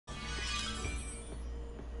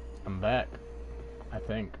I'm back. I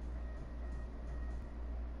think.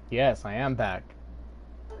 Yes, I am back.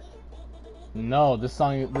 No, this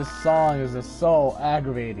song is just so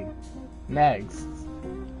aggravating. Next.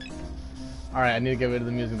 Alright, I need to get rid of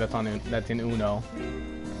the music that's in Uno.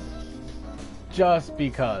 Just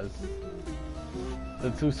because.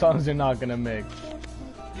 The two songs are not gonna mix.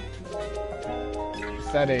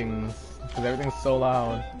 Settings. Because everything's so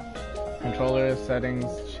loud. Controller, settings,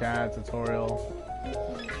 chat, tutorial.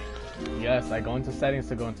 Yes, I go into settings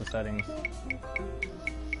to go into settings.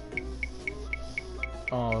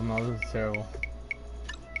 Oh no, this is terrible.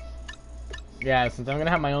 Yeah, since I'm gonna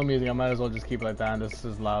have my own music, I might as well just keep it like that. And this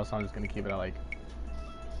is loud, so I'm just gonna keep it at like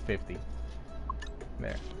 50.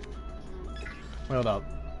 There. Wait, hold up.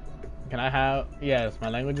 Can I have... Yes, my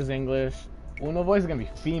language is English. Uno voice is gonna be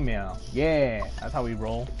female. Yeah, that's how we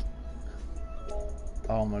roll.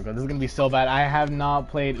 Oh my god, this is gonna be so bad. I have not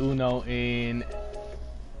played Uno in...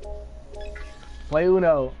 Play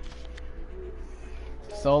Uno.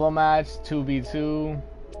 Solo match, 2v2.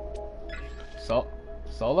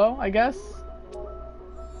 Solo, I guess?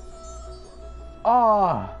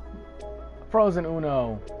 Ah, oh, Frozen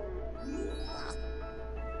Uno.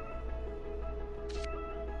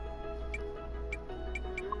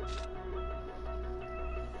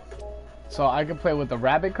 So I can play with the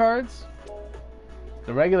rabbit cards,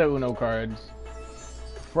 the regular Uno cards,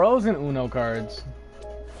 Frozen Uno cards.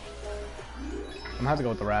 I'm gonna have to go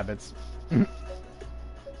with the rabbits.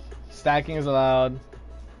 Stacking is allowed.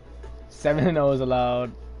 7-0 is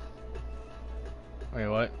allowed. Wait,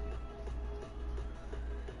 what?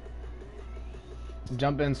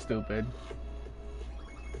 Jump in, stupid.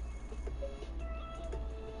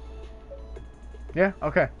 Yeah,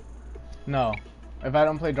 okay. No. If I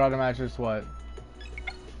don't play draw the matches, what?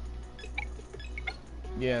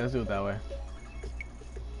 Yeah, let's do it that way.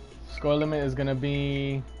 Score limit is gonna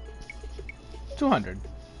be 200.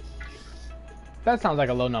 That sounds like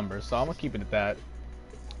a low number, so I'm gonna keep it at that.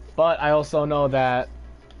 But I also know that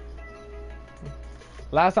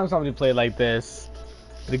last time somebody played like this,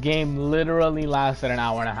 the game literally lasted an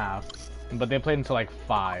hour and a half, but they played until like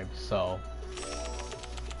 5, so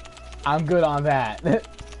I'm good on that.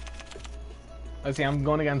 Let's see, I'm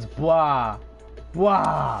going against Blah,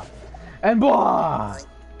 Blah, and Blah.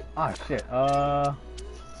 Ah, shit.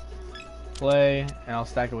 Play, and I'll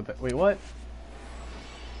stack it with it. Wait, what?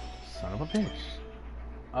 Son of a bitch.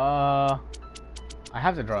 I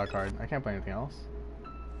have to draw a card. I can't play anything else.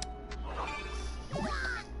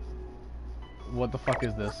 What the fuck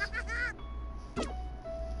is this?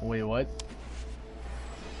 Wait, what?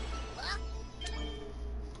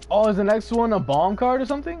 Oh, is the next one a bomb card or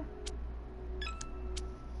something?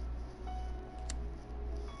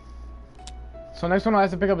 So next one I have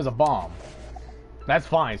to pick up is a bomb. That's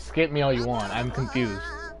fine. Skip me all you want. I'm confused.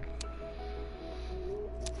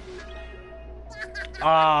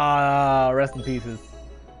 Ah, rest in pieces.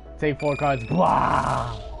 Take 4 cards.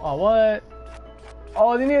 Blah. Oh, what?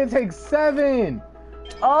 Oh, they need to take 7.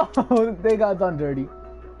 Oh, they got done dirty.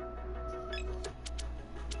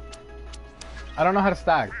 I don't know how to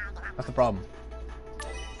stack. That's the problem.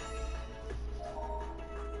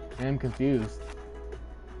 I'm confused.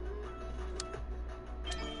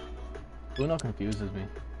 Uno confuses me.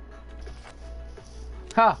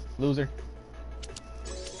 Ha! Loser.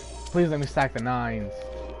 Please let me stack the 9s.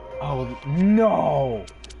 Oh, no!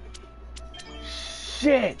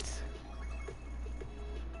 Shit!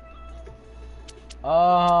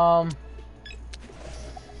 No,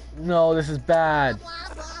 this is bad.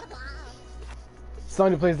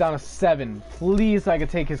 Somebody plays down a 7. Please, so I can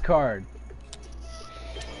take his card.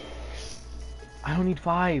 I don't need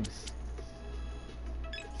 5s.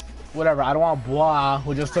 Whatever, I don't want Blah,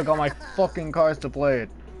 who just took all my fucking cards to play it.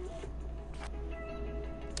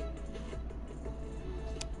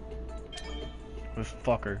 This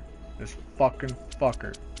fucker. This fucking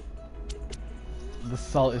fucker. The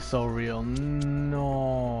salt is so real.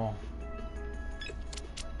 No.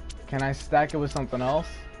 Can I stack it with something else?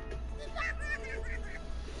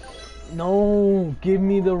 No, give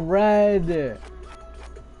me the red.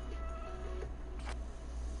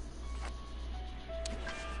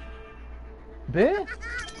 Bitch?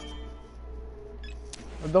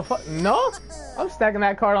 What the fuck? No? I'm stacking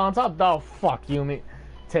that card on top. The fuck you mean?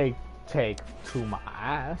 Take to my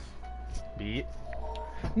ass. Beat.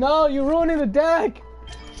 No, you're ruining the deck.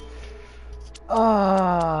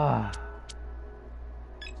 Ah.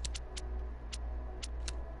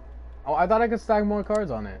 Oh, I thought I could stack more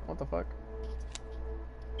cards on it. What the fuck?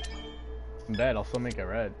 Bet I'll still make it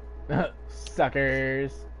red.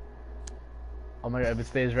 Suckers. Oh my god, if it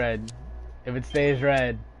stays red. If it stays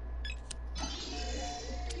red.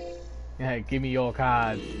 Yeah, give me your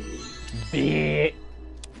cards. Bitch.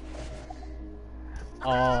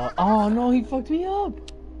 Oh no, he fucked me up.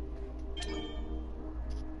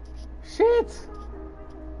 Shit.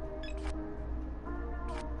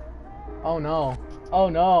 Oh no. Oh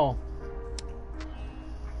no.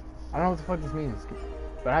 I don't know what the fuck this means.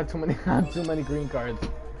 But I have too many I have too many green cards.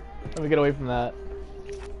 Let me get away from that.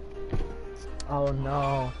 Oh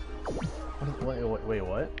no. Wait,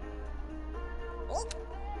 what?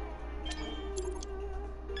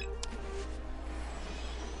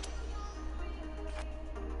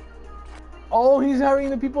 Oh, he's hurrying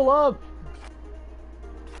the people up.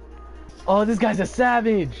 Oh, this guy's a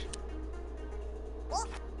savage.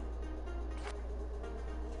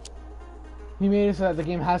 He made it so that the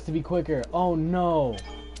game has to be quicker. Oh no.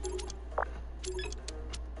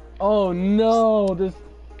 Oh no, this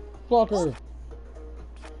fucker.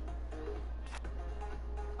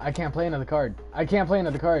 I can't play another card. I can't play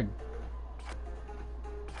another card.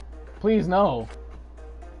 Please, no.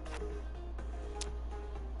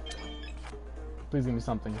 Please give me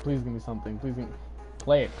something. Please give me something. Please give me...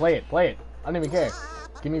 Play it. Play it. Play it. I don't even care.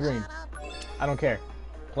 Give me green. I don't care.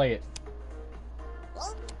 Play it.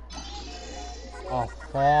 Oh,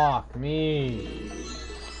 fuck me.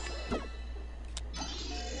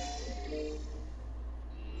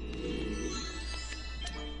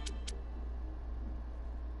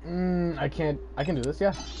 I can't. I can do this,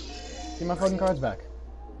 yeah. Give my fucking cards back.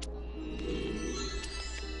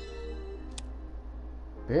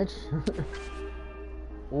 Bitch.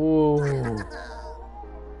 Ooh.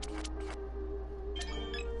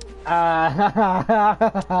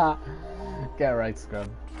 Ah. Get right, scrub.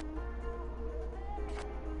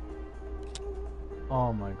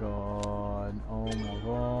 Oh my god. Oh my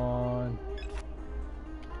god.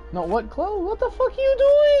 No, what, Chloe? What the fuck are you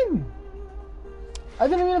doing? I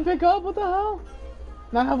didn't even pick up. What the hell?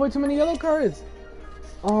 Now I have way too many yellow cards.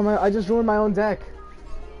 Oh my, I just ruined my own deck.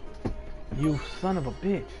 You son of a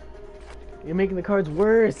bitch. You're making the cards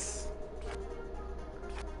worse.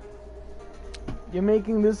 You're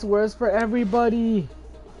making this worse for everybody.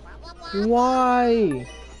 Why?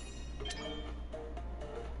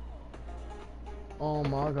 Oh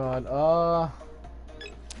my god.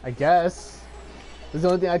 I guess. This is the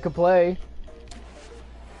only thing I could play.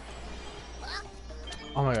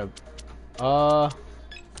 Oh my god.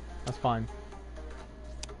 That's fine.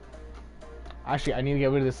 Actually, I need to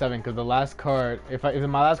get rid of the 7 because the last card, if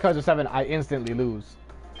my last cards are 7, I instantly lose.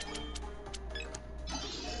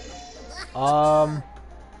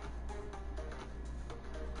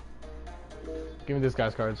 Give me this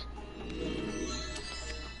guy's cards.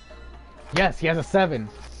 Yes, he has a 7.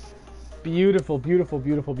 Beautiful, beautiful,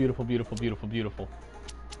 beautiful, beautiful, beautiful, beautiful, beautiful.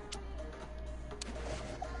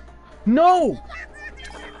 No!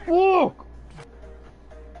 Fuck!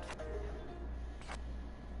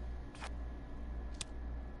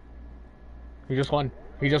 He just won.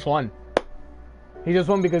 He just won. He just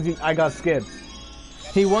won because I got skipped.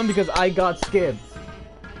 He won because I got skipped.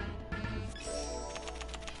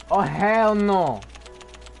 Oh, hell no.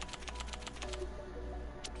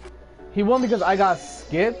 He won because I got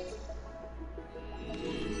skipped?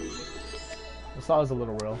 The saw is a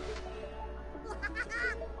little real.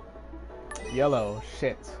 Yellow.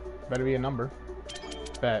 Shit. Better be a number.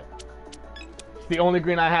 Bet. It's the only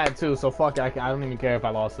green I had too, so fuck it. I don't even care if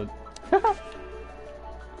I lost it.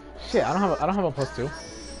 Shit, I don't have a +2. I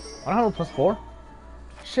don't have a +4.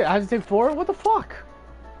 Shit, I have to take 4? What the fuck?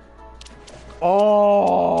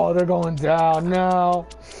 Oh, they're going down now.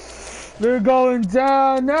 They're going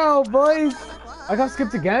down now, boys. I got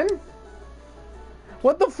skipped again?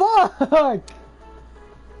 What the fuck?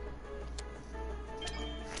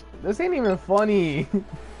 This ain't even funny.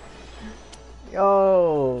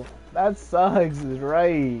 Yo, that sucks, is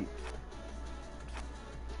right.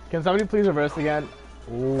 Can somebody please reverse again?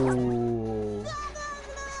 Ooh.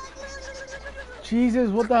 Jesus,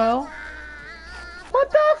 what the hell? What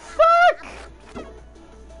the fuck?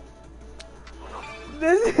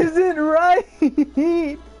 This isn't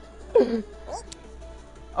right.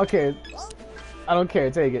 Okay. I don't care,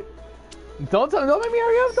 take it. Don't make me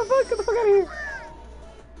hurry up, the fuck? Get the fuck out of here.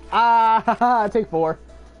 Ah, take 4.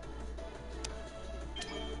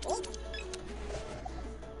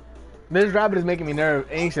 This rabbit is making me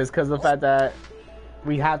anxious because of the fact that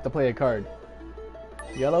we have to play a card.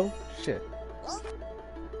 Yellow? Shit.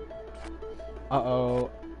 Uh-oh.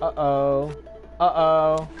 Uh-oh.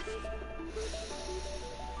 Uh-oh.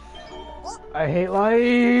 I hate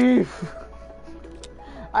life.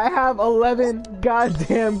 I have 11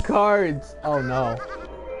 goddamn cards. Oh no.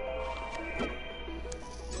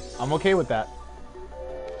 I'm okay with that.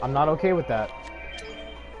 I'm not okay with that.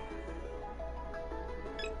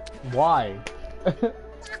 Why?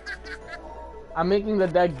 I'm making the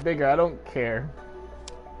deck bigger. I don't care.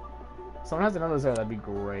 Someone has another zero. That'd be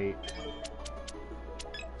great.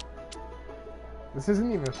 This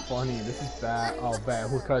isn't even funny. This is bad. Oh, bad.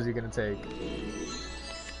 Whose cards are you gonna take?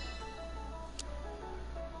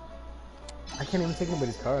 I can't even take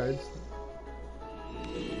anybody's cards.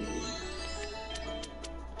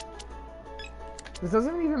 This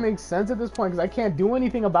doesn't even make sense at this point because I can't do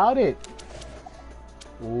anything about it.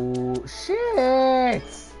 Ooh, shit!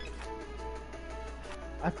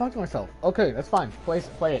 I fucked myself. Okay, that's fine. Play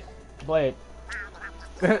it. Play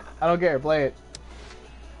it. I don't care. Play it.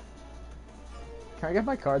 Can I get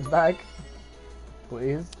my cards back?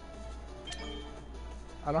 Please?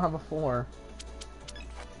 I don't have a 4.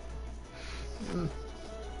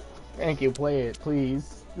 Thank you. Play it,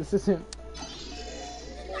 please. This isn't...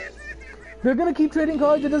 They're gonna keep trading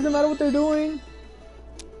cards. It doesn't matter what they're doing.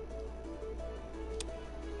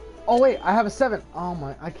 Oh wait, I have a 7. Oh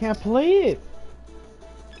my, I can't play it.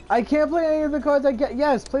 I can't play any of the cards I get.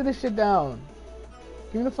 Yes, play this shit down.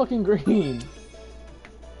 Give me the fucking green.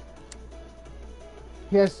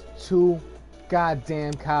 He has 2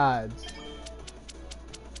 goddamn cards.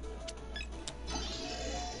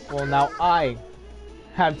 Well, now I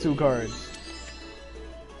have 2 cards.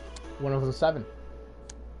 One of them 7.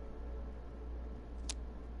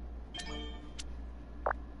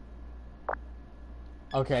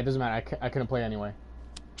 Okay, it doesn't matter. I couldn't play anyway.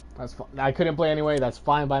 That's fine. I couldn't play anyway. That's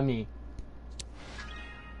fine by me.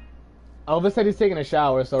 Elvis said he's taking a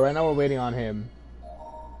shower, so right now we're waiting on him.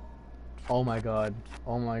 Oh my god.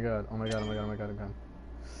 Oh my god. Oh my god. Oh my god. Oh my god. Oh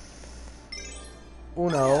my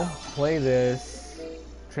god. Uno, play this.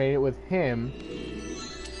 Trade it with him.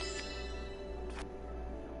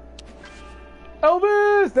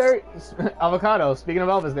 Elvis! There. Avocado. Speaking of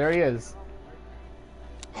Elvis, there he is.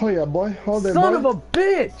 Oh yeah, boy. Hold it, Son boy. of a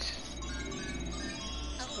bitch!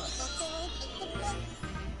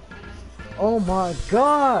 Oh my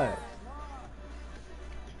god!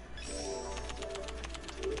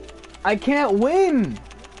 I can't win!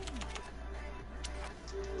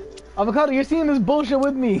 Avocado, you're seeing this bullshit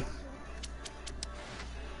with me!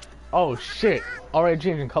 Oh shit. Already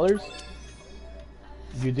changing colors?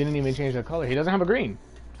 You didn't even change the color. He doesn't have a green.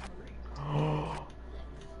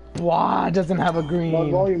 Why doesn't have a green? My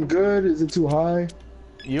volume good? Is it too high?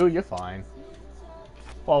 You're fine.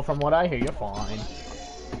 Well, from what I hear, you're fine.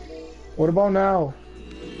 What about now?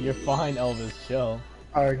 You're fine, Elvis. Chill.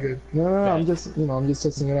 Alright, good. No, I'm just, I'm just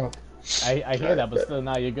testing it out. I hear that, but still,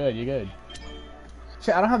 nah, you're good. You're good.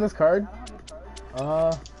 Shit, I don't have this card.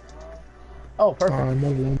 Oh, perfect. I'm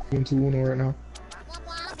on 1-2-1 right now.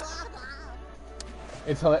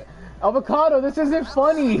 It's hilarious. Avocado, this isn't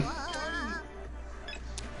funny.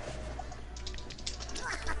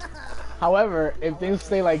 However, if things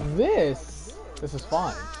stay like this is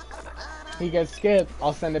fine. He gets skipped,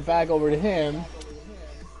 I'll send it back over to him.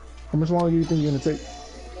 How much longer do you think you're gonna take?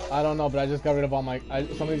 I don't know, but I just got rid of all my...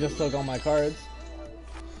 somebody just took all my cards.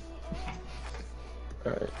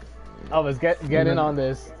 Alright. Elvis, get in on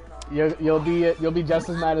this. You'll be just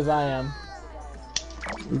as mad as I am.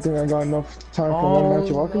 You think I got enough time for one match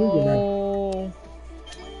of Rocket League? No.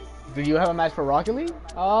 Do you have a match for Rocket League?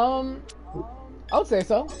 I would say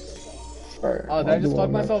so. Alright. Oh, did I just fuck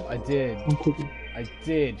myself? I did. I'm cooking. I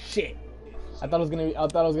did. Shit. I thought I was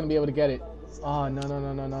gonna be able to get it. Oh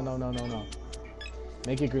no.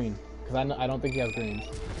 Make it green, cause I don't think he has greens.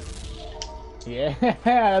 Yeah,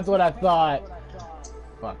 that's what I thought.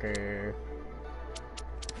 Fucker.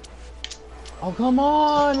 Oh come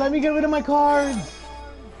on, let me get rid of my cards.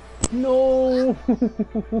 No.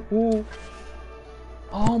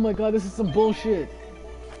 Oh my god, this is some bullshit.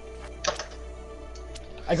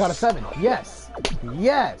 I got a 7. Yes.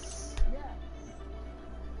 Yes.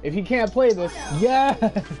 If he can't play this, yes.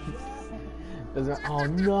 Doesn't. Oh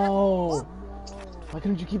no. Why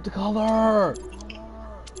couldn't you keep the color?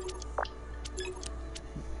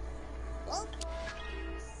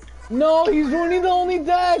 No, he's ruining the only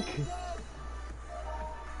deck.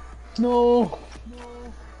 No.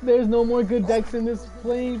 There's no more good decks in this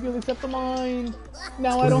playing field except for mine.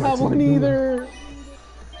 Now I don't have one either.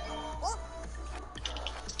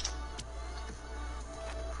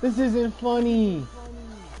 This isn't funny.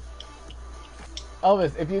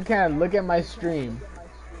 Elvis, if you can, look at my stream.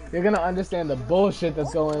 You're gonna understand the bullshit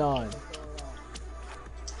that's going on.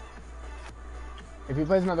 If he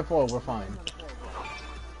plays another 4, we're fine.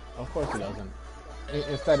 Of course he doesn't.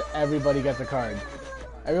 Instead, everybody gets a card.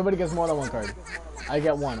 Everybody gets more than 1 card. I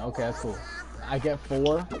get 1. Okay, that's cool. I get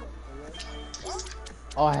 4.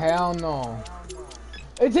 Oh, hell no.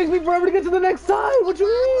 It takes me forever to get to the next side. What you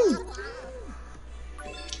mean?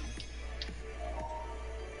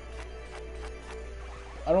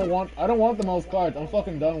 I don't want the most cards. I'm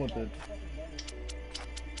fucking done with it.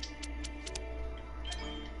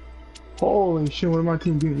 Holy shit, what am my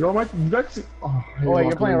team doing? Yo, you guys... Oh, I hate Oh wait,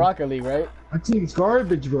 you're playing League. Rocket League, right? My team's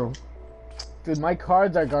garbage, bro. Dude, my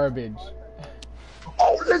cards are garbage.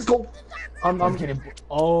 Oh, let's go. I'm kidding.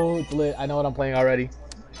 Oh, it's lit. I know what I'm playing already.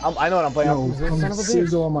 I know what I'm playing. Yo, Son I'm of a bitch.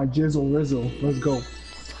 sizzle on my jizzle rizzle. Let's go.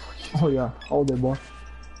 Oh yeah, hold it, boy.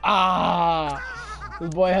 Ah! This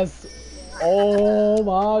boy has... Oh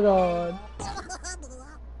my god.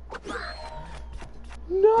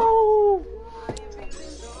 No!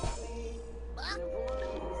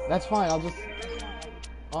 That's fine, I'll just...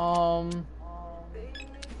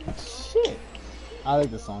 Shit! I like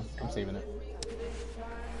this song. I'm saving it.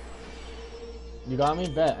 You got me?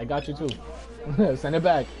 Bet. I got you too. Send it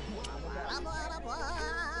back.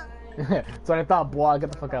 That's what I thought, boy.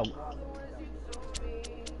 Get the fuck out.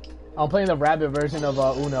 I'm playing the rabbit version of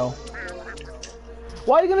Uno.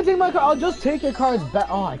 Why are you gonna take my card? I'll just take your cards back.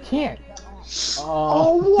 Oh, I can't.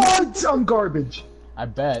 Oh, what? I'm garbage. I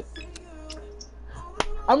bet.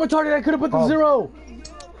 I'm retarded. I could have put the 0.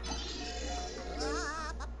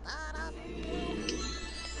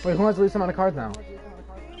 Wait, who has the least amount of cards now?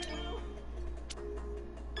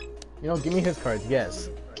 You know, give me his cards. Yes.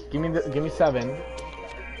 Give me 7.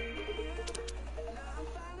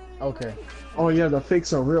 Okay. Oh yeah, the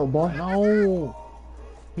fakes are real, boy. No.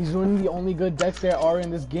 He's ruining the only good decks there are in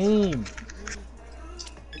this game.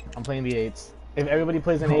 I'm playing the 8s. If everybody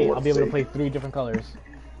plays an 8, I'll be able to play 3 different colors.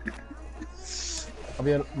 I'll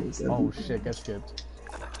be able to... Oh shit, get skipped.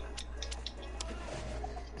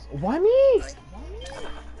 Why me?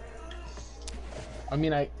 I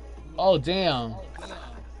mean, oh damn.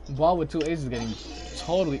 Ball with 2 aces getting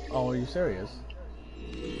totally... Oh, are you serious?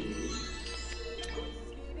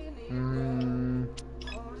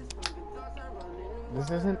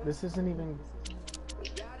 This isn't even...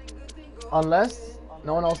 Unless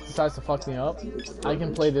no one else decides to fuck me up, I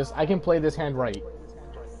can play this hand right.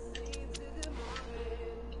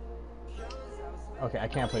 Okay, I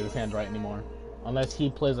can't play this hand right anymore. Unless he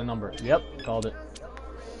plays a number. Yep, called it.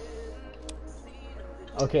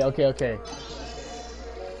 Okay.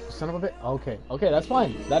 Son of a bit. Okay, that's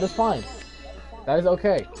fine. That is fine. That is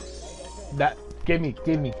okay. Give me.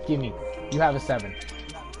 You have a 7.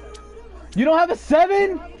 You don't have a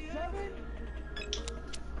 7?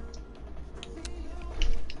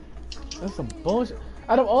 That's some bullshit.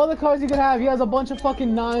 Out of all the cards you could have, he has a bunch of fucking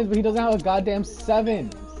 9s, but he doesn't have a goddamn 7.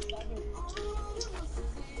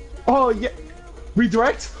 Oh yeah.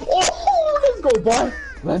 Redirect. Oh, let's go, boy.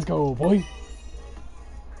 Let's go, boy.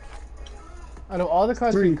 Out of all the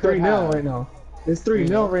cards he could 3 have. 0 right now. It's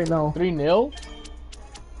 3-0 right now. 3-0?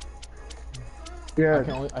 Yeah.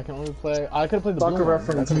 I can only play. I could have played the Soccer blue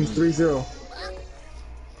reference means 3-0.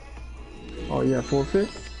 Oh yeah, forfeit.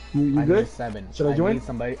 You I good? need a 7. Should I join?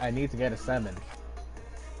 I need to get a 7.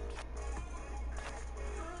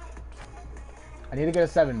 I need to get a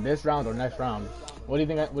 7 this round or next round. What do you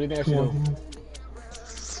think? What do you think I should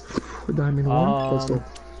do? Diamond 1. Let's go.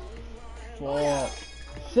 Oh,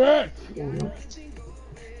 shit!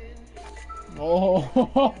 Oh.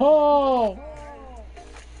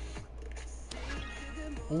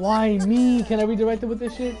 Why me? Can I redirect it with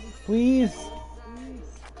this shit? Please?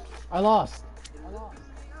 I lost.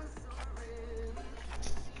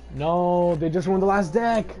 No, they just ruined the last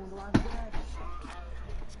deck.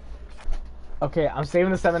 Okay, I'm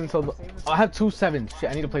saving the 7 until I have 2 7s. Shit,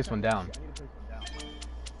 I need to place one down.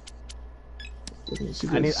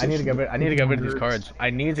 I need to get rid of these cards. I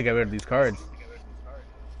need to get rid of these cards.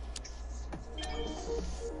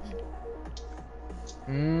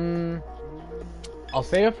 I'll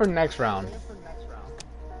save it for next round.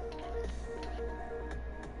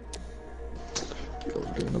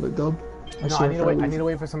 Get another dub. No, I need to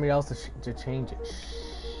wait for somebody else to change it.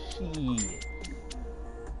 Shit.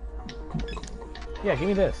 Yeah, give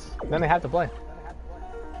me this. Then they have to play.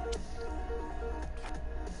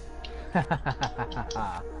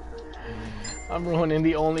 I'm ruining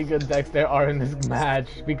the only good decks there are in this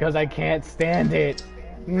match because I can't stand it.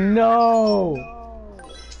 No!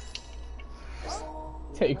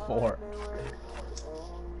 Take 4.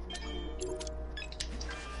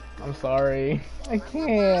 I'm sorry. I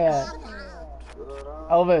can't.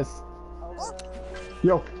 Elvis.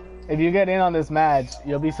 Yo. If you get in on this match,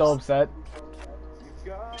 you'll be so upset.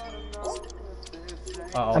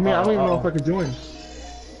 I mean, I don't even know if I could join.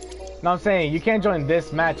 No, I'm saying, you can't join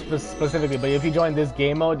this match specifically, but if you join this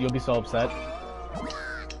game mode, you'll be so upset.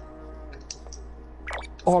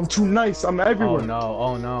 Oh, I'm too nice. I'm everywhere. Oh no,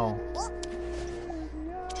 oh no.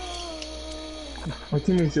 My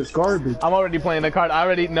teammate's just garbage. I'm already playing the card. I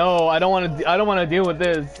already know. I don't want to. I don't want to deal with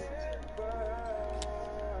this.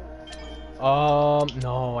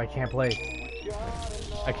 No, I can't play.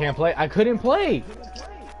 I can't play. I couldn't play.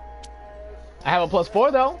 I have a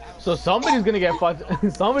 +4 though, so somebody's gonna get fucked.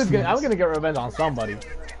 Somebody's gonna. I'm gonna get revenge on somebody.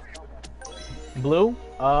 Blue.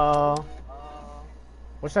 What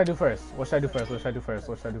should I do first? What should I do first? What should I do first?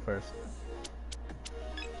 What should I do first?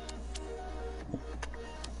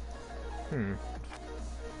 I'm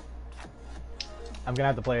gonna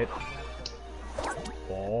have to play it.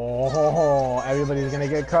 Oh, everybody's gonna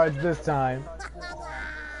get cards this time.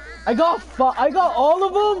 I got all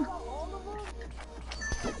of them.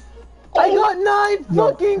 I got 9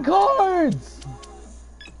 fucking cards.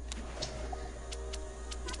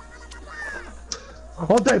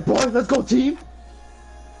 Okay, boy, let's go, team.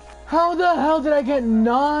 How the hell did I get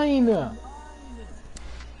 9?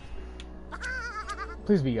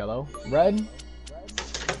 Please be yellow. Red.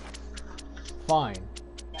 Fine.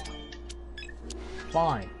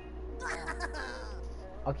 Fine.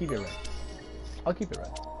 I'll keep it red. I'll keep it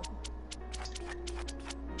red.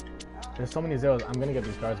 There's so many zeros. I'm gonna get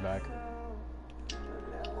these cards back.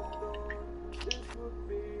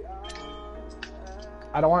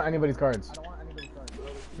 I don't want anybody's cards.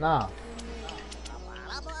 Nah.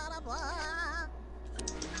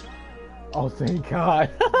 Oh, thank God.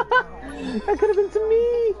 That could have been to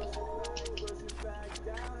me.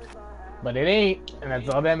 But it ain't, and that's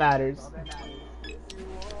all that matters.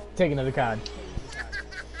 Take another card.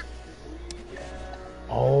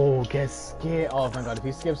 Oh, get scared. Oh my God, if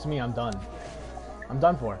he skips me, I'm done. I'm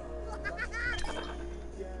done for.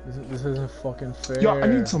 This isn't fucking fair. Yo, I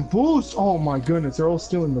need some boost. Oh my goodness, they're all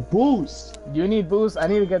stealing the boost. You need boost. I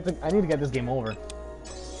need to get this game over.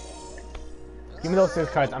 Give me those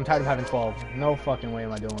 6 cards. I'm tired of having 12. No fucking way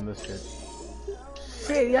am I doing this shit.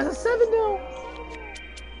 Shit, he has a 7 now.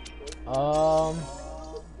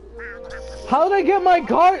 How did I get my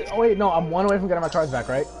card? Oh wait, no, I'm 1 away from getting my cards back,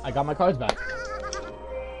 right? I got my cards back.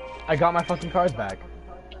 I got my fucking cards back.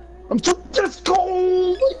 I'm just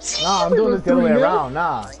go. Nah, I'm doing this the other way around.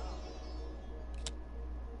 Nah.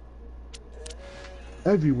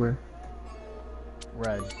 Everywhere.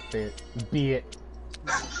 Red. Be it.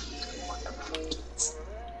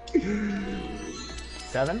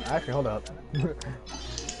 7? Actually, hold up.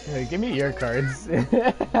 Hey, give me your cards.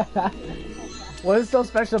 What is so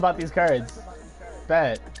special about these cards?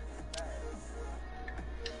 Bet.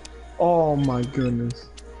 Oh my goodness.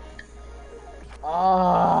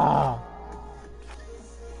 Ah.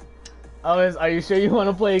 Oh, are you sure you want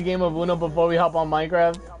to play a game of Uno before we hop on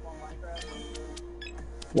Minecraft?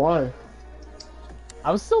 Why?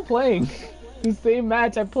 I'm still playing the same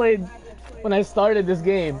match I played when I started this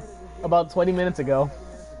game about 20 minutes ago.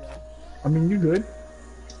 I mean, you good?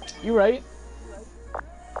 You right?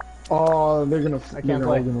 Oh, they're gonna. I can't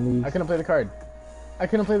play. Gonna leave. I couldn't play the card. I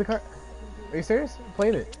couldn't play the card. Are you serious?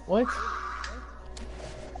 Played it. What?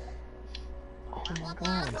 Oh my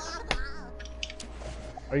God.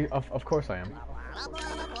 Are you? Of course I am.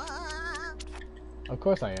 Of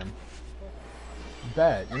course I am.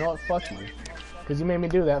 Bet. You know what? Fuck you. Because you made me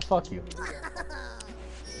do that. Fuck you.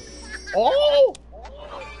 Oh!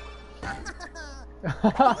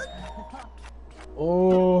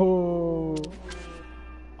 Oh.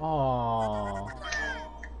 Oh.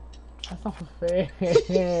 That's not fair.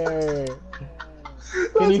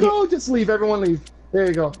 Let's go. Just leave. Everyone leave. There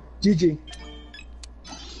you go. GG.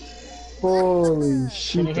 Holy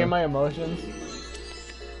shit. Can you hear my emotions?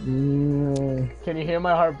 Can you hear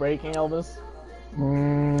my heart breaking, Elvis?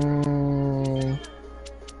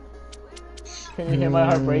 Can you hear my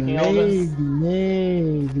heart breaking, Elvis?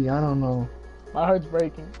 Maybe. I don't know. My heart's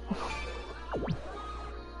breaking.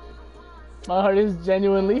 My heart is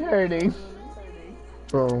genuinely hurting.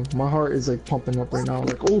 Bro, my heart is like pumping up right now.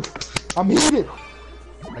 Like, oh, I'm heated.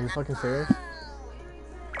 Are you fucking serious?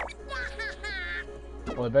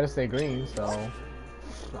 Well, it better stay green, so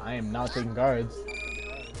I am not taking cards.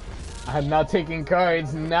 I am not taking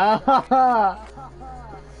cards. No.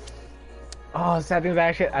 Oh, sad thing is I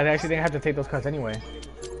actually think I have to take those cards anyway.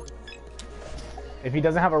 If he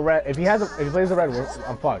doesn't have a red, if he plays a red,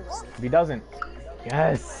 I'm fucked. If he doesn't,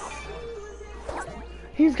 yes.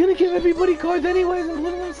 He's gonna give everybody cards anyways,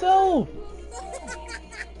 including himself.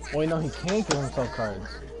 Wait, no, he can't give himself cards.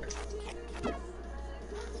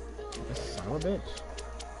 This son of a bitch.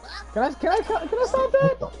 Can I stop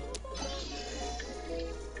that?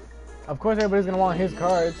 Of course, everybody's gonna want his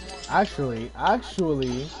cards. Actually,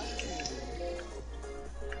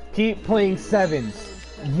 keep playing 7s.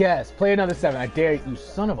 Yes, play another 7. I dare you,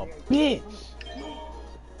 son of a bitch.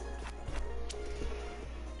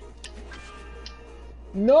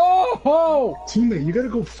 No! Teammate, you gotta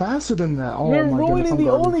go faster than that. Oh You're my goodness, ruining I'm the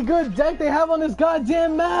garbage. only good deck they have on this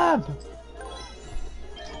goddamn map!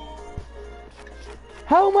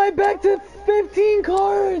 How am I back to 15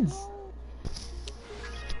 cards?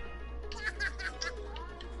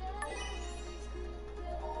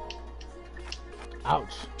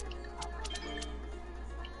 Ouch.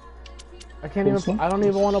 I can't even, I don't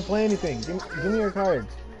even want to play anything. Give me your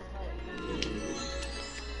cards.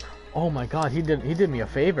 Oh my god, he did me a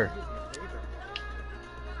favor.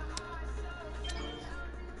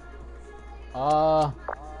 Of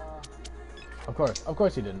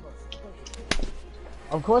course he didn't.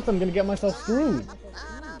 Of course I'm gonna get myself screwed.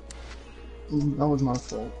 That was my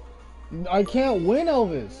fault. I can't win,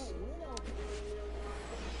 Elvis.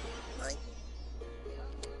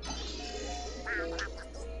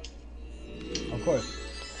 Of course.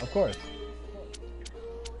 Of course.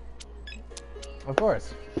 Of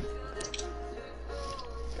course.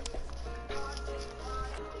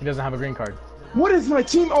 He doesn't have a green card. What is my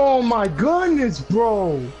team? Oh my goodness,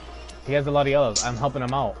 bro. He has a lot of yellows. I'm helping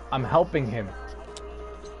him out. I'm helping him.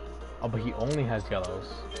 Oh, but he only has yellows.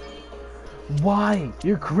 Why?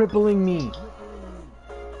 You're crippling me.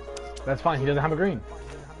 That's fine. He doesn't have a green.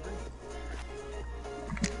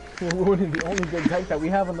 You're ruining the only good deck that we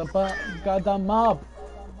have on the goddamn mob.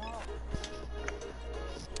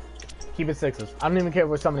 Keep it sixes. I don't even care if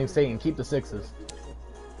we're summoning Satan. Keep the sixes.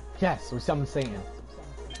 Yes, we summon Satan.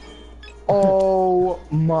 Oh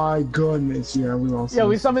my goodness. Yeah, we lost. Yeah,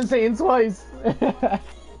 we summoned Satan twice.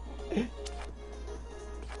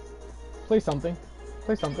 Play something.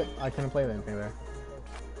 Play something. I couldn't play anything there.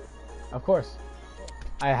 Of course.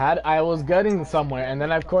 I was getting somewhere, and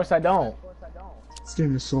then of course I don't. This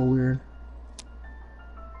game is so weird.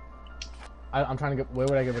 I'm trying to get. Where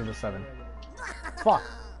would I get rid of the 7? Fuck.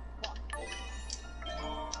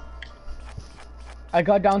 I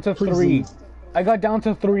got down to 3. I got down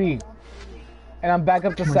to 3. And I'm back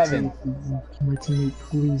up to 7. Can my teammate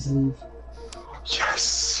please leave?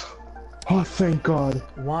 Yes! Oh, thank God.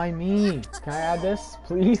 Why me? Can I add this,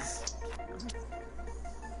 please?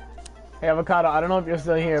 Hey, Avocado, I don't know if you're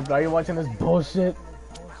still here, but are you watching this bullshit?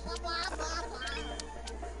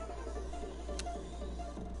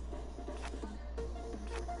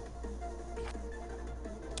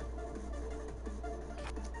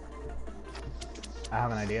 I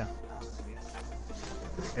have an idea.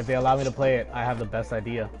 If they allow me to play it, I have the best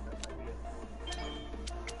idea.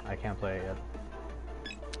 I can't play it yet.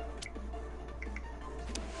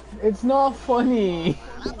 It's not funny!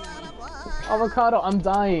 Avocado, I'm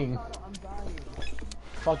dying.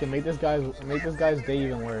 Fucking make this guy's day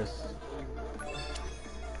even worse.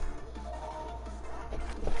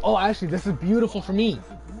 Oh, actually, this is beautiful for me.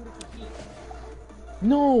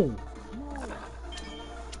 No!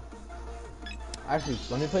 Actually,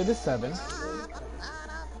 let me play this 7.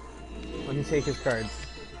 Let me take his cards.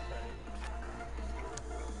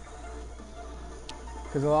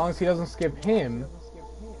 Because as long as he doesn't skip him...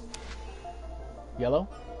 Yellow?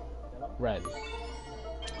 Red.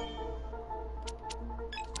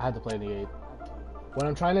 I had to play the 8. What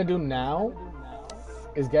I'm trying to do now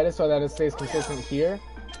is get it so that it stays consistent here.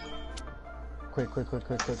 Quick.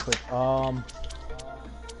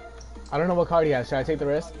 I don't know what card he has. Should I take the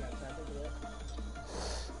risk?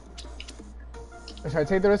 Should I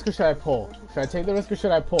take the risk or should I pull? Should I take the risk or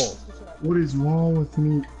should I pull? What is wrong with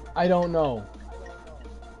me? I don't know.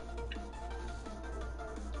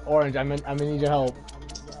 Orange, I'm gonna need your help.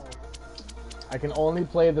 I can only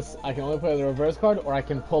play this. I can only play the reverse card, or I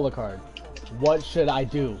can pull a card. What should I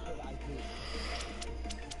do?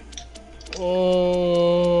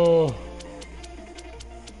 Oh.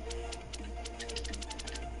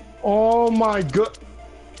 Oh my God.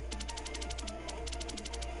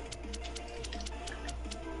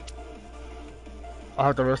 I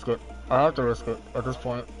have to risk it. I have to risk it at this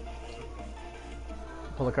point.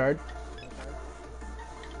 Pull a card.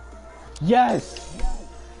 Yes!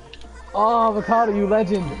 Oh, Avocado, you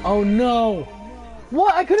legend. Oh no!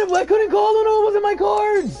 What? I couldn't call it. No, it wasn't my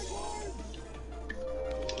cards!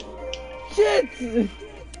 Shit!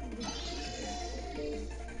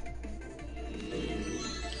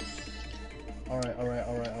 Alright.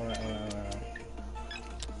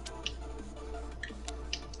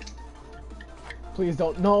 Please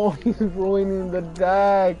don't. No, he's ruining the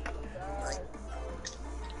deck.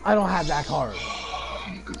 I don't have that card.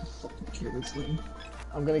 Kill this thing.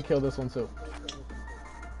 I'm gonna kill this one too.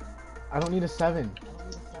 I don't need a 7.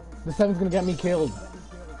 The 7's gonna get me killed.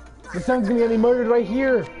 The 7's gonna get me murdered right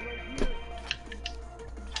here.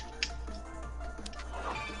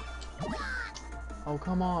 Oh,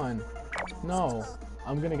 come on. No,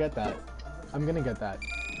 I'm gonna get that. I'm gonna get that.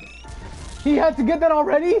 He had to get that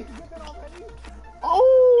already?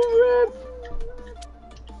 Oh, rip!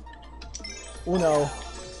 Uno.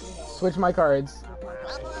 Switch my cards.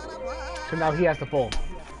 So now he has to pull.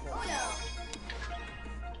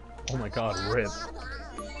 Oh my god, rip.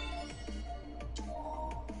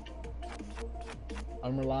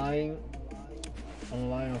 I'm relying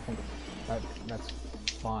on something. That's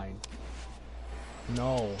fine.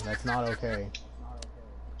 No, that's not okay.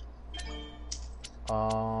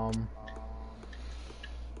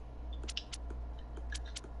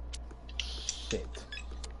 Shit.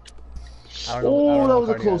 I don't know. Oh, that was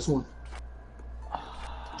a card close one.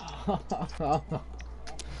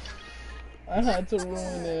 I had to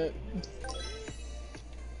ruin it.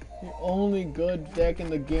 The only good deck in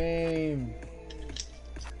the game.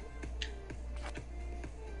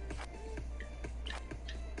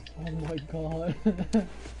 Oh my god.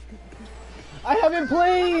 I haven't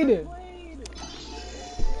played!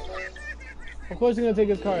 Of course he's gonna take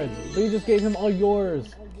his cards, but you just gave him all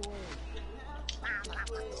yours.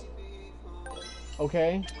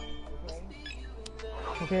 Okay?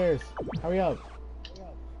 Who cares? Hurry up.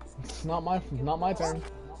 It's not my turn.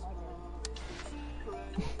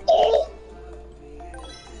 Oh!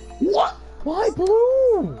 What? Why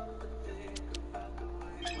blue?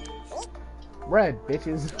 Red,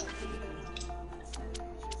 bitches.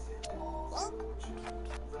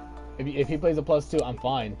 If he plays a +2, I'm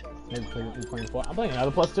fine. He's playing 4. I'm playing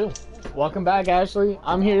another +2. Welcome back, Ashley.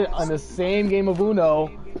 I'm here on the same game of Uno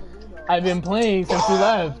I've been playing since we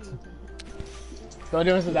left. The only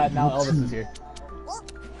difference is that now Elvis is here.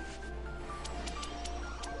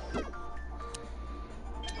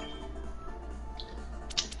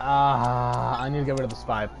 I need to get rid of the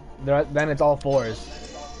spy. Then it's all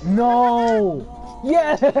 4s. No!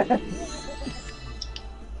 Yes!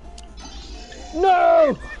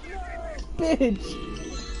 No! Bitch!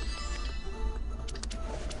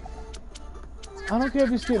 I don't care if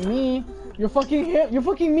you skip me. You're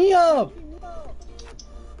fucking me up!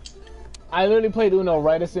 I literally played Uno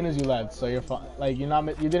right as soon as you left, so you're fine. Like, you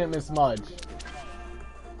didn't miss much.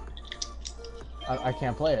 I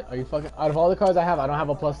can't play it. Are you fucking... Out of all the cards I have, I don't have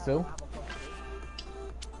a +2.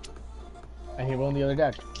 And he ruined the other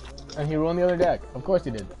deck. Of course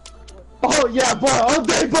he did. Oh yeah, bro.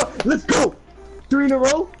 Okay, bro. Let's go. 3 in a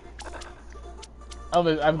row.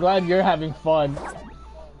 Elvis, I'm glad you're having fun.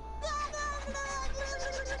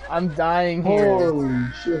 I'm dying here.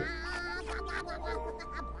 Holy shit.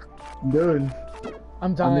 Dude.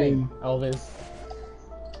 I'm dying, Elvis.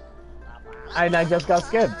 And I just got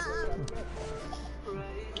skipped.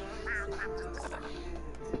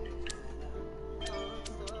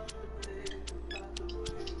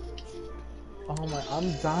 Oh my,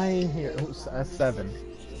 I'm dying here. Ooh, a 7.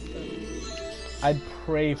 I'd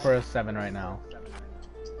pray for a 7 right now.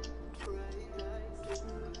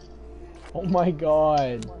 Oh my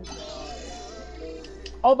god.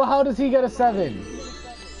 Oh, but how does he get a 7?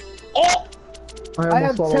 Oh! I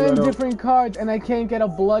have 10 different cards and I can't get a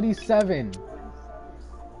bloody 7.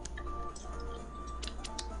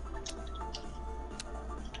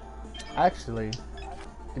 Actually,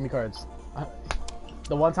 give me cards.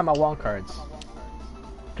 The one time I want cards.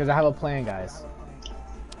 Because I have a plan, guys.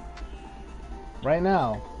 Right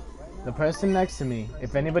now, the person next to me,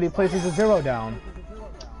 if anybody places a 0 down,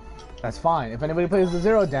 that's fine. If anybody places a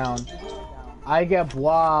 0 down, I get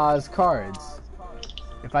Bois cards.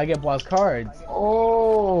 If I get Bois cards,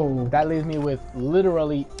 oh, that leaves me with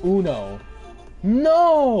literally Uno.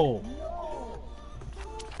 No!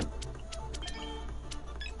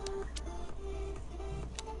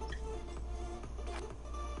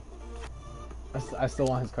 I still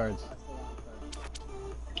want his cards.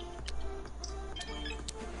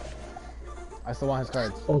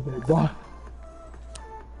 Okay, bye.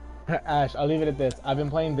 Ash, I'll leave it at this. I've been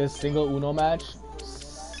playing this single Uno match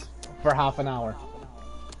for half an hour.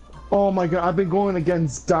 Oh my god, I've been going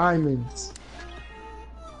against diamonds.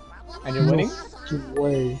 And you're winning? No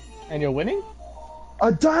way. And you're winning?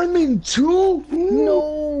 A diamond 2?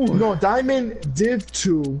 No! No, diamond div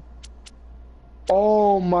 2.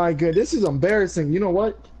 Oh my god, this is embarrassing. You know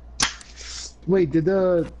what? Wait, did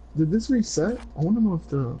this reset? I wanna know if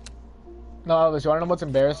the... No, Elvis, you wanna know what's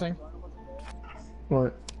embarrassing?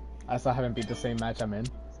 What? I still haven't beat the same match I'm in.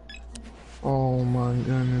 Oh my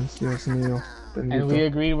goodness, yes, Neil. And we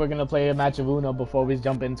agreed we're gonna play a match of Uno before we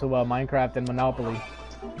jump into Minecraft and Monopoly.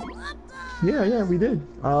 Yeah, we did.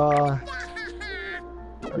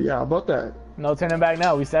 Yeah, about that. No turning back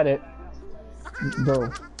now, we said it.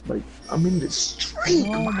 Bro, like, I'm in this streak.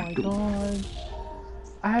 Oh my god.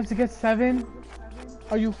 I have to get 7?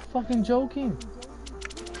 Are you fucking joking?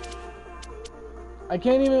 I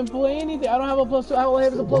can't even play anything. I don't have a +2. All I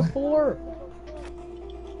have is a +4.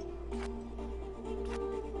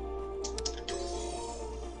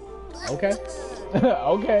 Okay.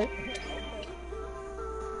 Okay.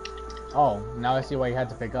 Oh, now I see why you had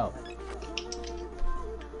to pick up.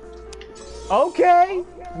 Okay.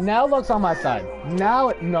 Now luck's on my side.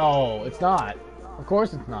 Now no, it's not. Of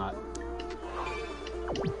course it's not.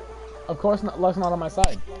 Of course not, luck's not on my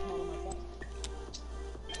side.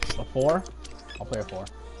 A 4? I'll play a 4.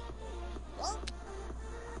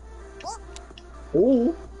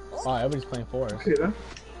 Oh. Oh, everybody's playing 4s. Okay then.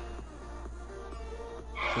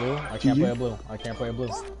 Blue? I can't play a blue. I can't play a blue.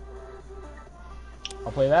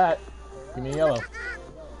 I'll play that. Give me a yellow.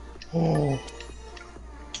 Oh.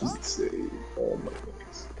 Let's see. Oh my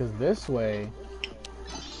goodness. Because this way...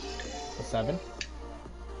 A 7?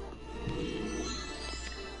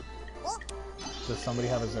 Does somebody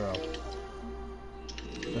have a 0?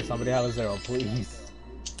 Does somebody have a 0, please?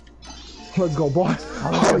 Let's go, boy.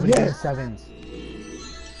 Oh, yes! 7s.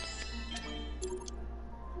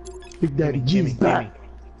 Big Daddy G's back.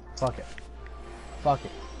 Fuck it. Fuck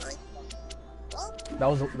it. That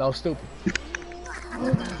was stupid.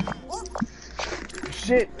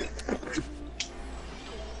 Shit.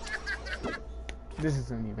 This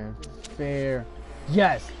isn't even fair.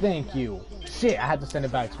 Yes, thank you. Shit, I had to send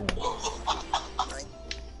it back to him.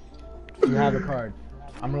 You have the card.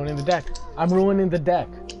 I'm ruining the deck. I'm ruining the deck.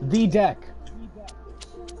 The deck.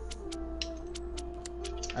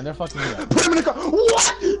 And they're fucking me up. Put him in the car.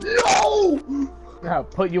 What? No! Yeah,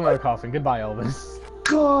 put you in a coffin. Goodbye, Elvis.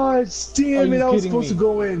 God damn it! I was supposed to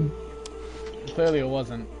go in. Clearly, it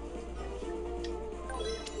wasn't.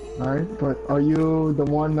 Alright, but are you the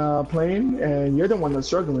one playing? And you're the one that's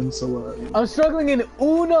struggling, so I'm struggling in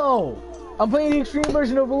Uno! I'm playing the extreme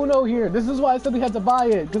version of Uno here. This is why I said we had to buy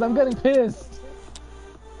it, because I'm getting pissed.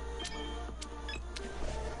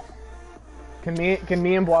 Can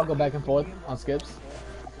me and Bois go back and forth on skips?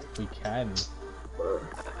 We can.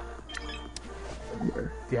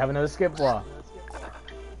 Do you have another skip, Bois?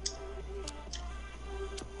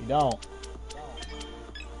 You don't.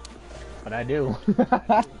 But I do.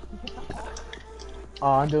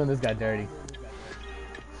 Oh, I'm doing this guy dirty.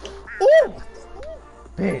 Ooh!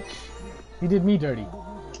 Bitch. He did me dirty.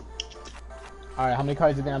 Alright, how many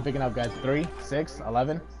cards do you think I'm picking up, guys? 3, 6,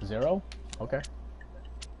 11, 0? Okay.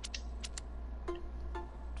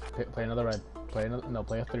 Play another red. Play another. No,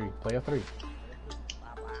 play a 3. Play a 3.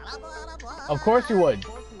 Of course you would.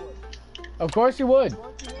 Of course you would.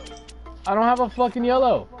 I don't have a fucking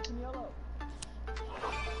yellow.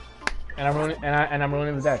 And I'm ruining. And I'm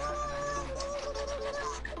ruining the deck.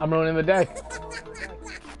 I'm ruining the deck.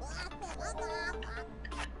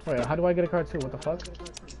 Wait, how do I get a card too? What the fuck?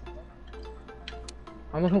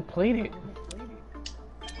 I'm the one who played it.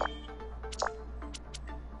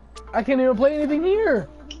 I can't even play anything here.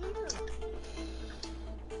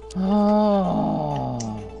 Oh.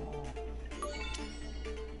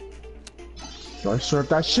 Not sure if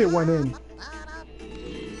that shit went in.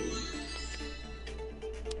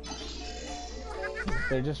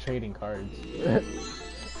 They're just trading cards.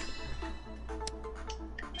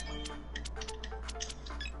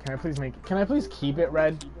 Can I please keep it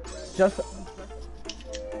red? Just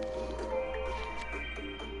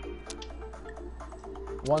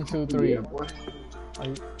 1, 2, 3. Yeah,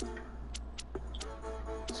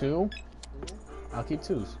 2? I'll keep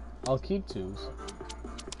 2s. I'll keep 2s.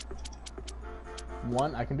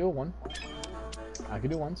 1, I can do a 1. I can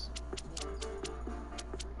do 1s.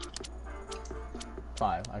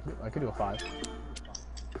 5, I could do a 5.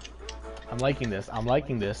 I'm liking this. I'm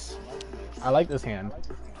liking this. I like this hand.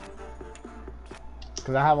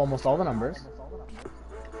 Because I have almost all the numbers.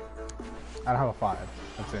 I don't have a 5.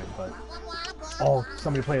 That's it, but... Oh,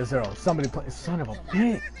 somebody play a 0. Somebody play... Son of a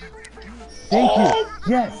bitch! Thank you!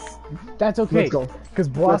 Yes! That's okay. Let's go. Because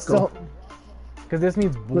Bois still... Because this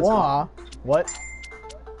means Bois... What?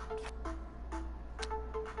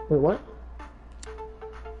 Wait, what?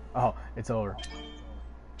 Oh, it's over.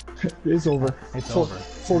 It's over. It's over. over.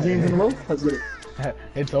 4 games in a row? Let's get it.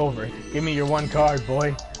 It's over. Give me your 1 card,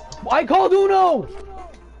 boy. I called Uno!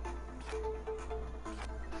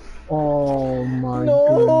 Oh my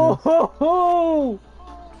no! goodness.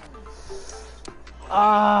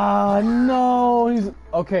 Ah, no! He's...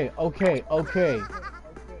 Okay.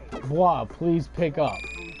 Bois, please pick up.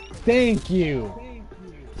 Thank you!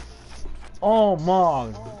 Oh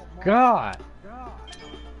my god!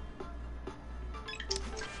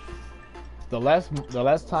 The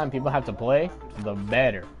less time people have to play, the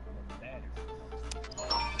better.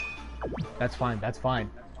 That's fine.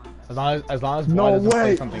 As long as No Bois doesn't play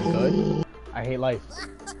way. something good. I hate life.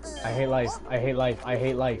 I hate life. I hate life. I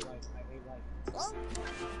hate life.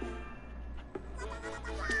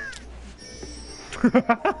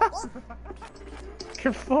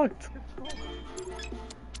 You're fucked.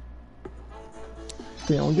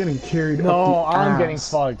 Damn, I'm getting carried up No, the I'm ass. getting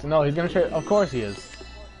fucked. No, he's gonna try. Of course he is.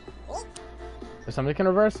 If somebody can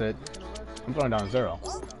reverse it, I'm throwing down 0.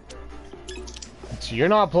 You're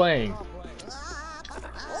not playing.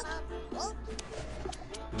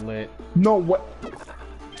 Lit. No, what?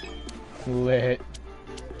 Lit.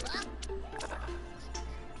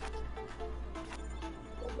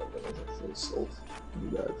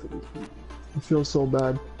 I feel so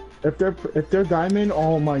bad. If they're diamond,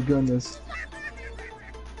 oh my goodness.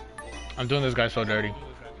 I'm doing this guy so dirty.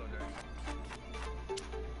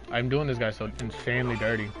 I'm doing this guy so insanely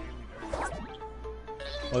dirty.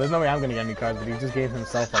 Well, there's no way I'm gonna get any cards, but he just gave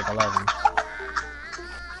himself like 11.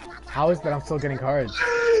 How is that I'm still getting cards?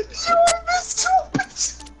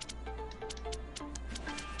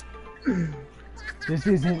 This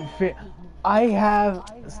isn't fit. I have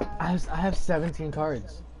 17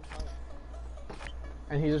 cards.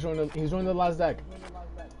 And he's ruined the last deck.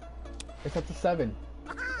 It's up to 7.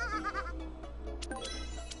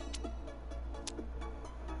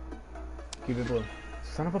 Keep it blue.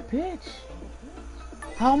 Son of a bitch.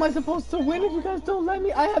 How am I supposed to win if you guys don't let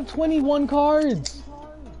me? I have 21 cards.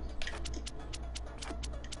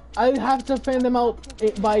 I have to fan them out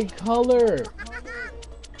by color.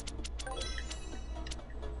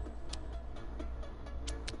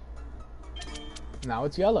 Now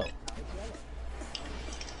it's yellow.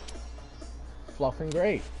 Fluff and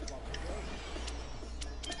gray.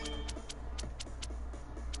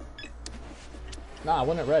 Nah, I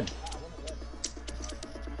want it red.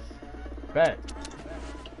 Bet.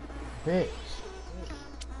 Bitch.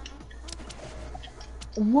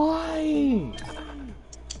 Why?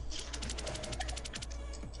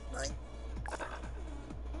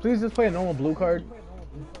 Please just play a normal blue card.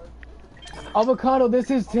 Avocado, this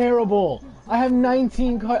is terrible. I have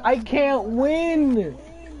 19 cards. I can't win.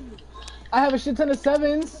 I have a shit ton of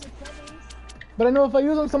 7s. But I know if I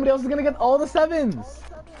use them, somebody else is gonna get all the 7s.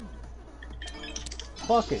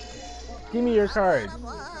 Fuck it. Give me your card.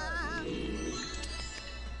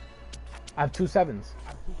 I have 2 7s.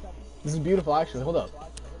 This is beautiful, actually. Hold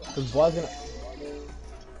up. Because Blad's gonna...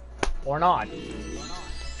 Or not.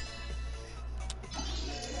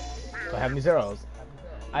 So I have any 0s.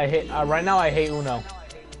 I hate... right now, I hate Uno.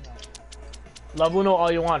 Love Uno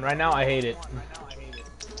all you want. Right now, I hate it.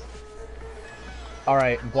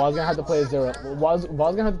 Alright, Blad's gonna have to play a 0. Blad's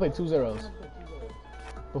gonna have to play 2 0s.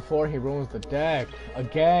 Before he ruins the deck.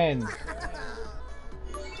 Again.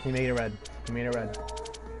 He made it red. He made it red.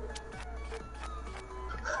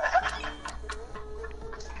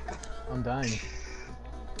 I'm dying.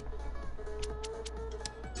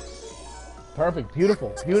 Perfect.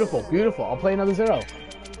 Beautiful. Beautiful. Beautiful. I'll play another 0.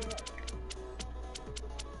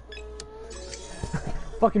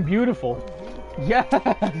 Fucking beautiful. Yes!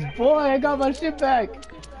 Boy, I got my shit back!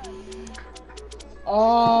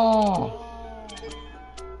 Oh!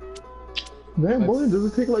 Man, boy, does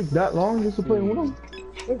it take like that long just to play Uno?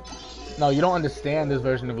 No, you don't understand this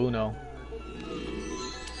version of Uno.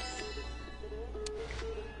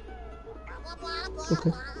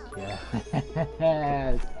 Okay.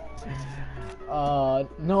 Yes.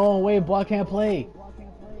 No, wait, Block can't play.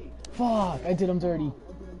 Fuck, I did him dirty.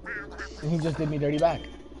 And he just did me dirty back.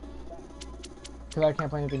 Because I can't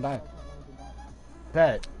play anything back.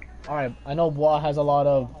 Bet. Alright, I know Bois has a lot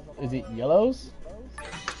of... Is it yellows?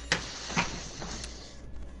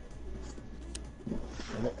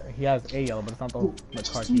 He has a yellow, but it's not the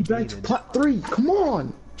card he needed. Plat 3, come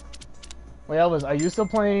on! Wait, Elvis, are you still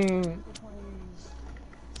playing...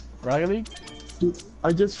 Rocket League? Dude,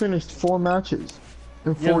 I just finished 4 matches.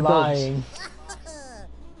 And 4 You're dubs. lying.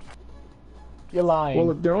 You're lying.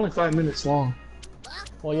 Well, they're only 5 minutes long.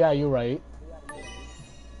 Well, yeah, you're right.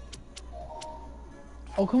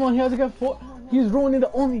 Oh, come on, he has to get 4. He's ruining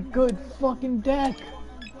the only good fucking deck.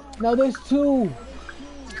 Now there's 2.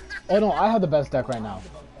 Oh no, I have the best deck right now.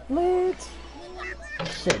 Lit.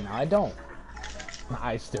 Shit, no, I don't.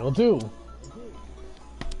 I still do.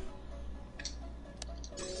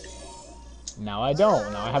 Now I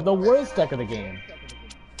don't. Now I have the worst deck of the game.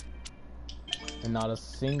 And not a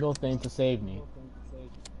single thing to save me.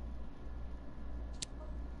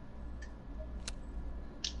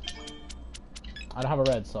 I don't have a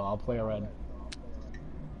red, so I'll play a red.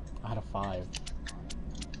 I had a 5.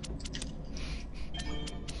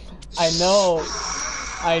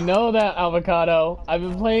 I know that, Avocado. I've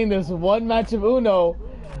been playing this one match of Uno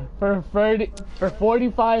for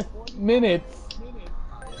 45 minutes.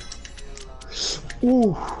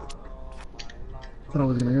 Ooh. thought I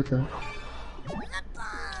was gonna get that.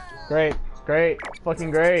 Great, great,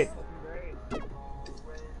 fucking great.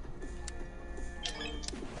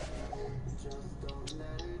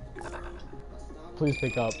 Please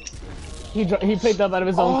pick up. He picked up out of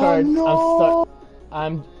his own card. No!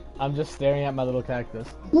 I'm just staring at my little cactus.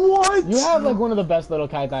 What? You have like one of the best little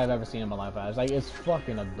cacti I've ever seen in my life, Ash. Like, it's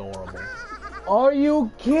fucking adorable. Are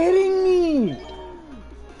you kidding me?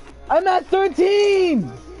 I'm at 13!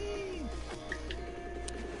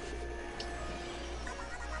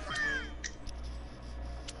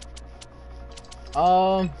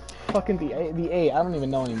 Fucking the 8. I don't even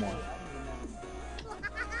know anymore.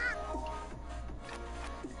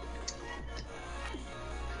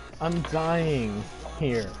 I'm dying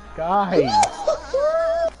here. Guys!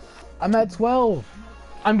 I'm at 12!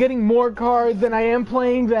 I'm getting more cards than I am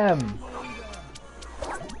playing them!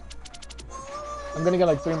 I'm gonna get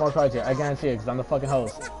like 3 more cards here. I guarantee it, because I'm the fucking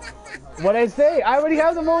host. What'd I say? I already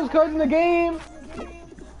have the most cards in the game!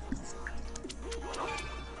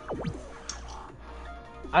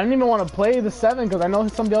 I don't even want to play the 7 because I know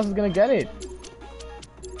somebody else is gonna get it.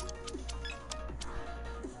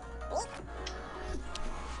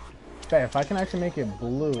 Okay, if I can actually make it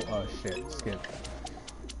blue. Oh shit, skip.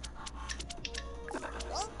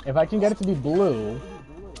 If I can get it to be blue,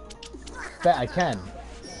 bet I can.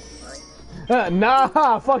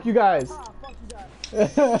 Nah, fuck you guys.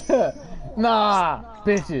 Nah,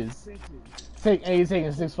 bitches. He's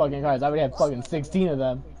taking 6 fucking cards. I already have fucking 16 of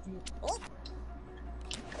them.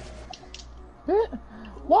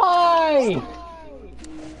 Why?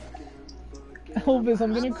 Elvis,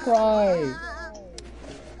 I'm gonna cry.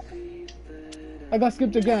 I got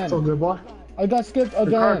skipped again. So good, boy. I got skipped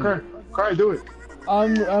again. Cry, do it.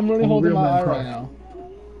 I'm really holding my eye right now.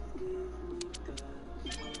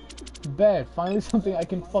 Bet, finally something I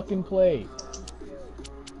can fucking play.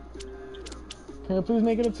 Can you please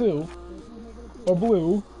make it a 2? Or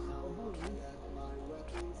blue?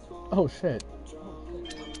 Oh shit.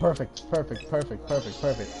 Perfect, perfect, perfect, perfect,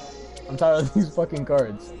 perfect. I'm tired of these fucking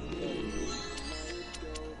cards.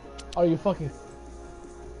 Oh, you fucking...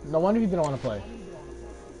 No wonder you didn't want to play.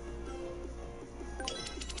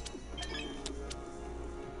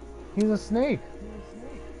 He's a snake.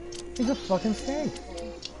 He's a fucking snake.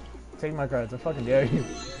 Take my cards, I fucking dare you.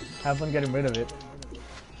 Have fun getting rid of it.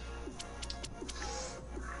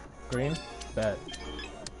 Green? Bet.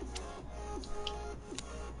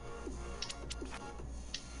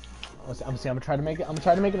 I'm gonna try to make it. I'm gonna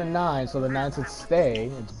try to make it a 9, so the 9 should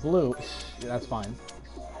stay. It's blue. Yeah, that's fine.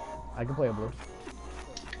 I can play a blue.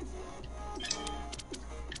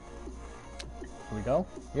 Here we go.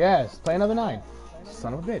 Yes, play another 9.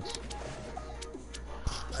 Son of a bitch.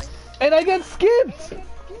 And I get skipped.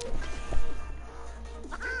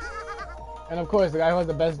 And of course, the guy who has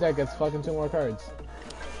the best deck gets fucking 2 more cards.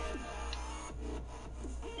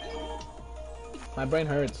 My brain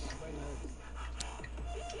hurts.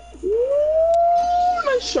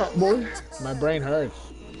 Nice shot, boy. My brain hurts.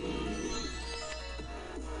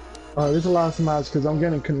 This is the last match because I'm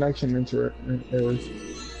getting connection errors.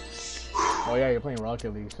 Oh yeah, you're playing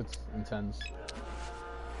Rocket League. Shit's intense.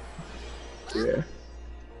 Yeah.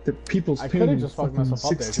 The people's I could have just fucked myself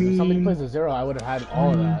up there. Because if somebody plays a 0, I would have had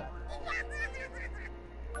all of that.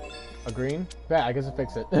 A green? Yeah, I guess I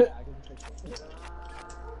fix it.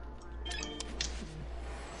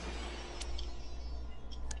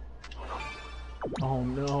 Oh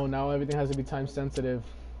no, now everything has to be time sensitive.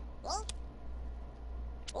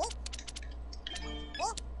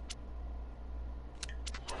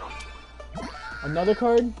 Another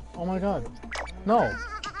card? Oh my god. No.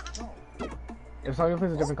 If somebody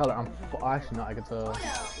plays a different color, actually no, I get to...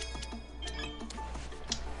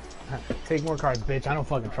 Take more cards, bitch. I don't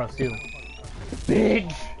fucking trust you.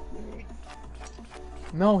 Bitch!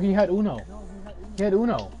 No, he had Uno. He had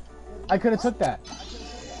Uno. I could have took that.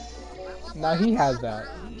 Now he has that.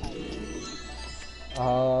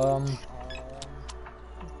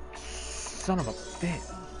 Son of a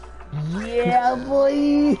bitch. Yeah,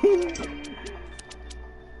 boy!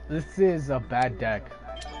 This is a bad deck.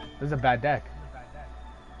 This is a bad deck.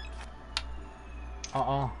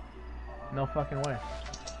 No fucking way.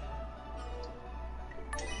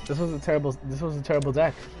 This was a terrible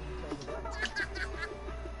deck.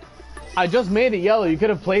 I just made it yellow, you could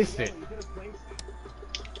have placed it.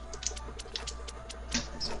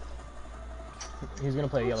 He's gonna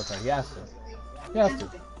play a yellow card. He has to. He has to,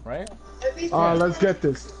 right? Let's get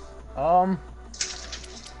this. Not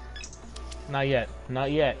yet.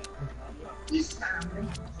 Not yet.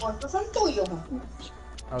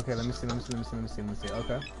 Okay, let me see.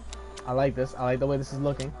 Okay. I like this. I like the way this is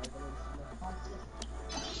looking.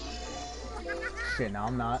 shit, now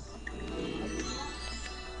I'm not.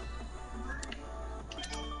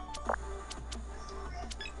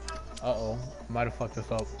 Uh-oh. Might have fucked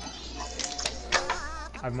this up.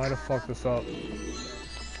 I might have fucked this up.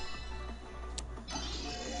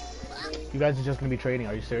 You guys are just gonna be trading.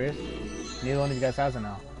 Are you serious? Neither one of you guys has it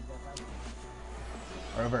now.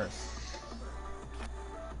 Or reverse.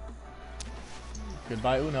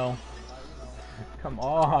 Goodbye, Uno. Come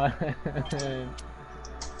on.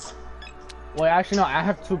 Wait, actually, no. I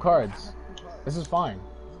have 2 cards. This is fine.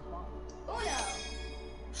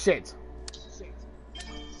 Shit.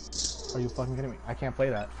 Are you fucking kidding me? I can't play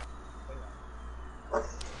that.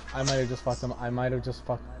 I might have just fucked him. I might have just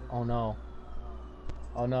fucked. Oh no.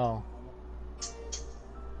 Oh no.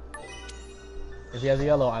 If he has a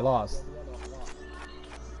yellow, I lost.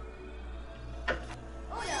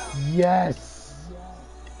 Yes!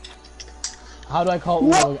 How do I call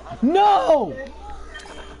Uno? No!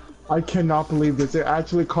 I cannot believe this. They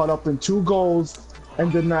actually caught up in 2 goals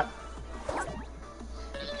and did not.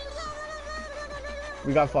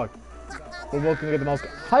 We got fucked. We're both gonna get the most.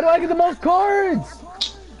 How do I get the most cards?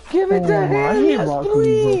 Give it to him! He has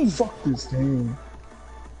 3! Fuck this game.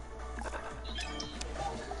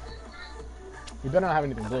 You better not have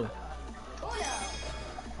anything blue.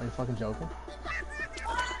 Are you fucking joking?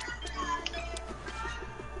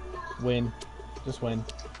 Win. Just win.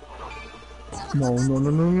 No, no, no,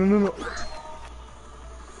 no, no, no, no.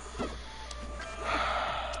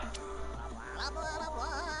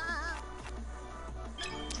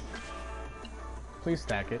 Please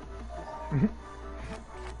stack it.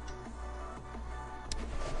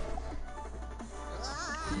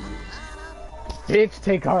 Bitch,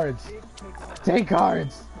 take cards. Take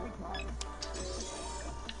cards.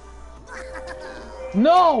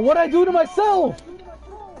 No, what'd I do to myself?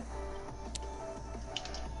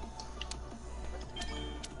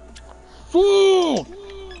 Fool!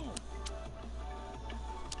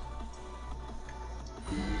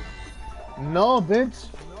 No, bitch.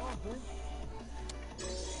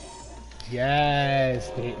 Yes,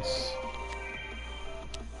 bitch.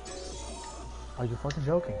 Are you fucking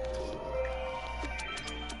joking?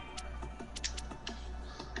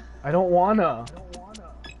 I don't wanna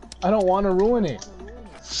ruin it.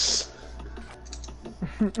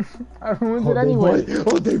 I ruined it anyway. Boy.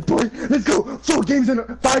 Oh, they boy. Let's go. 5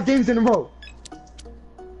 games in a row.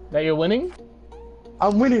 That you're winning?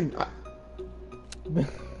 I'm winning.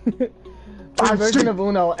 Our version of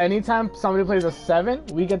Uno, anytime somebody plays a 7,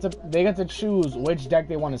 they get to choose which deck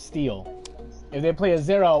they want to steal. If they play a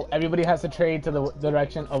 0, everybody has to trade to the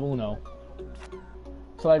direction of Uno.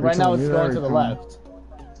 So like right now it's going to the left.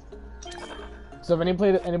 So if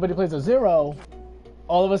anybody plays a 0,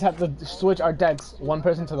 all of us have to switch our decks, one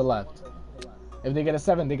person to the left. If they get a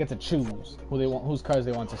 7, they get to choose whose cards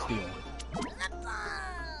they want to steal.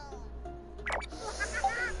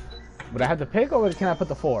 Would I have to pick, or can I put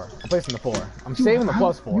the 4? I'm placing the 4. I'm saving the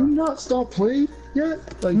 +4. You not stopped playing yet?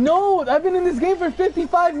 Like, no, I've been in this game for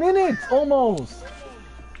 55 minutes, almost.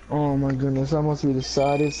 Oh my goodness, that must be the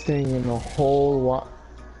saddest thing in the whole lot.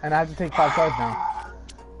 And I have to take 5 cards now.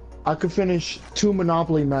 I could finish 2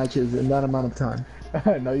 Monopoly matches in that amount of time.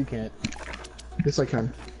 No, you can't. Yes, I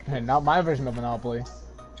can. And not my version of Monopoly.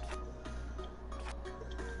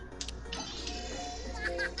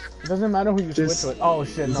 It doesn't matter who you switch with. Oh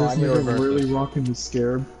shit, no, I need to reverse really this. rocking the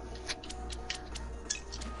scarab.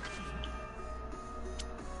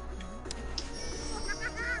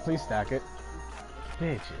 Please stack it.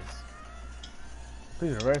 Bitches.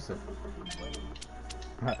 Please reverse it.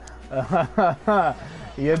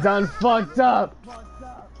 You done fucked up.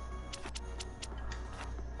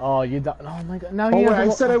 Oh, you done. Oh my god. Now Oh, wait, I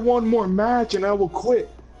said I won more match and I will quit.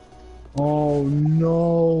 Oh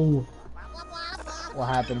no. What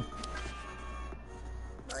happened?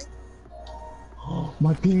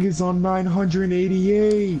 My ping is on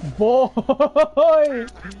 988. Boy!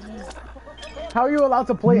 How are you allowed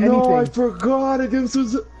to play anything? No, I forgot. That was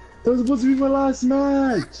supposed to be my last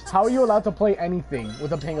match. How are you allowed to play anything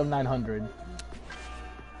with a ping of 900?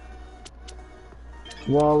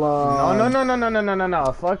 Well,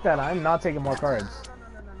 No. Fuck that. I'm not taking more cards.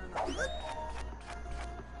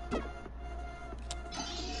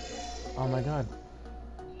 Oh my god.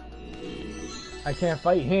 I can't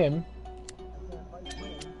fight him.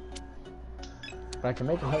 But I can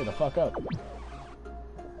make him hurry the fuck up.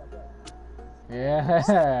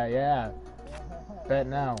 Yeah, yeah. Bet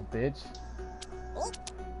now, bitch.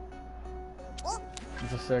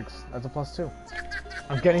 It's a 6. That's a +2.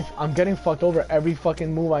 I'm getting fucked over every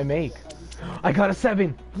fucking move I make. I got a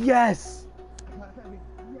 7. Yes.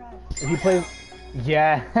 If he plays,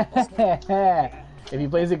 yeah. If he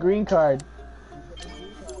plays a green card,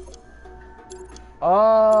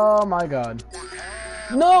 Oh my god.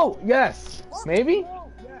 No! Yes! Maybe?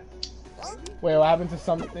 Wait, what happened to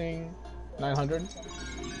something 900?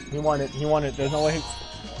 He won it. He won it. There's no way he...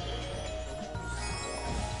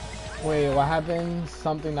 Wait, what happened?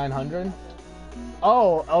 Something 900?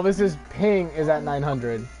 Oh, Elvis's ping is at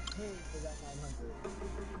 900.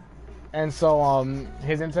 And so,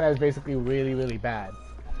 his internet is basically really, really bad.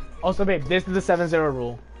 Also, babe, this is the 7-0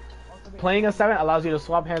 rule. Playing a 7 allows you to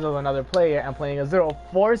swap hands with another player, and playing a 0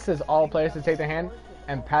 forces all players to take their hand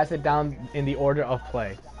and pass it down in the order of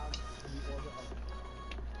play.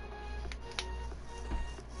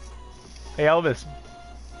 Hey, Elvis.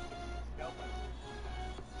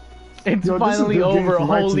 It's finally over.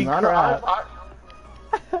 Holy crap.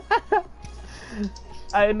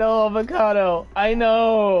 I know, Avocado. I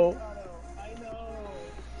know.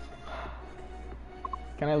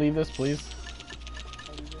 Can I leave this, please?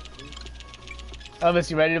 Elvis,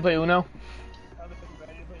 you ready to play Uno?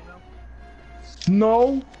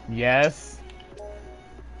 No. Yes.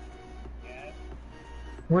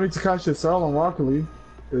 We need to catch this out on Rocket League.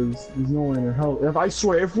 There's no way in hell. If I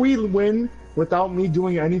swear, if we win without me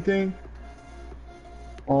doing anything,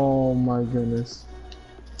 oh my goodness.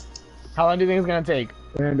 How long do you think it's gonna take?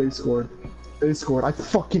 And they scored. They scored. I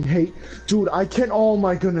fucking hate, dude. I can't. Oh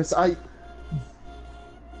my goodness. I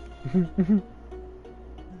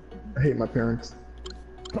hate my parents.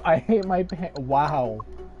 I hate my parents. Wow.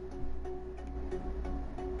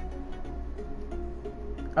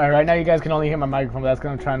 Alright, right now you guys can only hear my microphone, but that's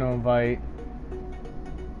because I'm trying to invite.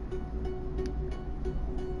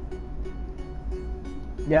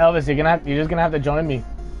 Yeah, Elvis, you're just gonna have to join me.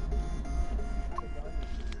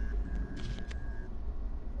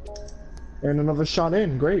 And another shot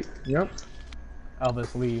in. Great. Yep.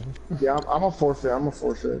 Elvis, leave. Yeah, I'm a forfeit. I'm a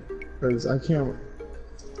forfeit because I can't.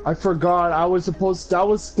 I forgot I was supposed. That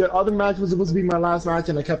was the other match was supposed to be my last match,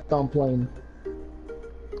 and I kept on playing.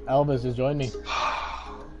 Elvis, just join me.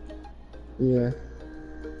 Yeah.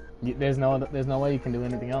 There's no way you can do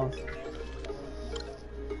anything else.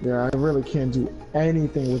 Yeah, I really can't do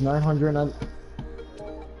anything with 900.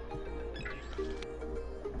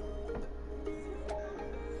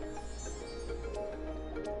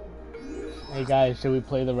 Hey guys, should we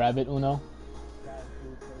play the rabbit Uno?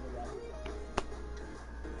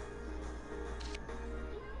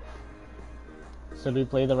 Should we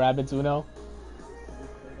play the rabbits Uno?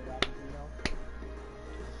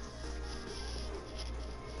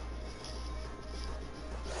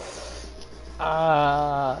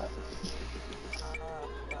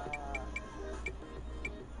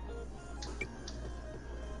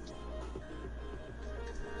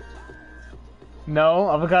 No,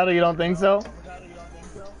 Avocado, you don't think so?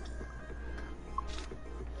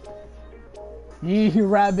 Yee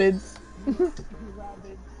rabbits.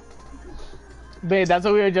 Babe, that's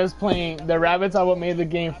what we were just playing. The rabbits are what made the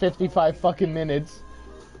game 55 fucking minutes.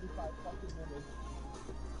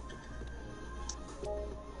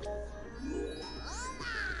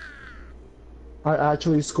 I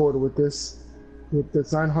actually scored with this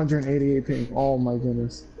 988 ping. Oh my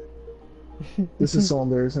goodness. This is so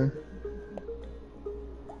embarrassing.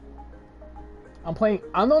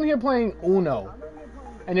 I'm on here playing Uno.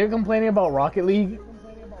 And you're complaining about Rocket League?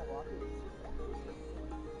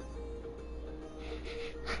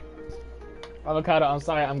 Avocado, I'm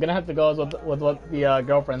sorry. I'm gonna have to go with what the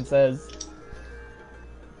girlfriend says.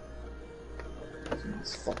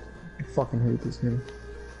 I fucking hate this game.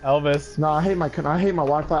 Elvis. No, I hate my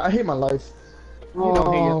Wi-Fi. I hate my life. You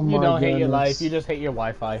don't hate your life. You just hate your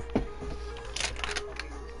Wi-Fi.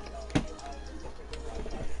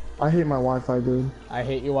 I hate my Wi-Fi, dude. I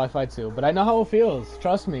hate your Wi-Fi too, but I know how it feels.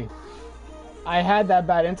 Trust me. I had that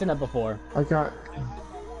bad internet before. I got.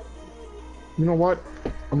 You know what?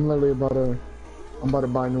 I'm about to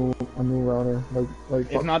buy a new router.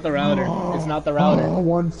 Like. It's not the router. It's not the router. Oh,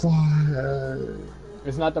 1.5.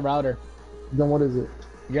 It's not the router. Then what is it?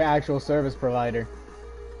 Your actual service provider.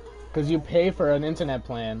 Because you pay for an internet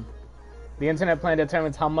plan. The internet plan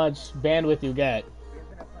determines how much bandwidth you get.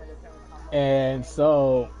 And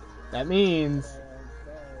so that means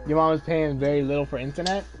your mom is paying very little for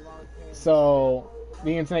internet. So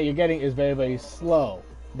the internet you're getting is very, very slow.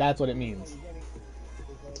 That's what it means.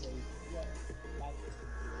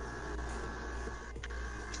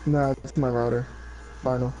 Nah, it's my router.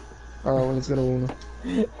 Final. Alright, well, let's get a Uno.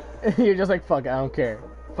 You're just like, fuck, I don't care.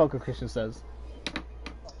 Fuck what Christian says.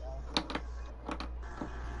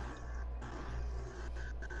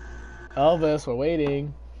 Elvis, we're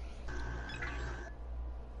waiting.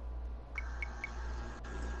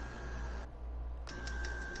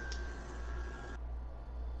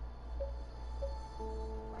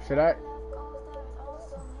 Should I?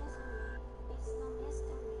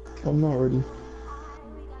 I'm not ready.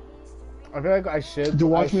 I feel like I should. To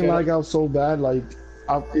watch me lag out so bad, like,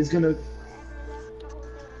 it's gonna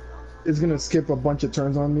skip a bunch of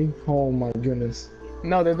turns on me. Oh my goodness.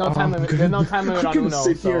 No, there's no time limit. There's no time limit on I'm Uno. gonna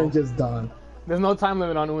sit here So and just die. there's no time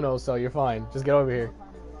limit on Uno, so you're fine. Just get over here.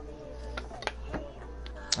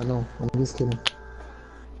 I know. I'm just kidding.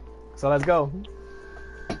 So let's go.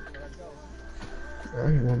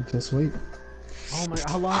 Alright, well, just wait. Oh my!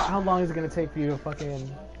 How long is it gonna take for you to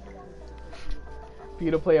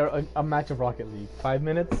play a match of Rocket League? 5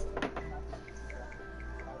 minutes?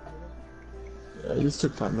 Yeah, it just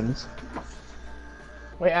took 5 minutes.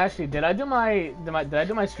 Wait, Ashley, did I do my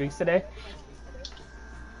streaks today?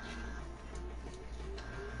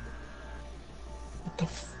 What the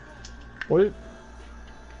What?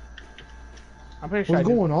 I'm pretty sure. What's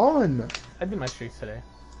going on? I did my streaks today.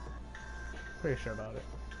 Pretty sure about it.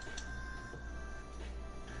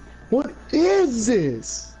 What is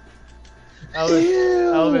this? Elvis,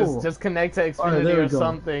 Ew. Elvis, just connect to Xfinity or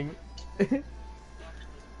something.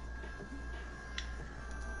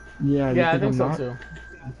 Yeah, I think so too.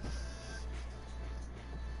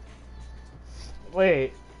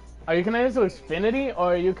 Wait, are you connected to Xfinity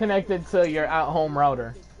or are you connected to your at-home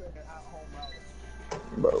router?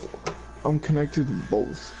 Bro, I'm connected to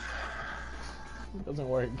both. It doesn't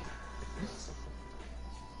work.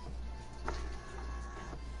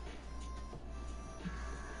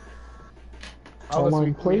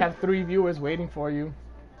 We have 3 viewers waiting for you.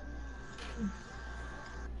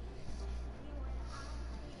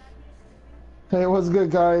 Hey, what's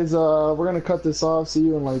good, guys? We're gonna cut this off. See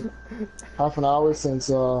you in like half an hour, since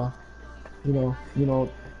you know,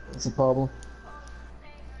 it's a problem.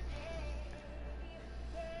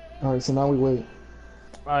 All right, so now we wait.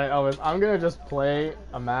 All right, Elvis, I'm gonna just play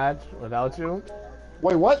a match without you.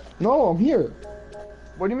 Wait, what? No, I'm here.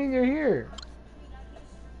 What do you mean you're here?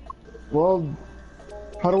 Well,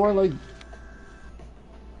 how do I like?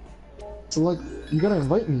 So like, you gotta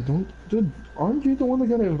invite me, dude? Aren't you the one that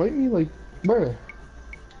gotta invite me? Like, where?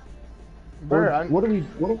 What am I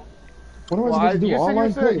supposed to do?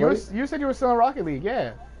 Online play, right? You said you were still in Rocket League,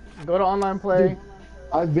 yeah. Go to online play. Dude,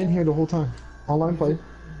 I've been here the whole time. Online play.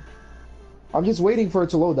 I'm just waiting for it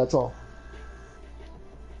to load, that's all.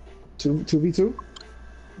 2v2?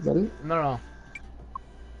 Is that it? No.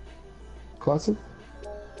 Classic?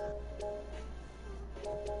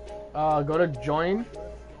 Go to join.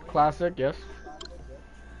 Classic, yes.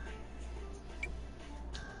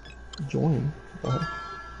 Join?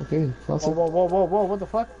 Okay, classic. Whoa, what the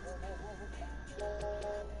fuck?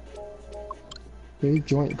 Okay,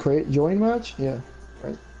 create join match? Yeah,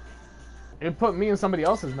 right. It put me in somebody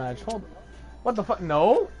else's match. Hold on. What the fuck?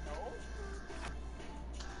 No?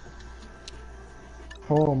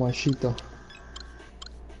 Oh, my shita.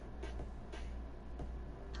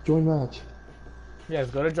 Join match.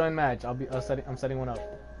 Yes, go to join match. I'm setting one up.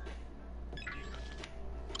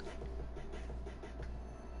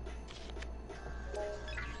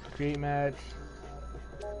 Create match.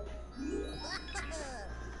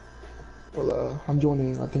 Well, I'm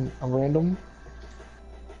joining, I think, a random.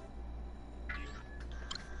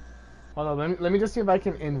 Hold on, let me just see if I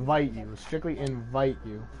can invite you. Strictly invite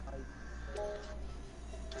you.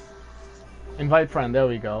 Invite friend, there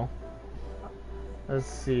we go. Let's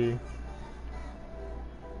see.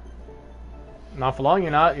 Not for long,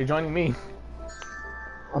 you're joining me.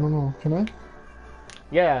 I don't know, can I?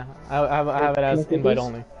 Yeah, I have it as invite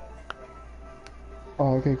only.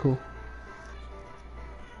 Oh, okay, cool.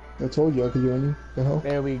 I told you I could join you. The hell?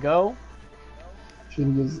 There we go.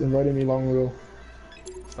 Should've just invited me long ago.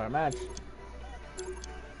 Start match.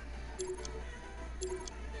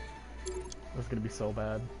 That's gonna be so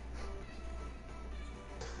bad.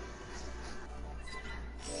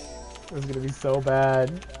 This is gonna be so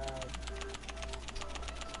bad.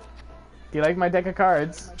 Do you like my deck of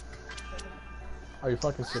cards? Are you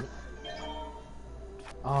fucking shit?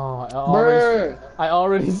 Oh, I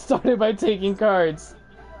already started by taking cards.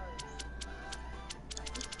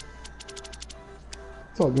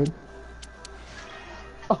 It's all good.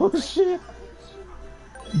 Oh shit!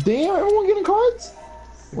 Damn, everyone getting cards?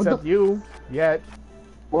 Except you, yet.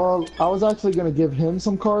 Well, I was actually gonna give him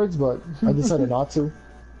some cards, but I decided not to.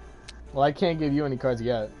 Well, I can't give you any cards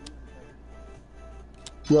yet.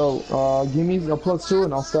 Yo, give me a +2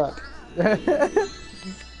 and I'll stack.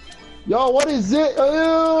 Yo, what is it?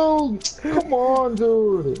 Ew! Come on,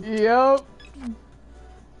 dude. Yep.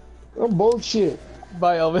 Oh, bullshit.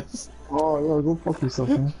 Bye, Elvis. Oh, yeah, go fuck yourself,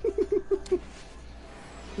 man.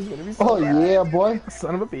 This is gonna be so bad. Yeah, boy.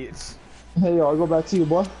 Son of a bitch. Hey, yo, I'll go back to you,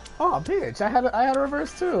 boy. Oh, bitch! I had a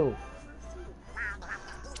reverse too.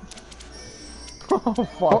 Oh,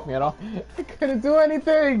 fuck me, I couldn't do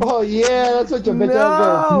anything! Oh yeah, that's what your bitch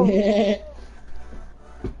No! ass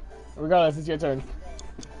does. Regardless, it's your turn.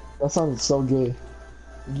 That sounded so gay.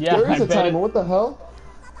 Yeah, There I is a bet timer, it. what the hell?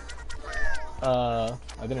 I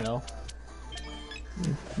didn't know.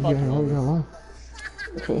 Yeah, Fuck you, Elvis.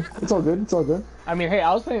 okay, it's all good, it's all good. I mean, hey,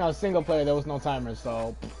 I was playing on single player, there was no timer,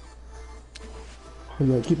 so... Oh,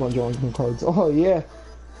 yeah, keep on drawing some cards. Oh yeah.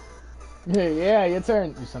 Yeah, your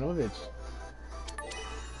turn, you son of a bitch.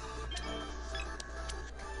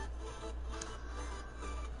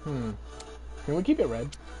 Can we keep it red?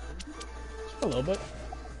 Just a little bit.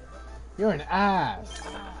 You're an ass.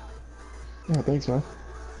 Yeah, thanks, man.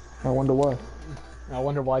 I wonder why. I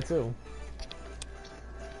wonder why too.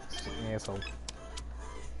 Asshole.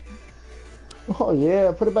 Oh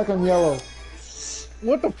yeah, put it back on yellow.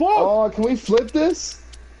 What the fuck? Oh, can we flip this?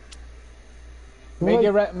 Make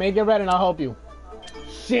it red and I'll help you.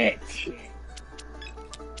 Shit!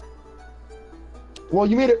 Well,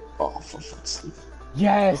 you made it. Oh, for fuck's sake.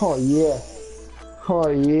 Yes! Oh yeah. Oh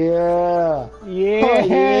yeah. Yeah! Oh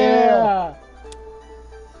yeah.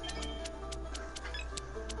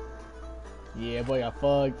 Yeah, boy, I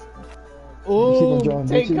fucked. Keep on Ooh, drawing,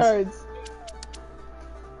 take bitches. cards.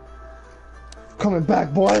 Coming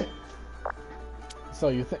back, boy. So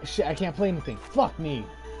you think shit? I can't play anything. Fuck me.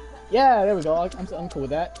 Yeah, there we go. I'm cool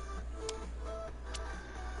with that.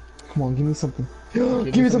 Come on, give me something. Give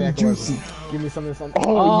Give me something that card. juicy. Give me something.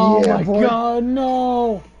 Oh, yeah, my boy. god,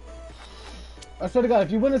 no! I swear to God,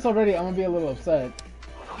 if you win this already, I'm gonna be a little upset.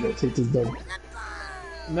 Yeah, take this dub.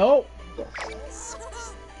 Nope.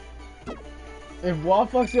 If Wall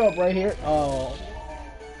fucks you up right here, oh.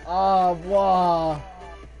 Wah.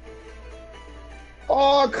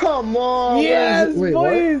 Oh, come on. Yes, Wait,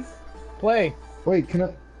 please. what? Play. Wait, can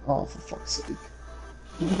I? Oh, for fuck's sake.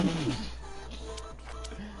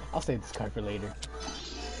 I'll save this card for later.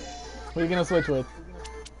 What are you gonna switch with?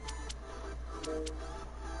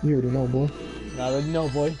 You already know, boy. I already know,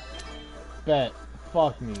 boy. Bet.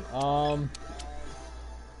 Fuck me.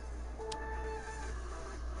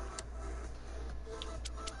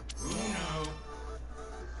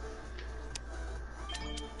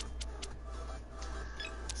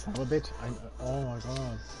 Son of a bitch. Oh my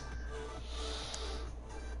god.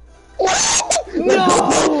 No!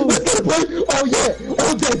 Oh yeah!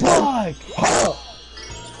 Oh, day, Fuck!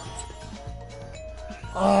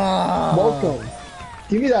 Welcome.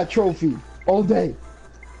 Give me that trophy. All day.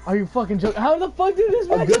 Are you fucking joking? How the fuck did this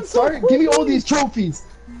A match good up so start? Give me all quickly? these trophies.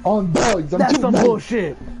 On dogs. I'm That's too some nice.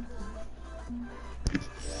 bullshit.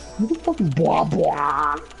 What the fuck is blah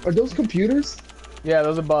blah? Are those computers? Yeah,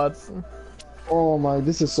 those are bots. Oh my,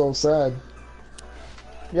 this is so sad.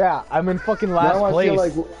 Yeah, I'm in fucking last Now I place. feel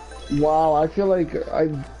like, wow, I feel like I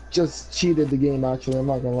just cheated the game actually, I'm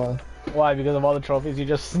not gonna lie. Why? Because of all the trophies you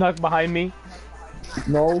just snuck behind me?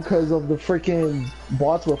 No, because of the freaking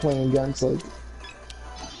bots we're playing against, like.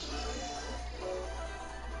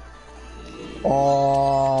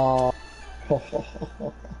 Oh.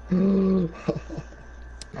 I'm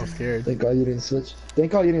scared. Thank God you didn't switch.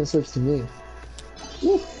 Thank God you didn't switch to me.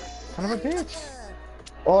 Woo. Son of a bitch.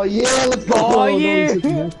 Oh yeah, let's go! Oh, No, yeah. switch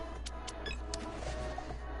to me.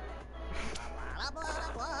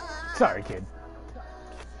 Sorry, kid.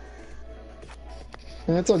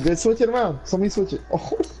 Yeah, it's all good. Switch it around. Somebody switch it.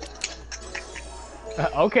 Oh,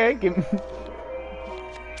 Okay, give me...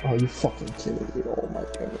 oh you fucking kidding me. Oh my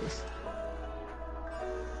goodness.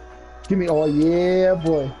 Give me, oh yeah,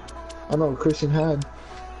 boy. I know what Christian had.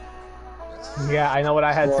 Yeah, I know what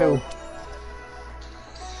I had too.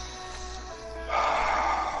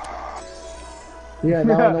 Yeah,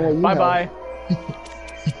 now I know what you Bye-bye.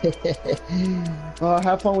 have.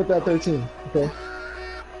 Have fun with that 13, okay?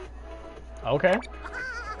 Okay.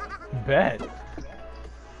 Bet.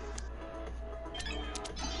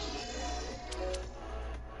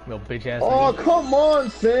 Little bitch ass. Oh, nigga. come on,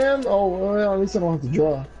 fam! Oh, well, at least I don't have to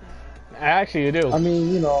draw. Actually, you do. I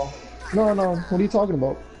mean, you know. No, what are you talking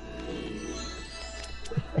about?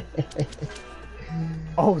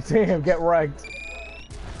 Oh, damn, get wrecked.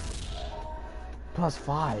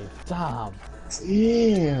 +5. Damn.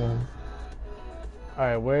 Damn.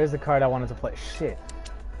 Alright, where's the card I wanted to play? Shit.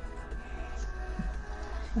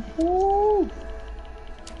 Ooh.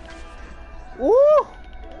 Ooh!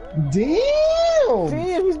 Damn!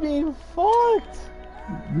 Damn, he's being fucked!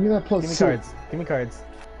 Give me that plus Give me two. cards. Give me cards.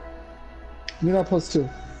 Give me that plus 2.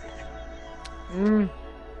 There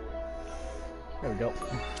we go.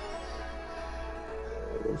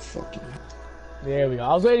 Oh, fucking. There we go.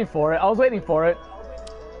 I was waiting for it.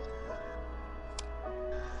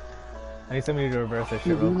 I need somebody to reverse this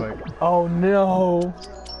shit real quick. Oh no!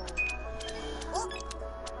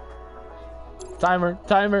 Timer,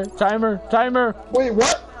 timer, timer, timer. Wait,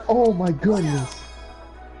 what? Oh my goodness.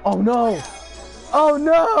 Oh no. Oh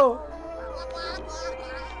no.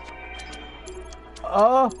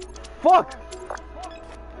 Fuck.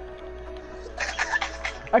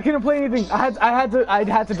 I couldn't play anything. I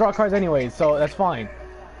had to draw cards anyways, so that's fine.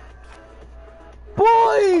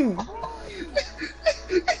 Boy!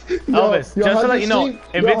 Elvis, yo, just to let you know,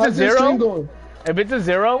 if it's a stream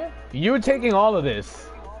 0, you're taking all of this.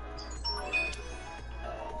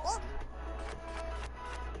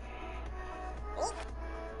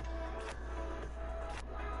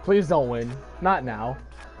 Please don't win. Not now.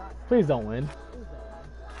 Please don't win.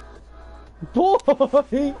 Boy! How the fuck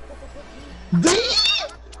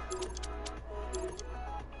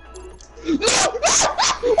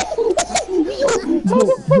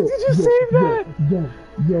did you save that?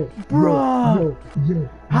 Bruh!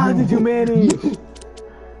 How did you manage?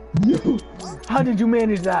 How did you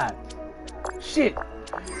manage that? Shit!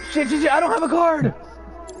 Shit, I don't have a card!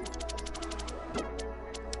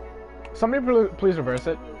 Somebody please reverse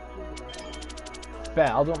it. Bet,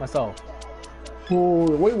 I'll do it myself. Oh,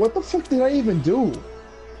 wait, what the fuck did I even do?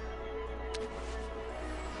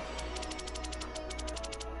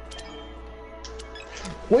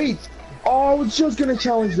 Wait! Oh, I was just gonna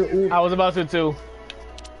challenge the ooh. I was about to too.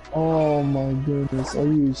 Oh my goodness, are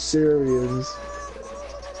you serious?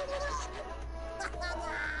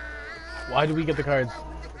 Why do we get the cards?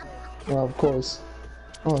 Well, of course.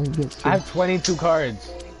 Oh, he gets I have 22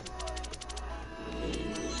 cards.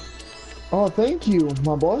 Oh, thank you,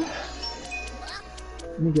 my boy.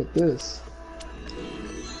 Let me get this.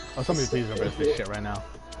 Oh, somebody please reverse this shit right now.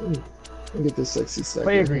 Let me get this sexy stack.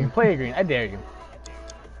 Play a green, play a green. I dare you.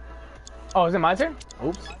 Oh, is it my turn?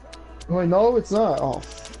 Oops. Wait, no, it's not. Oh.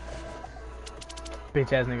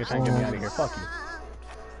 Bitch ass nigga trying to get me out of here. Fuck you.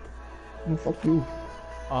 Oh, fuck you.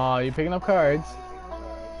 Oh, you're picking up cards.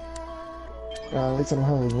 At least I don't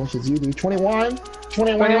have as much as you do. 21?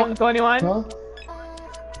 21? 21? Huh?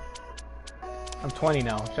 I'm 20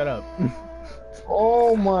 now. Shut up.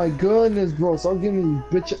 Oh my goodness, bro. Stop giving me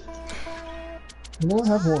bitch. You don't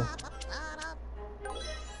have one.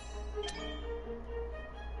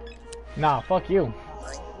 Nah, fuck you.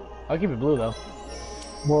 I'll keep it blue though.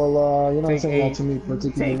 Well, you're not Take saying 8. that to me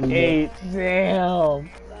particularly. Take 8. Damn.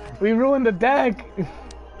 We ruined the deck.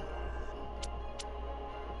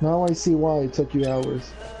 Now I see why it took you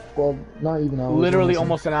hours. Well, not even hours. Literally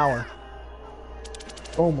almost an hour.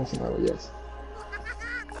 Almost an hour, yes.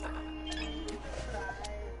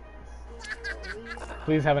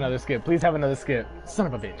 Please have another skip. Please have another skip. Son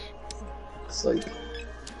of a bitch. It's like...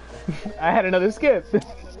 I had another skip.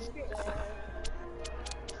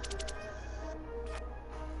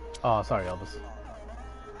 Oh, sorry, Elvis.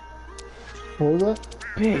 What was that?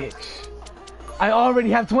 Bitch. I already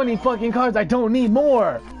have 20 fucking cards. I don't need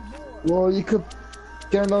more. Well, you could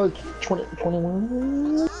get another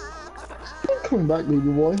 21. Coming back, baby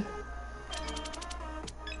boy.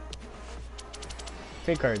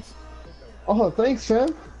 Take cards. Oh, thanks,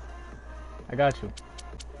 fam. I got you.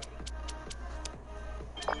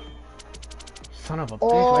 Son of a bitch.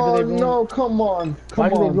 Oh, Why do they ruin? no, come on. Why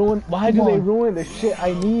do they ruin? Why do they ruin the shit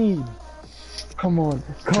I need? Come on.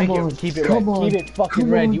 Come on. Keep it come red. on. Keep it fucking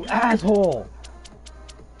come red, on. you asshole.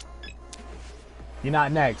 You're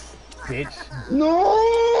not next, bitch.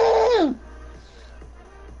 No!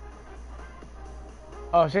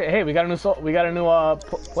 Oh shit! Hey, we got a new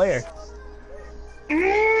player.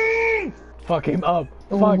 Fuck him up.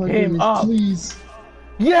 Oh Fuck my him goodness, up. please.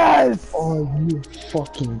 Yes. Are you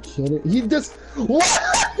fucking kidding? He just... What?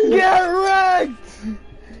 Get wrecked.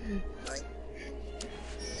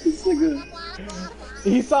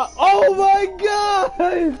 He saw. Oh my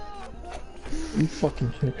god. You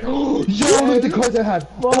fucking kidding? Yo, look at the cards I had.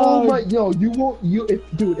 Fuck. Oh my, yo, you won't,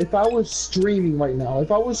 dude, if I was streaming right now,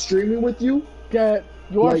 if I was streaming with you, You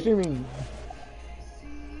are streaming.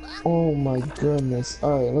 Oh my goodness.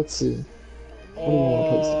 Alright, let's see. What do you want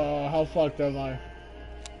to place? How fucked am I?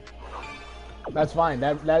 That's fine.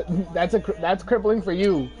 That's crippling for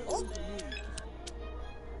you.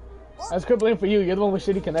 That's crippling for you. You're the one with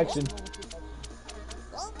shitty connection.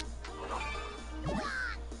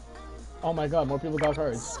 Oh my god, more people got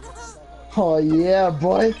cards. Oh yeah,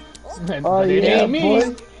 boy. Oh yeah,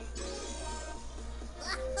 boy.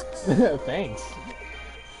 Thanks.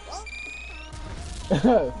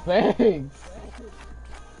 Thanks.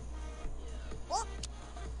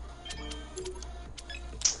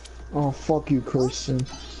 Oh, fuck you, Christian.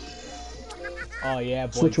 Oh yeah,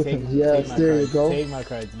 boy. Switch with him. Yes, there you go. Take my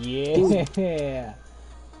cards. Yeah.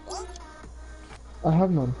 I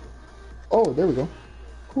have none. Oh, there we go.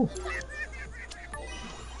 Cool.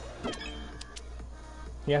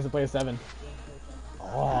 He has to play a 7.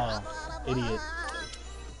 Oh, idiot.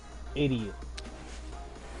 Idiot.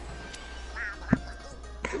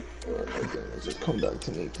 Okay, just come back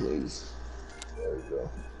to me, please. There we go.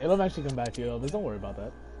 It'll eventually come back to you, though, but don't worry about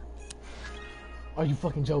that. Are you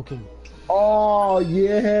fucking joking? Oh,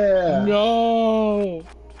 yeah! No!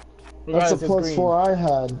 That's a Regardless, it's green. +4 I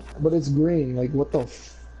had, but it's green. Like, what the f...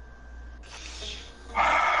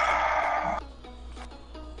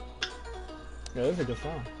 Yeah, this is a good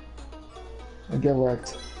song. I get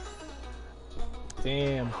wrecked.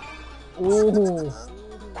 Damn. Ooh.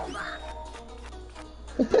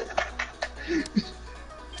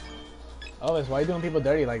 Elvis, why are you doing people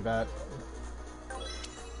dirty like that?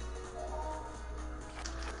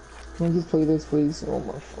 Can I just play this, please? Oh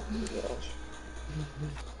my fucking gosh.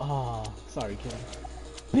 Oh, sorry, kid.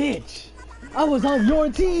 Bitch! I was on your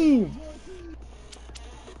team!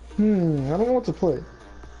 I don't know what to play,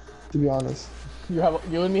 to be honest. You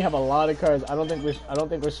and me have a lot of cards. I don't think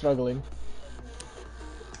we're struggling.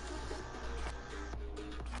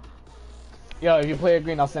 Yo, if you play a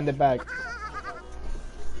green, I'll send it back.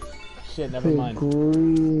 Shit, never mind.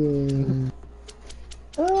 Green.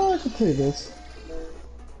 Oh, I could play this.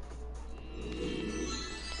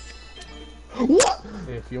 What?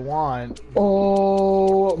 If you want.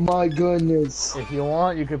 Oh my goodness. If you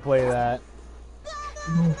want, you could play that.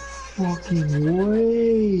 No fucking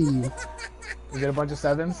way. You get a bunch of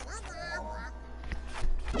 7s?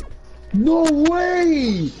 No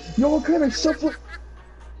way! Yo, what kind of shuffle?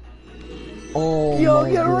 Oh, yo,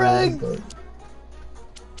 my get God. rigged!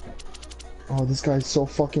 Oh, this guy's so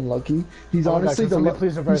fucking lucky. He's Oh honestly God, the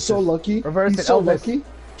please reverse he's so this. lucky. Reverse He's it, so Elvis. lucky.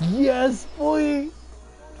 Yes, boy!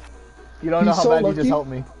 You don't know He's how so bad you lucky. just helped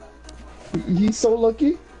me. He's so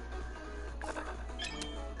lucky.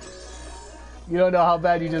 You don't know how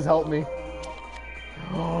bad you just helped me.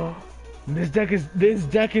 This deck is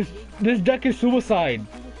suicide.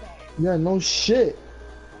 Yeah, no shit.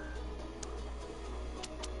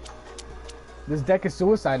 This deck is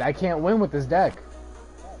suicide. I can't win with this deck.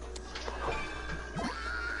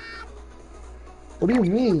 What do you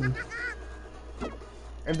mean?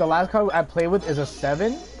 If the last card I play with is a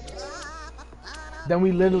 7, then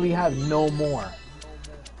we literally have no more.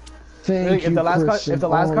 Thank Really, you, if the last Christian. card, if the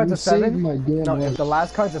last card's you a 7, saved my damn no, life. if the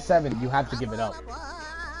last card's a 7, you have to give it up.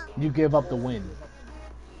 You give up the win.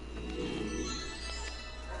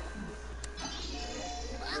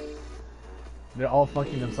 They're all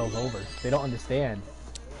fucking themselves over. They don't understand.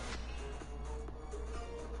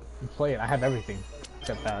 You play it. I have everything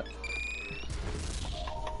except that.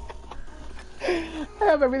 I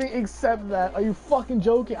have everything except that. Are you fucking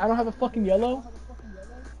joking? I don't have a fucking yellow?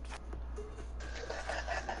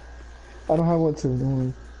 I don't have one too, don't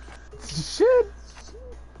worry. Shit!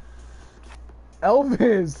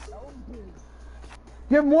 Elvis!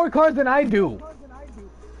 You have more cards than I do!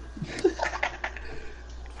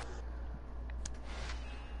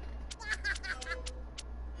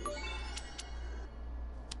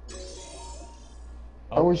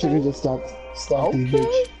 I wish I could just stop these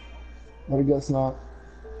bitch. But I guess not.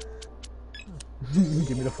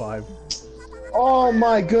 Give me the 5. Oh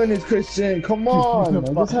my goodness, Christian, come on!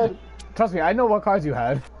 I just had... Trust me, I know what cards you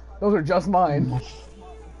had. Those are just mine.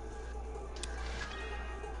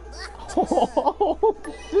 Oh,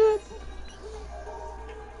 shit.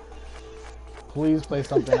 Please play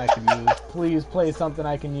something I can use. Please play something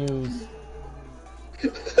I can use.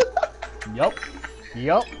 Yup.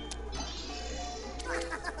 Yup.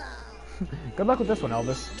 Good luck with this one,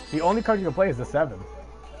 Elvis. The only card you can play is the 7.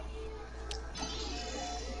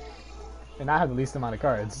 And I have the least amount of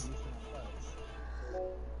cards.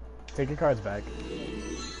 Take your cards back.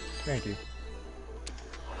 Thank you.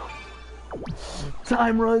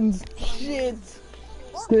 Time runs! Shit!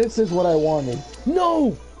 This is what I wanted.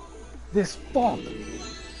 No! This fuck!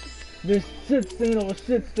 This shit stain over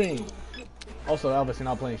shit stain! Also, Elvis, you're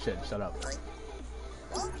not playing shit. Shut up.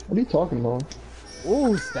 What are you talking about?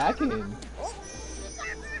 Ooh, stacking!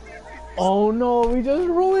 Oh no, we just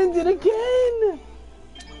ruined it again!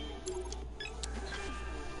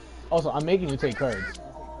 Also, I'm making you take cards.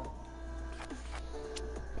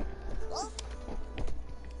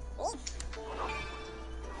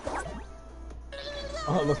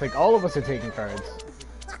 Oh, it looks like all of us are taking cards.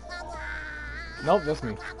 Nope, just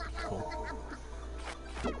me. Cool.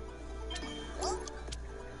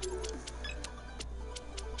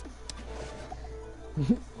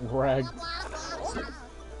 Ragged.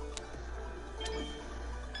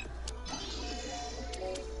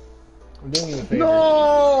 I'm doing you a favor.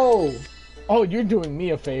 No! Oh, you're doing me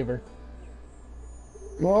a favor.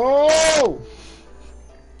 No!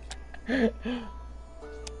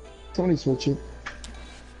 Somebody switch it.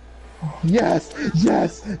 Yes,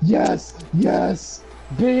 yes, yes, yes.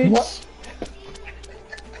 Bitch! What?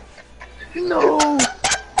 No!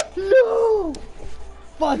 No!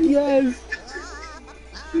 Fuck yes!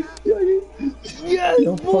 Yes,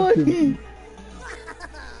 Yo, boy! fucking.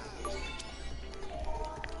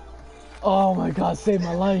 Oh my god, save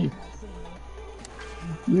my life.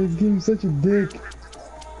 This game's such a dick.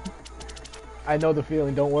 I know the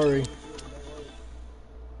feeling, don't worry.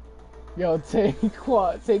 Yo,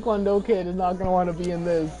 Taekwondo kid is not gonna want to be in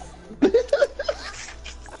this.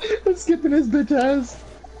 I'm skipping his bitch ass.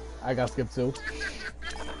 I got skipped too.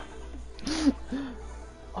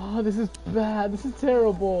 Oh, this is bad. This is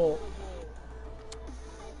terrible.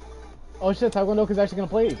 Oh shit, Taekwondo kid's actually gonna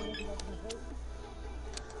play.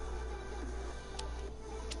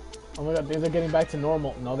 Oh my god, things are getting back to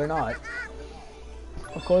normal. No, they're not.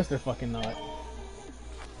 Of course they're fucking not.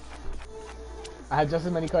 I have just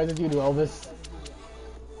as many cards as you do, Elvis.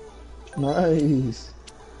 Nice.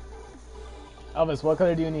 Elvis, what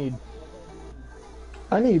color do you need?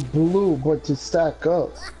 I need blue, but to stack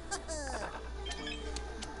up.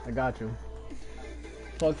 I got you.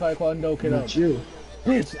 Fuck Taekwondo kid up. Not you.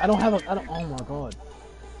 Bitch, I don't, oh my god.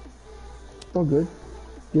 Oh, good.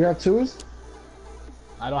 You have twos?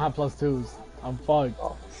 I don't have plus twos. I'm fucked.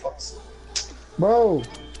 Oh, fuck. Bro.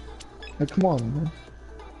 Hey, come on, man.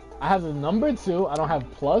 I have the number 2, I don't have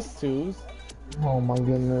plus twos. Oh my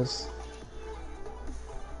goodness.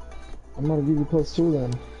 I'm gonna give you plus 2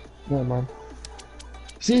 then. Never mind.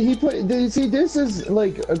 See, see, this is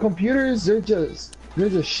like computers. They're just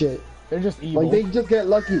shit. They're just evil. Like they just get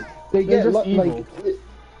lucky. They're just evil. Like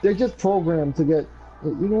they're just programmed to get.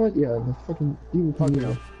 You know what? Yeah, the fucking evil Fuck me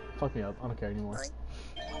computer. up. Fuck me up. I don't care anymore.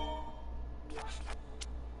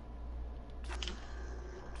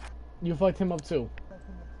 You fucked him up too.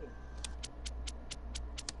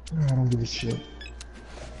 I don't give a shit.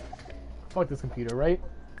 Fuck this computer, right?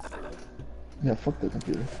 Yeah, fuck that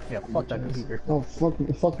computer. Yeah, fuck that computer. Oh, fuck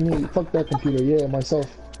me, fuck that computer. Yeah, myself.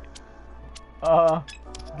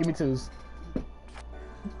 Give me twos.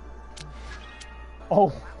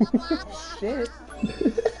 Oh, shit.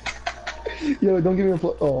 Yo, don't give me a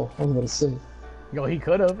oh, I was about to say. Yo, he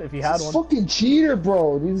could have if he had This one. fucking cheater,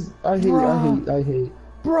 bro. These, I hate.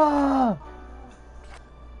 Bruh!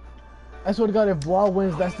 I swear to God, if Bois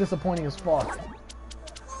wins, that's disappointing as fuck.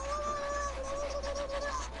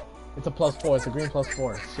 It's a +4. It's a green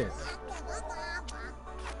 +4. Shit.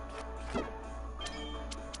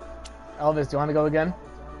 Elvis, do you want to go again?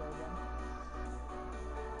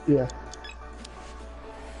 Yeah.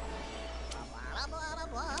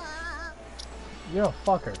 You're a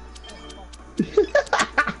fucker.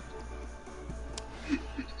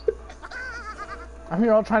 I'm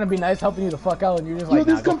here all trying to be nice, helping you the fuck out, and you're just like, Yo,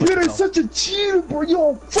 this nah, go fuck computer is yourself. such a cheater, bro.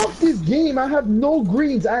 Yo, fuck this game. I have no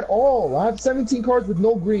greens at all. I have 17 cards with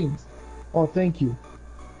no greens. Oh, thank you.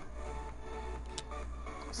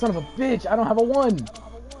 Son of a bitch, I don't have a 1.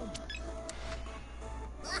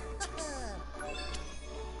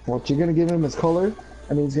 What, you're gonna give him his color?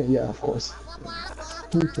 I mean, he's gonna, yeah, of course.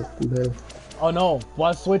 Oh no,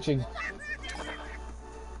 Bois switching.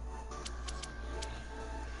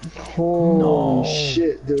 Holy No.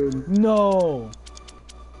 shit, dude. No.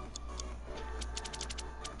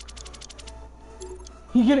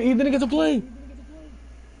 He didn't get to play.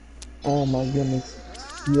 Oh my goodness.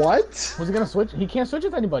 What? Was he gonna switch? He can't switch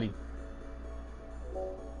with anybody.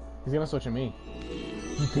 He's gonna switch with me.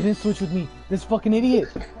 He didn't switch with me. This fucking idiot.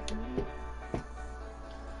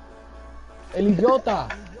 El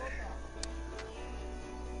idiota.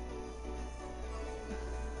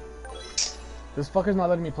 This fucker's not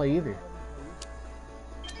letting me play either.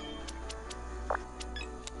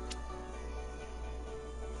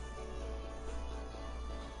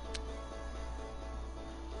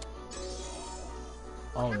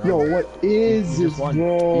 Oh no. Yo, what is He this, just won.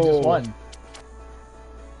 bro? He just won.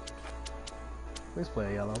 Please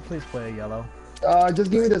play a yellow. Please play a yellow.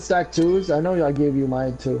 Just give me the stack twos. I know I gave you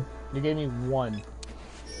mine too. You gave me 1.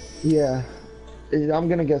 Yeah. I'm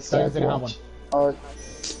gonna get stacked. Didn't have Watch.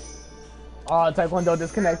 Oh, Taekwondo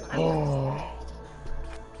disconnect.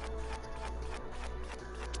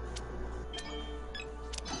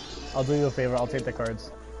 I'll do you a favor. I'll take the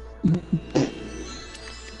cards.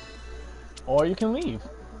 Or you can leave.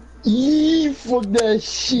 Fuck that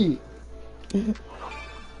shit.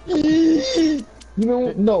 You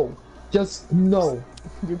know, no. Just no.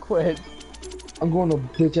 You quit. I'm going to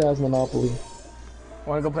bitch ass Monopoly.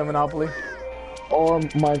 Wanna go play Monopoly? Or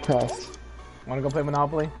Minecraft. Wanna go play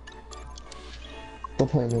Monopoly? We're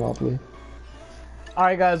playing Monopoly.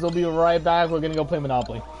 Alright guys, we'll be right back. We're gonna go play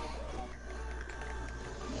Monopoly.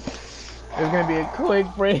 It's gonna be a quick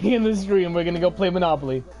break in the stream. We're gonna go play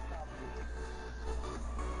Monopoly.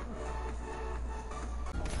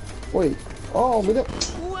 Wait. Oh, we don't.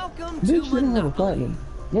 Welcome Bitch, to we don't have a Monopoly. platinum.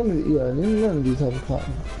 None of these have a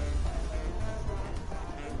platinum.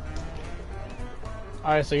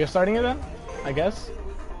 Alright, so you're starting it then? I guess?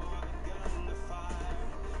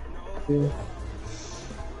 Yeah.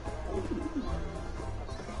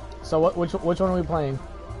 So which one are we playing?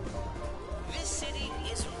 This city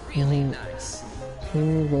is really nice.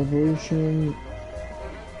 Turn vibration.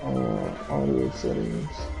 Audio settings.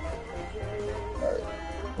 Alright.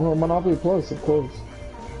 Well, Monopoly Plus, of course.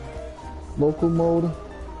 Local mode.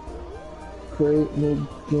 Create new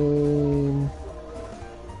game.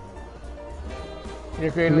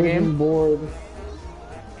 You're creating the game? Board.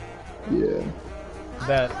 Yeah.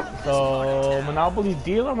 That. So, Monopoly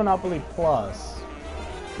Deal or Monopoly Plus?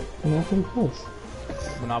 Monopoly Plus.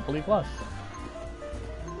 Monopoly Plus.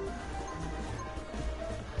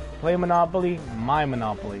 Play Monopoly, my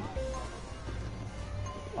Monopoly.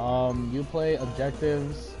 You play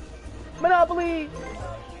objectives. Monopoly!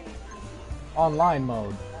 Online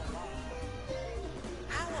mode.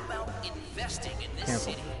 How about investing in this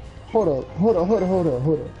Cancel. city? Hold up.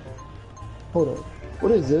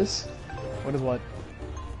 What is this? What is what?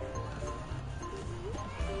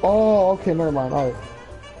 Oh, okay, never mind. Alright.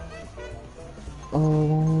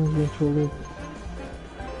 Virtual.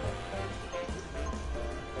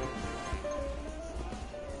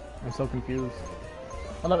 I'm so confused.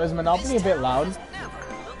 Hold up, is Monopoly a bit loud?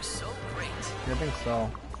 Never looks so great. I think so.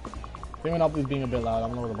 I think Monopoly's being a bit loud. I'm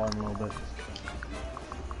gonna lower the volume a little bit.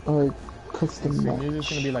 Alright, custom So match. music's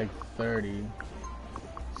gonna be like 30.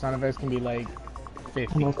 Sound effects can be like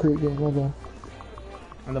 50. I'll create game level.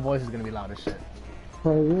 And the voice is gonna be loud as shit.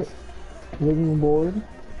 Private. Living board.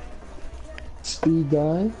 Speed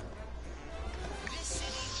dive.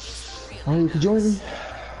 Alright, you can join me.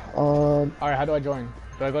 Alright, how do I join?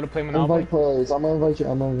 Do I go to play Monopoly? Invite players. I'm gonna invite you.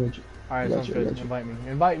 Alright, sounds good. Invite me.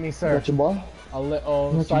 Invite me, sir. Got you, boy. Oh,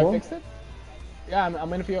 Got so you, I boy? fixed it? Yeah,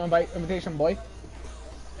 I'm in for your invitation, boy.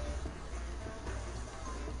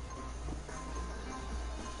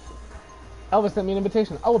 Elvis sent me an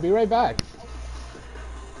invitation. I will be right back.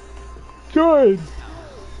 Good.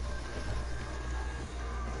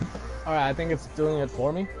 Alright, I think it's doing it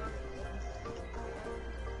for me.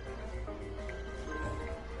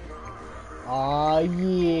 Aw,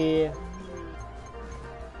 yeah.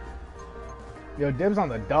 Yo, dibs on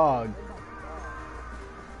the dog.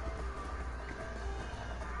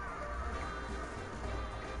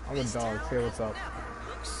 I'm a dog. Say what's up.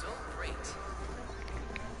 Looks so great.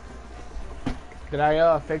 Did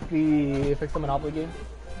I fix the Monopoly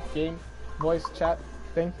game voice chat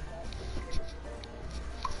thing?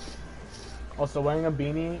 Also, wearing a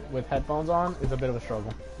beanie with headphones on is a bit of a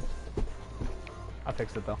struggle. I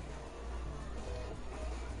fixed it though.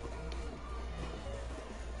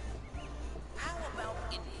 How about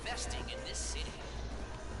investing in this city?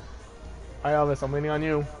 Hi Elvis, I'm leaning on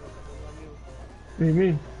you. What do you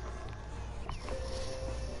mean?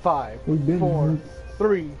 5, We've been 4,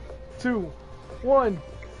 3, 2, 1.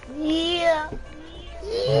 Yeah.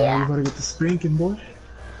 You better get the spanking, boy.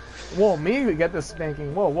 Whoa, me get the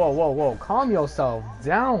spanking. Whoa. Calm yourself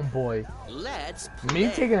down, boy. Let's Me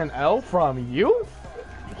play. taking an L from you?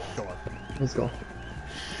 Sure. Let's go.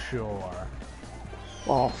 Sure.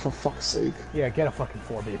 Oh, for fuck's sake. Yeah, get a fucking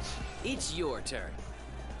 4, bitch. It's your turn.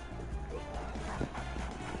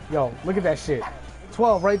 Yo, look at that shit.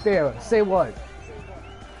 12 right there. Say what?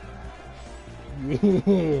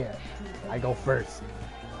 Yeah. I go first.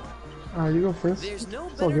 Alright, you go first. There's no all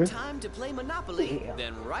better good. time to play Monopoly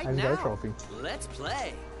than right I just got a now. trophy. Let's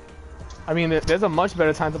play. I mean, there's a much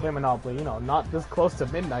better time to play Monopoly. You know, not this close to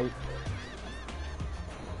midnight.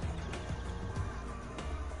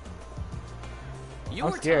 Your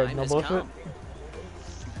I'm scared. time No has bullshit. come.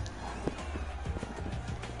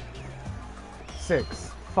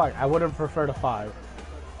 6. Fuck, I would have preferred a 5.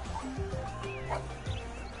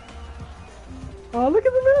 Oh, look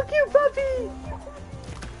at the little cute puppy!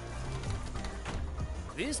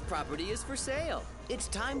 This property is for sale. It's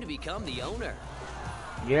time to become the owner.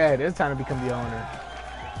 Yeah, it is time to become the owner.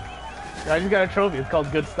 I just got a trophy. It's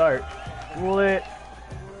called Good Start. Lit.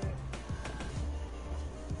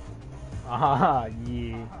 Ah,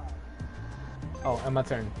 yeah. Oh, and my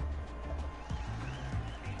turn.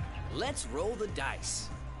 Let's roll the dice.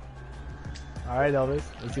 All right, Elvis.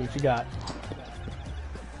 Let's see what you got.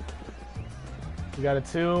 You got a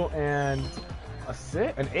 2 and a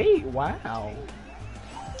 6, an 8. Wow.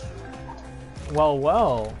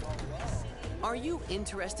 Well. Are you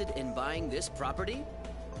interested in buying this property?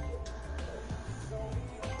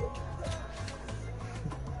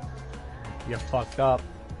 You fucked up.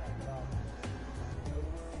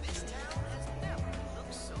 This town has never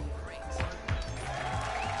looked so great.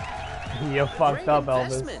 You fucked Great up,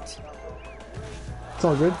 Elvis. investment. It's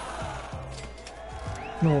all good.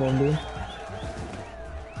 Know what I'm doing.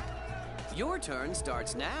 Your turn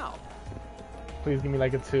starts now. Please give me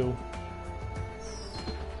like a 2.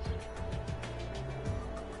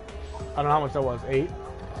 I don't know how much that was. 8?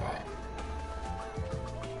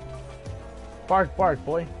 Bark, bark,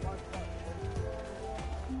 boy.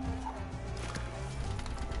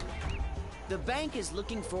 The bank is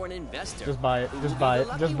looking for an investor. Just buy it. who Just will buy be it.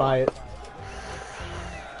 the Just lucky buy one.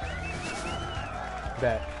 it.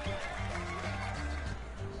 Bet.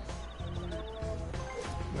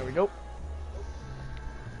 There we go.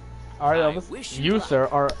 Alright, I Elvis. wish you You, luck. sir,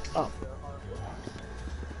 are up.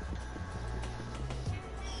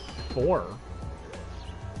 4.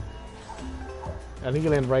 I think you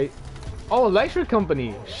land right. Oh, electric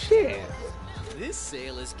company. Shit. This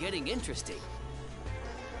sale is getting interesting.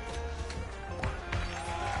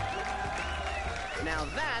 Now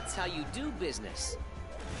that's how you do business.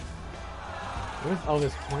 Where's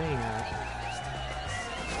Elvis playing at?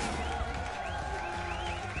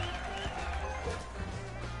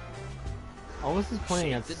 Elvis is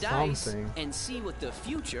playing at Shake the dice something. and see what the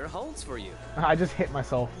future holds for you. I just hit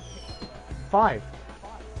myself. 5.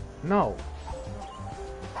 No.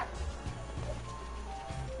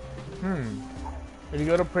 If you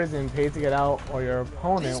go to prison, pay to get out, or your This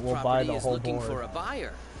opponent will buy property the is whole looking board. for a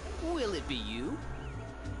buyer. Will it be you?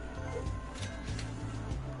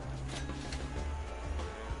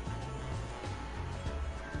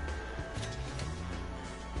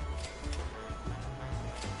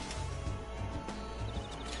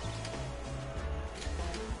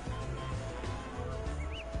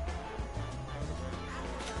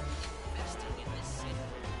 Investing in this city.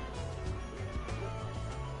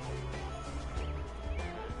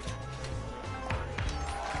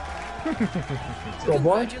 Go,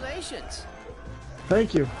 boy. Congratulations.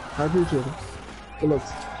 Thank you. I appreciate it. Good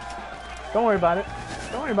looks. Don't worry about it.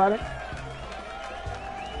 Don't worry about it.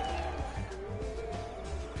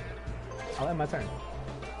 I'll end my turn.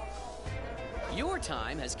 Your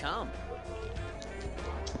time has come.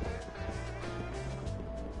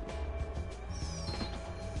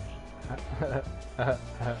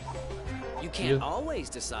 You can't Yes. always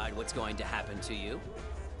decide what's going to happen to you.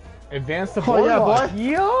 Advance the Oh, board. yeah, boy.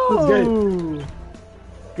 Yo!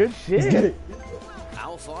 Good shit. Let's get it.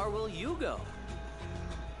 How far will you go?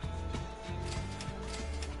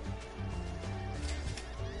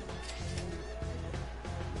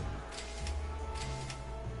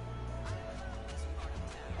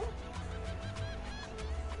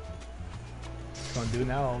 What's gonna do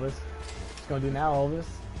now, Elvis? What's gonna do now, Elvis?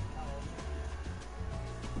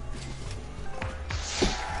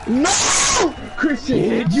 No!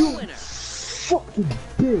 Christian, That's you a winner. fucking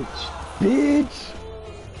bitch. Bitch.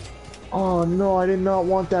 Oh no, I did not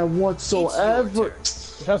want that whatsoever. It's your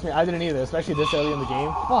turn. Trust me, I didn't either, especially this early in the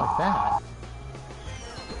game. Fuck that.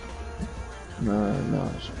 No.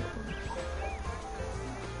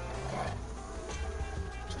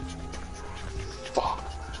 Fuck.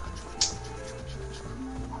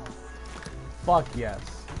 Fuck yes.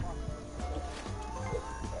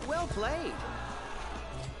 Well played.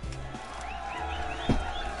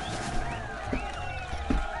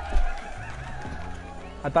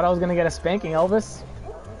 I thought I was gonna get a spanking, Elvis.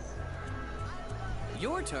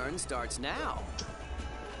 Your turn starts now.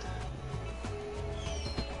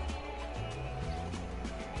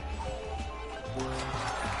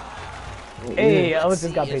 Hey, Let's Elvis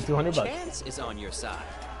just got see paid if 200 bucks. Chance is on your side.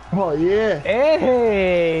 Oh yeah.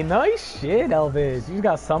 Hey, nice shit, Elvis. You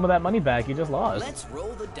got some of that money back you just lost. Let's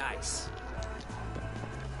roll the dice.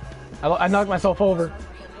 I knocked myself over.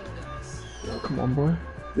 Yo, come on, boy.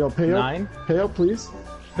 Yo, pay 9. up. Pay up, please.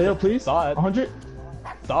 Pay up, please. Saw it. 100.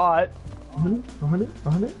 Thought.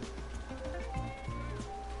 100.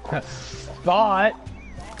 Thought.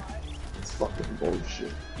 It's fucking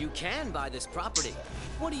bullshit. You can buy this property.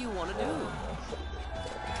 What do you want to do?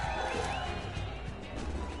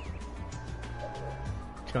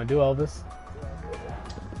 What you gonna do, Elvis?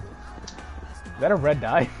 Is that a red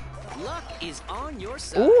die? Luck is on your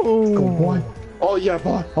side. Ooh. Go, boy. Oh yeah,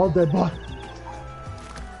 boy. All dead, boy.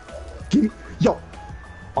 Give me. Yo.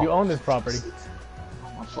 You own this property.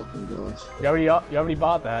 Oh my fucking gosh. You already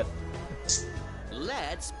bought that.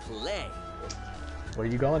 Let's play. Where are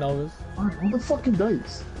you going, Elvis? Alright, on the fucking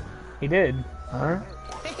dice. He did. Alright.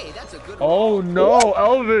 Hey, that's a good Oh roll. no,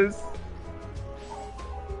 Elvis!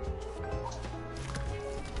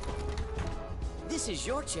 This is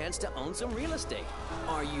your chance to own some real estate.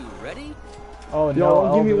 Are you ready? Oh Yo, no,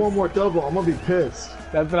 don't give me Elvis. one more double. I'm gonna be pissed.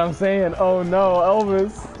 That's what I'm saying. Oh no,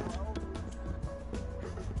 Elvis.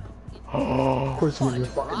 Of course you give me a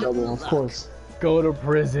fucking double. Of course. Go to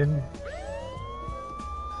prison.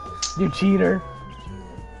 You cheater.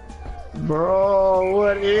 Bro,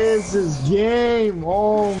 what is this game?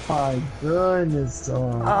 Oh my goodness,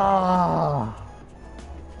 dog. Ah.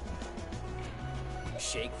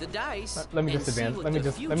 Shake the dice. Let me and just see advance. what Let me the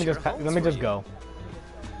just future holds let me for just you. go.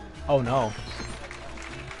 Oh no.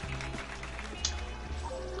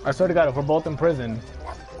 I swear to God, if we're both in prison.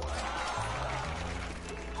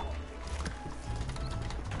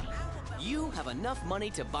 You have enough money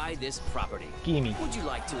to buy this property. Gimme. Would you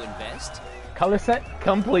like to invest? Color set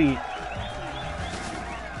complete.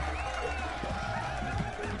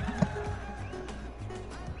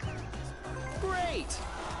 Great.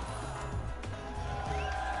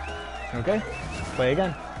 Okay. Play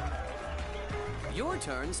again. Your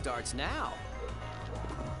turn starts now.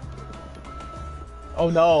 Oh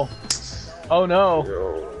no. Oh no.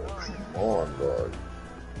 Yo, come on, dog.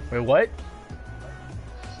 Wait, what?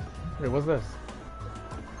 Wait, what's this?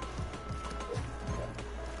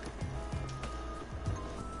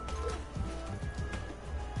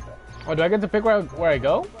 Oh, do I get to pick where I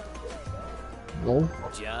go? No.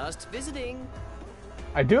 Just visiting.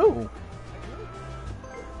 I do.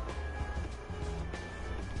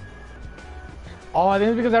 Oh, I think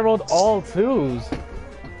it's because I rolled all twos.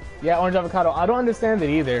 Yeah, orange avocado. I don't understand it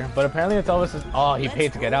either, but apparently it's always. Oh, he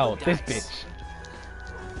paid to get out. This bitch.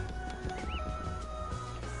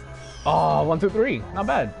 Oh, 1, 2, 3. Not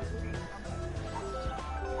bad.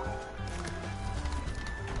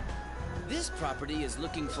 This property is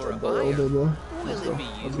looking for a Bro, buyer. bro. Will it be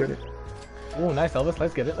Let's you? get it. Oh, nice, Elvis.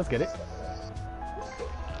 Let's get it. Let's get it.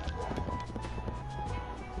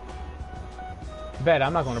 Bet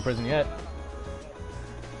I'm not going to prison yet.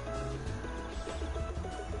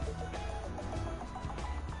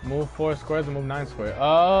 Move 4 squares and move 9 squares.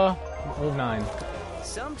 Move 9.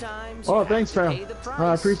 Sometimes Oh, you thanks, have to fam. pay the price.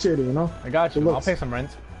 I appreciate it, you know? I got you. Good I'll looks. pay some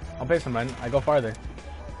rent. I'll pay some rent. I go farther.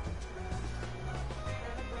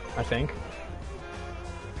 I think.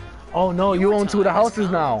 Oh no, you Your own 2 of the time has houses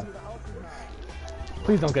come. now.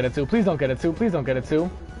 Please don't get a 2. Please don't get a 2. Please don't get a 2.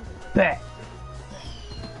 Bet.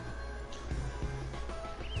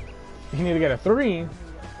 You can either get a 3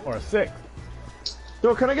 or a 6.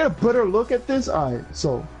 Yo, can I get a better look at this? Alright,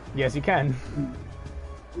 so. Yes, you can.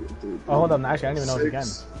 Oh, hold on. Actually, I don't even know if you can.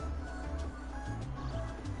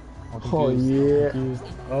 I'm Oh, confused. I'm yeah. confused.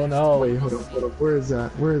 Oh no. Wait, hold up, hold up. Where is that?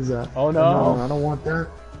 Where is that? Oh, no. I don't want that.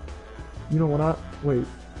 You know what? Wait.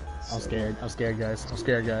 I'm scared. I'm scared, guys. I'm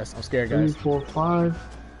scared, guys. I'm scared, 3, guys. 4, 5.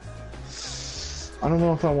 I don't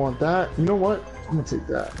know if I want that. You know what? I'm gonna take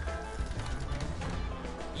that.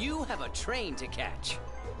 You have a train to catch.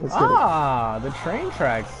 Let's get it. Ah, the train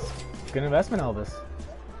tracks. Good investment, Elvis.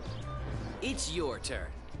 It's your turn.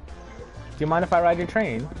 Do you mind if I ride your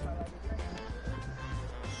train?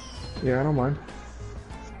 Yeah, I don't mind.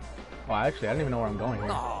 Well, actually, I don't even know where I'm going here.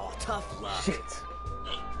 Oh, tough luck. Shit.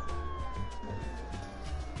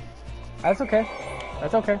 That's okay.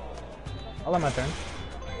 That's okay. I'll let my turn.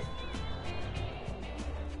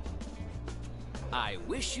 I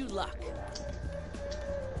wish you luck.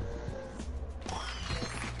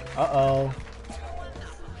 Uh-oh.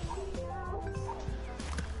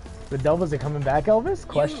 The Delvas are coming back, Elvis?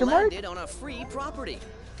 Question You mark? landed on a free property.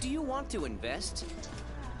 Do you want to invest?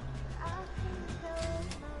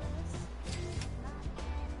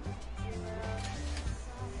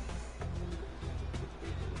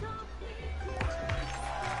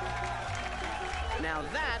 Now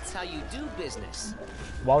that's how you do business.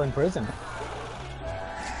 While in prison.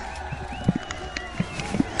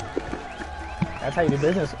 That's how you do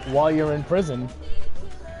business while you're in prison.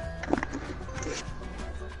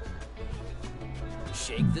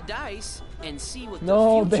 Shake the dice and see what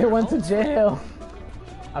No, the they future went to holds for you. jail.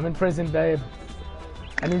 I'm in prison, babe.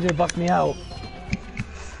 I need you to bust me out.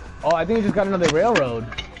 Oh, I think you just got another railroad.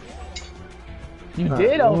 You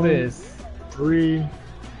did, Elvis. 3.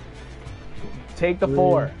 Take the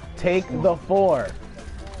 4. Take the 4.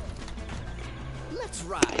 Let's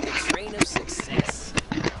ride the train of success.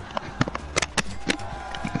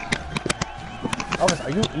 Elvis,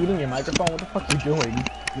 are you eating your microphone? What the fuck are you doing?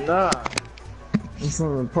 Nah. This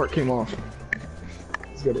one part came off.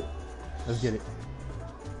 Let's get it. Let's get it.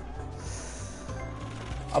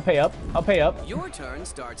 I'll pay up. I'll pay up. Your turn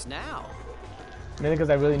starts now. Mainly because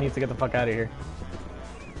I really need to get the fuck out of here.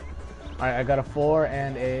 Alright, I got a 4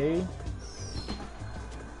 and a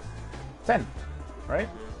 10. Right?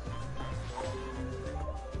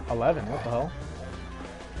 11. What the hell?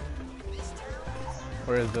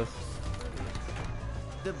 Where is this?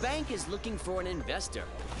 The bank is looking for an investor.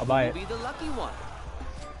 I'll buy You'll it. be the lucky one.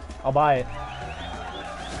 I'll buy it.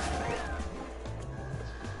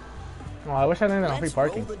 Oh, I wish I didn't have free Let's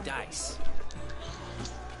parking. roll the dice.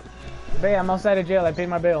 Babe, I'm outside of jail. I paid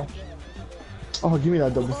my bill. Oh, give me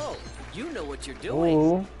that double. Whoa, you know what you're doing.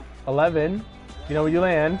 Ooh, 11. You know where you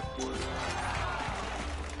land?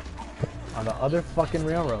 On the other fucking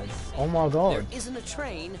railroad. Oh my god. There isn't a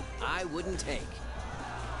train I wouldn't take.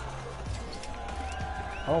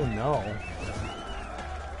 Oh no.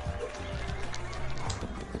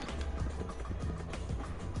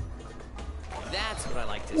 That's what I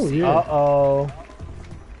like to Oh, see. yeah. Uh-oh.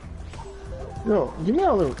 Yo, give me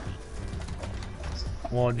that little.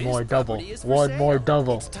 One This more double. property is for One sale. more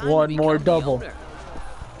double. It's time to One more become the double. owner.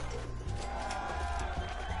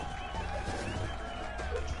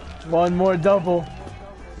 One more double.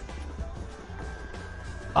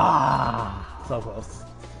 Ah, so close.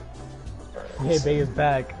 Hey, Bay is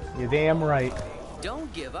back. You're damn right.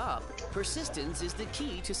 Don't give up. Persistence is the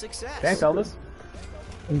key to success. Thanks, Elvis.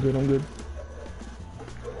 I'm good, I'm good.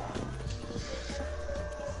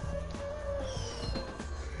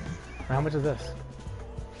 How much is this?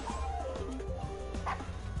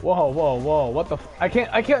 Whoa, whoa, whoa! What the? I can't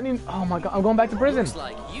even. Oh my god! I'm going back to prison. Looks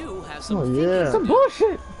like you have some Oh, thinking yeah. to Some do.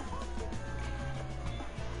 bullshit.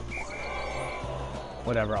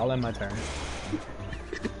 Whatever. I'll end my turn.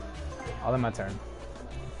 I'll end my turn.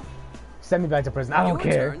 Send me back to prison. I don't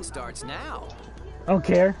Your care. turn starts now. I don't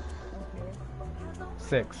care.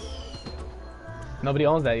 6. Nobody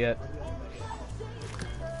owns that yet.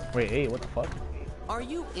 Wait, 8. What the fuck? Are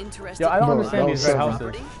you interested Yo, I don't No, understand that these was red seven. houses.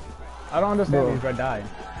 property? I don't understand Bro. these red dye.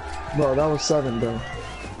 Bro, that was 7, bro.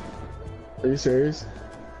 Are you serious?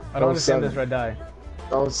 I don't was understand 7. this red dye.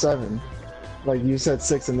 That was 7. Like, you said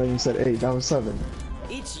 6 and then you said 8. That was 7.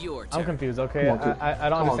 It's your turn. I'm confused. Okay, Come on, I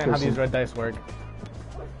don't come on, understand how these Christian. red dice work.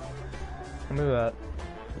 Let me do that.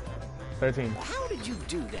 13. How did you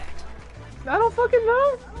do that? I don't fucking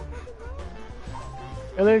know.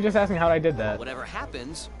 It literally just asked me how I did that. Whatever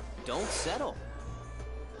happens, don't settle.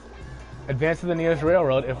 Advance to the nearest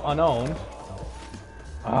railroad if unowned.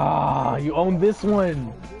 Ah, you own this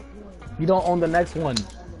one. You don't own the next one.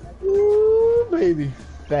 Ooh, baby.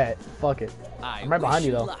 Bet. Fuck it. I I'm right behind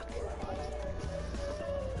wish you, though. luck.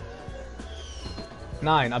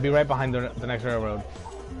 9. I'll be right behind the next railroad.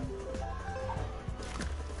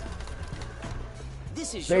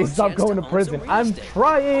 This is They your stop chance going to own prison. some real I'm estate.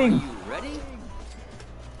 trying. Are you ready?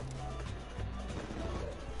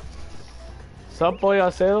 Sup, boy,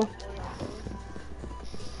 Asel?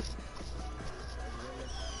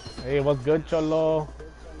 Hey, what's good, cholo?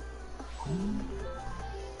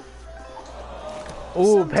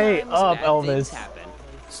 Ooh, pay Sometimes up, bad things Elvis. happen.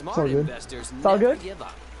 Smart all good. investors all never good? give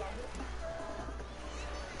up.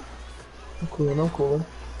 I'm cooling, I'm cooling.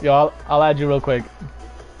 Yo, I'll add you real quick.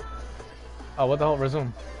 Oh, what the hell?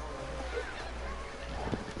 Resume.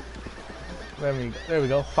 There we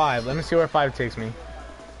go. 5. Let me see where 5 takes me.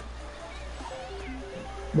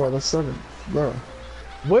 Bro, that's 7. Bro.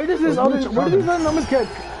 Where does this Where other? did you Where do find these other numbers get?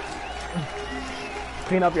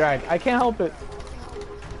 Clean up your act. I can't help it.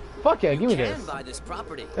 Fuck yeah, give me You this. can buy this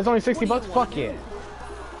property. It's only 60 What bucks. do you wanna Fuck do? yeah.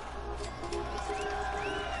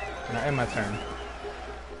 And I end my turn.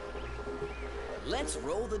 Let's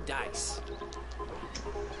roll the dice.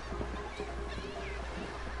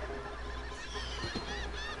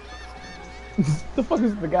 The fuck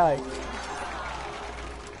is the guy?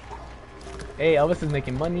 Hey, Elvis is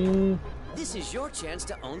making money. This is your chance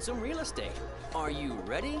to own some real estate. Are you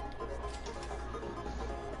ready?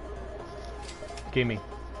 Give me.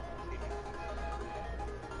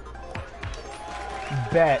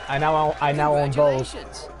 Bet. I now own both.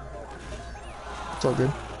 Congratulations. It's all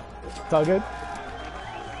good. It's all good.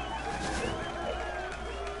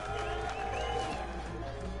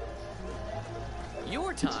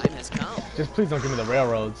 Your time has come. Just please don't give me the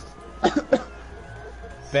railroads.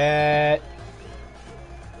 Bet.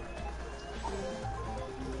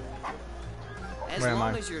 As Where am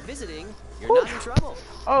long I? as you're visiting, you're not in trouble.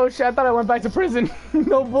 Oh shit! I thought I went back to prison.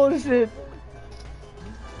 No bullshit.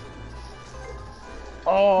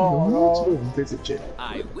 Oh. Let's No. go visit jail.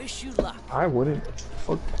 I wish you luck. I wouldn't.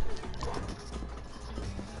 Fuck.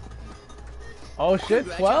 Oh shit!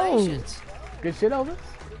 12. Congratulations. Good shit, Elvis.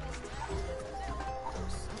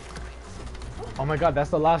 Oh my god, that's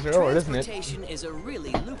the last railroad, isn't it? Transportation is a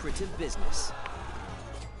really lucrative business.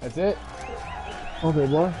 That's it. Okay,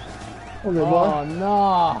 boy. Okay, boy. Oh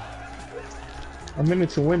no. I'm in it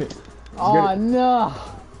to win it. Let's Oh get it. no.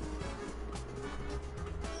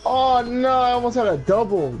 Oh no, I almost had a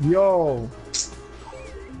double. Yo.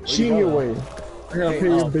 Cheat go, your though? way. I gotta Hey, pay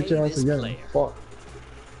your oh, bitch pay ass this again. player. Fuck.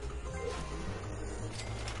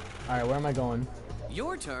 Alright, where am I going?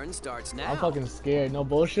 Your turn starts now. I'm fucking scared. No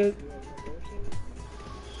bullshit.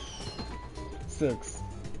 6.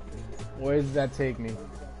 Where does that take me?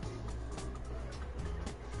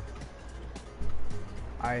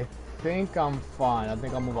 I think I'm fine. I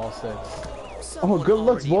think I'll move all 6. Someone good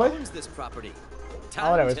looks, boy. owns this property.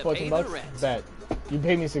 Oh, whatever. Time It's to 14 pay bucks. the rent. Bet. You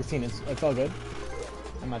paid me 16. It's all good.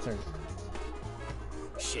 And my turn.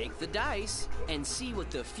 Shake the dice and see what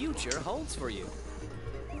the future holds for you.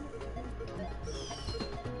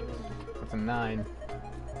 That's a 9.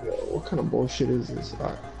 Yo, what kind of bullshit is this?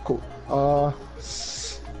 Alright, cool.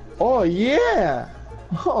 Oh yeah!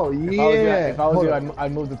 Oh yeah! If I was Hold you, up.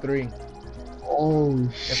 I'd move the 3. Oh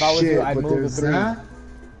If I was shit! you, I'd but move the there's 3. that,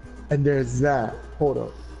 and there's that. Hold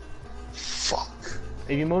up. Fuck.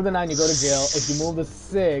 If you move the 9, you go to jail. If you move the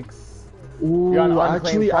 6, Ooh, you're on unclaimed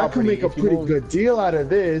actually, I could property. make a If you pretty move- good deal out of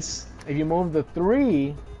this. If you move the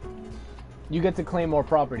 3, you get to claim more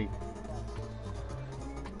property.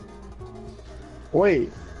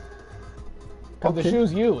 Wait. Because the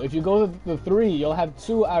shoe's you. If you go to the 3, you'll have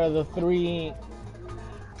 2 out of the 3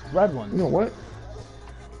 red ones. You know what?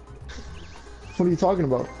 What are you talking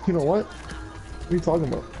about? You know what? What are you talking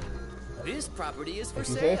about? This property is for If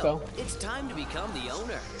you say sale. so. It's time to become the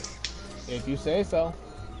owner. If you say so.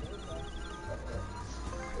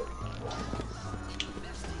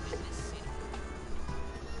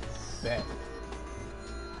 Bet.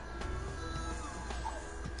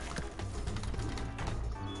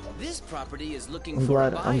 This property is looking I'm for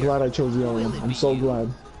glad. a buyer. I'm glad I chose the other Will one. it I'm be so you? glad.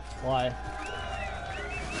 Why?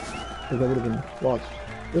 Because that would have been. Watch.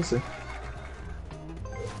 Listen.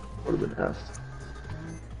 Would have been F.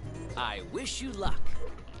 I wish you luck.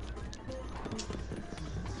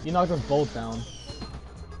 You knocked us both down.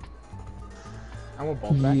 I want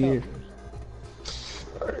both back Yeah. up.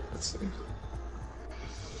 Alright, let's see.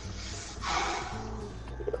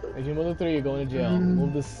 If you move the 3, you're going to jail.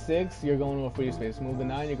 Move the 6, you're going to a free space. Move the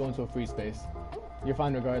 9, you're going to a free space. You're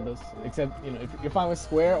fine regardless. Except, you know, if you're fine with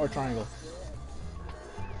square or triangle.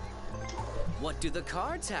 What do the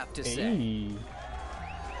cards have to say? Hey.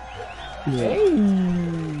 Yeah. Hey.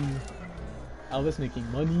 Elvis making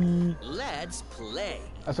money. Let's play.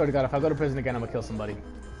 I swear to God, if I go to prison again, I'm gonna kill somebody.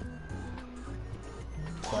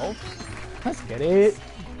 12? Let's get it.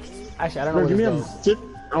 Actually, I don't know Bro, where give me this a goes. tip.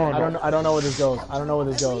 Oh, I don't know where this goes. I don't know where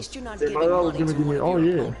this At goes. least you're not Hey, giving my dog money give to me. one of Oh your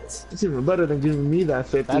yeah. opponents. It's even better than giving me that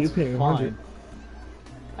 50. You're That's paying 100. fine.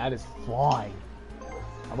 That is fine.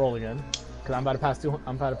 I'll roll again. Cause I'm about to pass 2.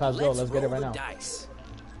 I'm about to pass go. Let's get it roll right the now. dice.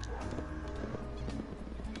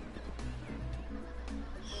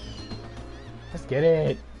 Let's get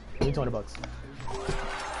it. Give me 20 bucks.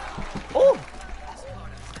 Oh!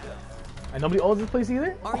 And nobody owns this place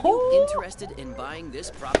either? Are you Oh! interested in buying this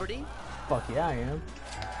property? Fuck yeah, I am.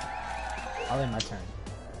 I'll end my turn.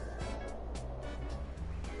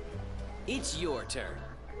 It's your turn.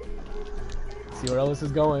 See where Elvis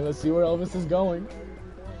is going. Let's see where Elvis is going.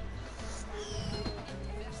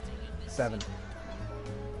 7.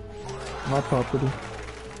 My property.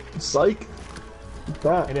 Psych.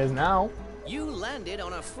 That. It is now. You landed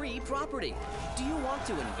on a free property. Do you want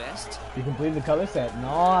to invest? You completed the color set.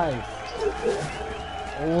 Nice.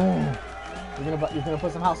 Oh. You're gonna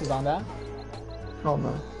put some houses on that? Oh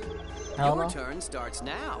no. Hell Your no. turn starts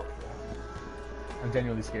now. I'm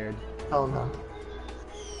genuinely scared. Oh no.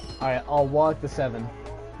 Alright, I'll walk the 7.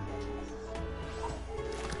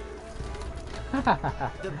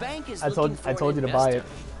 The bank is I told you to buy it.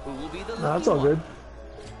 Who will be the No, that's lucky all one? good.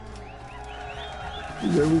 We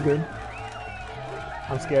good. We good.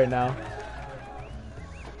 I'm scared now.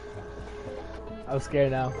 I'm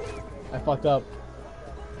scared now. I fucked up.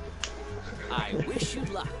 I wish you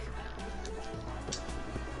luck.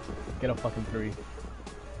 Get a fucking 3.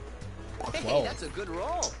 Hey, 12. that's a good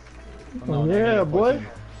roll. Oh, no, Yeah, negative boy. 14.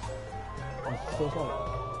 I'm so sorry.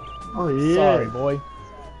 Oh yeah. Sorry, boy.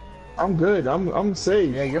 I'm good. I'm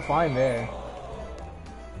safe. Yeah, you're fine there.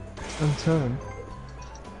 I'm 10.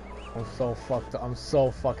 I'm so fucked up. I'm so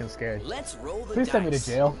fucking scared. Let's roll the Please dice. send me to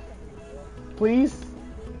jail. Please?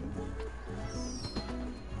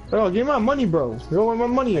 Oh, give me my money, bro. You don't want my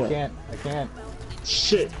money I yet. can't.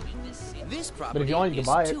 Shit. This property you want, you is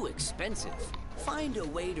can buy it. too expensive. Find a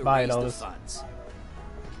way to Buy it, raise the Elvis. funds.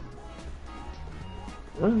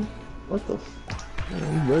 What the?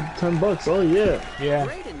 I'm good. $10. Oh yeah. Yeah.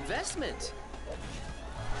 Great investment.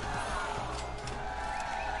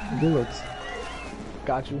 Good looks.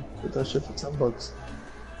 Got you. Get that shit for $10.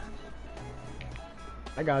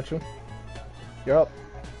 I got you. You're up.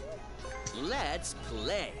 Let's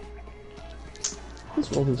play.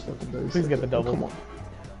 Let's roll this fucking dice. Please get the double. Come on.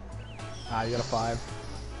 Ah, you got a 5.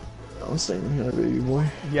 I'm staying here, baby boy.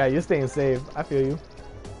 Yeah, you're staying safe. I feel you.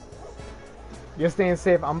 You're staying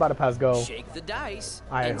safe. I'm about to pass go. Shake the dice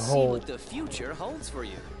I and see hope. what the future holds for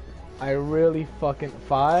you. I really fucking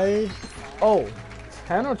 5. Oh,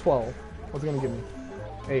 10 or 12. What's it gonna give me?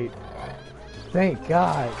 8. Thank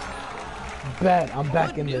God. Bet I'm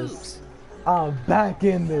back in this. I'm back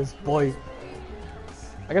in this, boy.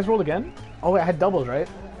 I guess roll again. Oh wait, I had doubles, right?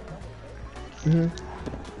 Mm-hmm.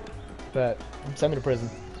 Bet. Send me to prison.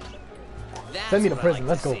 That's Send me to what I prison. like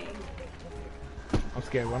Let's go. see. I'm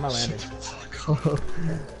scared. Where am I landing?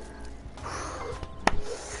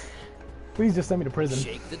 Please just send me to prison.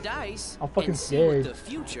 Shake the dice I'm fucking and see scared. what the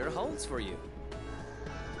future holds for you.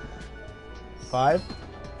 5.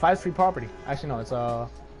 5's free property. Actually, no, it's a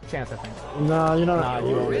chance, I think. Nah, you're not. Nah,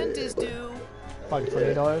 you don't. Rent is due. Fuck,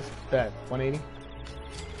 $28. Bet. 180.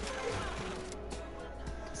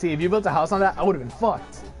 See, if you built a house on that, I would have been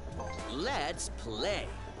fucked. Let's play.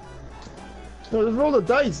 No, just roll the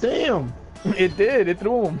dice, damn. It did. It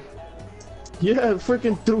threw him. Yeah,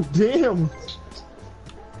 freaking through, damn.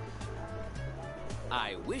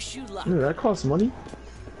 I wish you luck. Yeah, that costs money.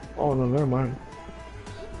 Oh no, never mind.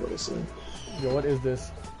 What is it? Yo, what is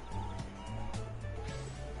this?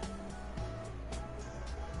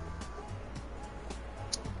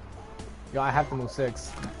 Yo, I have to move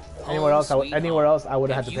 6. Anywhere else, anywhere else, I would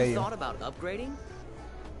have had to pay you. Thought about upgrading?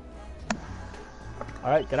 All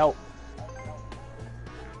right, get out.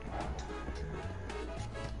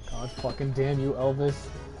 God fucking damn you, Elvis.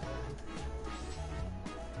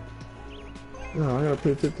 No, I gotta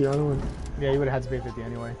pay 50 on one. Yeah, you would have had to pay 50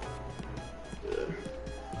 anyway.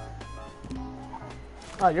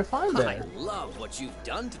 Oh, you're fine I there. love what you've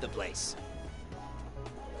done to the place.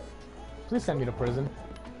 Please send me to prison.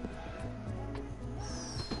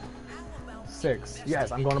 6.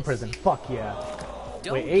 Yes, I'm going to prison. Fuck yeah.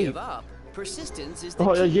 Don't Wait, 8. give up. Persistence is the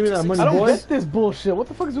Oh, yeah, key give me to that money, I success. don't boy. get this bullshit. What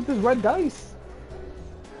the fuck is with this red dice?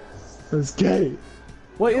 Let's get it.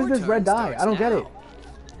 What is Your this turn red die? starts I don't get now. it.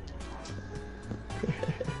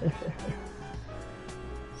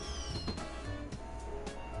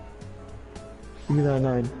 Give me that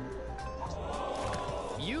 9.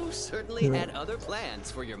 You certainly had other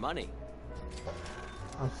plans for your money.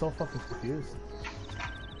 I'm so fucking confused.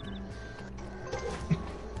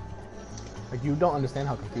 Like, you don't understand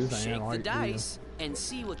how confused I Shake am, the are you? dice and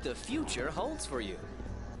see what the future holds for you.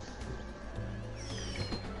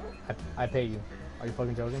 I pay you. Are you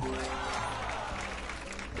fucking joking?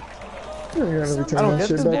 Yeah, you gotta return I don't that get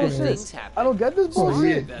shit this back in bullshit. here. Things happen. I don't get this Oh, bullshit.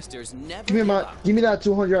 yeah. Investors never Give me give up. give me that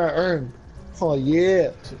 200 I earned. Oh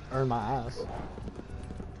yeah. To earn my ass.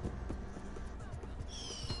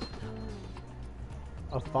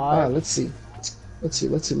 A 5. Alright, let's see. Let's see.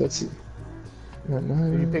 Got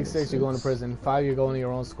 9. If you pick 6, you're going to prison. 5, you're going to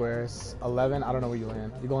your own squares. 11, I don't know where you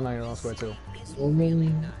land. You're going on your own square too.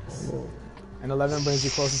 And 11 brings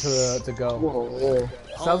you closer to go. Whoa.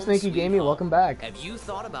 Sup, Home Snaky sweet Gamey, home. welcome back. Have you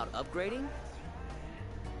thought about upgrading?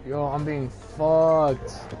 Yo, I'm being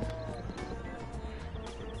fucked.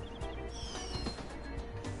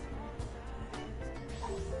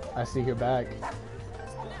 I see you're back.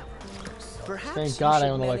 Perhaps Thank you God should I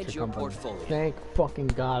own an manage electric your company. portfolio. Thank fucking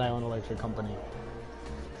God I own an electric company.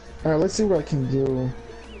 Alright, let's see what I can do.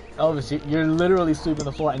 Elvis, you're literally sweeping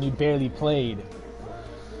the floor and you barely played.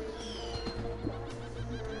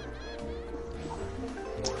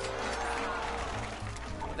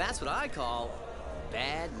 That's what I call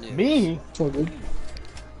bad news. Me? It's all good.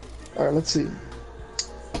 Alright, let's see.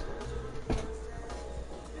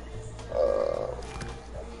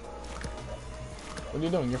 What are you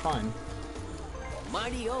doing? You're fine.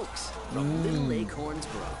 Mighty Oaks from Little Acorns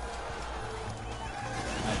Grow.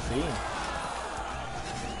 I see.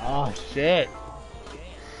 Oh shit.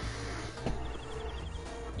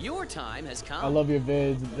 Your time has come. I love your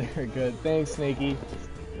vids. They're good. Thanks, Snaky.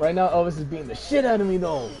 Right now, Elvis is beating the shit out of me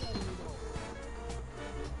though.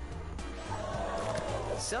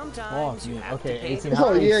 Sometimes you have okay, to pay 18 the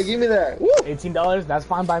Oh Nice. yeah, give me that. Woo! $18, that's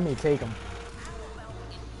fine by me. Take them.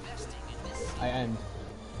 I end.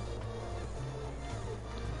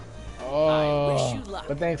 I wish Oh, you luck.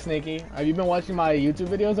 but thanks, Snaky. Have you been watching my YouTube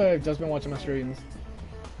videos or have you just been watching my streams?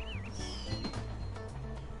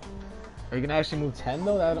 Are you gonna actually move 10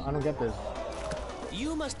 though? I don't get this.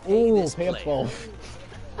 You must pay Ooh, this pay up player. 12.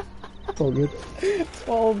 It's all good.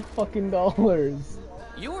 12 fucking dollars.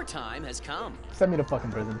 Your time has come. Send me to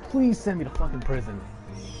fucking prison. Please send me to fucking prison.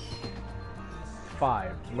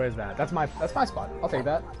 5. Where's that? That's my spot. I'll take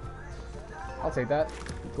that. I'll take that.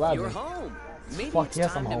 Gladly. You're home. Maybe Fuck it's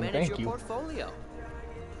yes, time I'm to home. manage Thank your you. portfolio.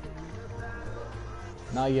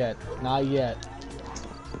 Not yet. Not yet.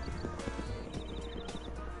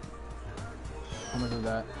 How much is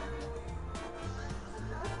that?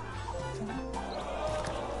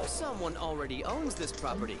 Someone already owns this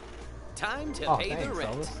property. Time to Oh, pay thanks, the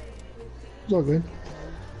rent. Elvis. It's all good.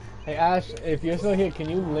 Hey Ash, if you're still here, can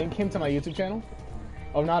you link him to my YouTube channel?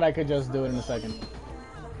 Or not, I could just do it in a second.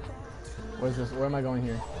 Where's this? Where am I going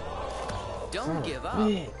here? Don't give up.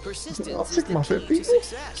 Persistence I'll is take the my key 50. to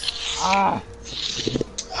success. Ah!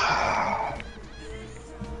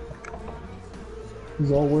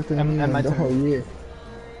 It's all worth it. And my turn. Oh yeah.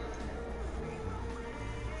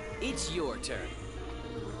 It's your turn.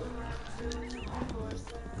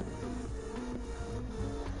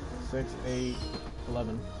 6, 8,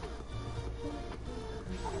 11.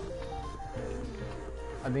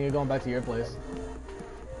 I think you're going back to your place.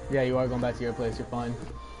 Yeah, you are going back to your place. You're fine.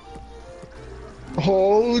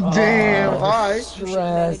 Oh damn! All right. You should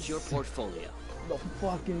manage your portfolio. The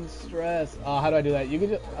fucking stress. How do I do that? You can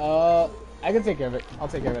just, I can take care of it. I'll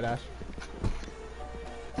take care of it, Ash.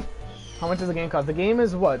 How much does the game cost? The game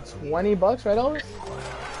is what, 20 bucks, right, Elvis?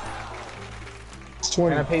 It's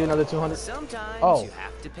 20. And I pay you another 200. Sometimes Oh. you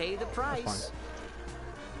have to pay the price.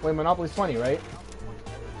 Wait, Monopoly's 20, right?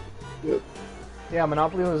 Yep. Yeah,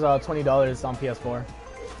 Monopoly was $20 on PS4.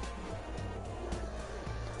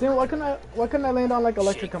 Damn, why couldn't I land on like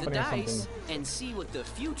Electric Shake the Company or dice something? and see what the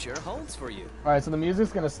future holds for you. All right, so the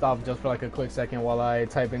music's gonna stop just for like a quick second while I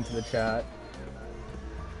type into the chat.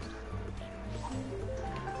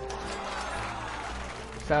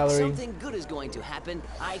 Salary. Something good is going to happen.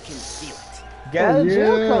 I can feel it. Get a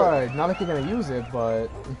jail yeah. card. Not like you're gonna use it, but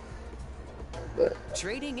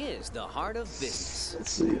Trading is the heart of business.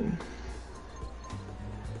 Let's see.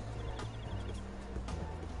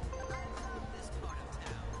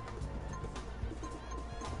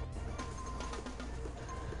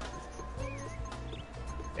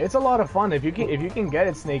 it's a lot of fun. If you can get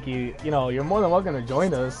it, Snaky, you know, you're more than welcome to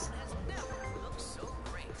join us.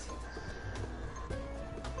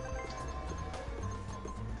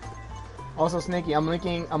 Also, Snaky, I'm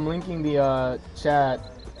linking the chat.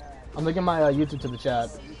 I'm linking my YouTube to the chat.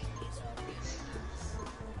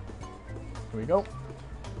 Here we go.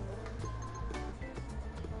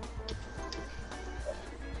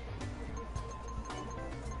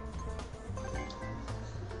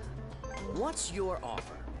 What's your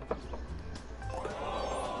offer?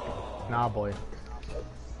 Nah, boy.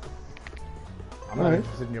 I'm not Alright.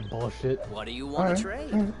 interested in your bullshit. What do you want to Alright,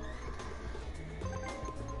 trade? alright.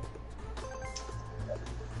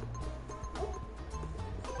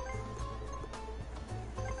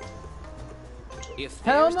 If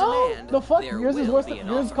Hell there's no! demand, The fuck? there Yours is will worse be than an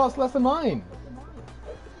yours offer. costs less than mine.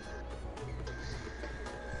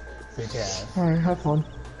 Bitch ass. All right, have fun.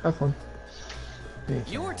 Have fun.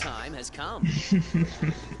 Bitch Your ass. time has come.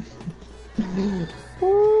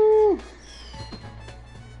 Woo!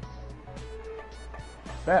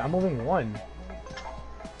 Bet, I'm moving one.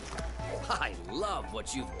 I love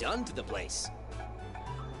what you've done to the place.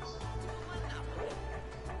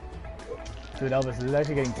 Dude, Elvis, this is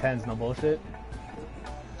actually getting tense, no bullshit.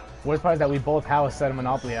 Worst part is that we both have a set of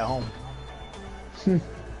Monopoly at home.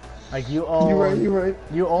 Like, you own... You're right.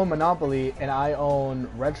 You own Monopoly, and I own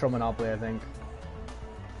Retro Monopoly, I think.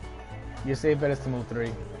 Your safe bet is to move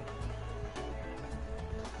 3.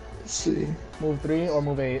 Let's see. Move 3 or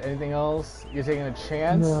move 8. Anything else? You're taking a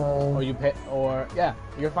chance? No. Or you pick... Or... Yeah,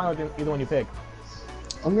 you're fine with either one you pick.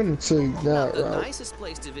 I'm gonna take that Not the route. nicest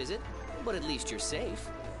place to visit, but at least you're safe.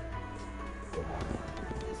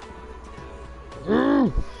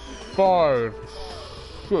 5.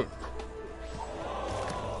 6.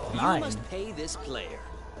 You 9. must pay this player.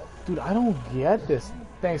 Dude, I don't get this.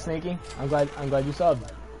 Thanks, Snaky. I'm glad you subbed.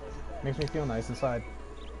 Makes me feel nice inside.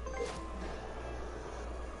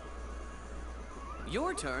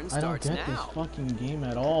 Your turn I don't starts get now. this fucking game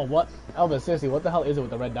at all. What? Elvis, seriously, what the hell is it with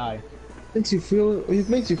the red die? Makes you feel. It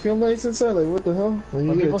makes you feel nice inside. Like what the hell? When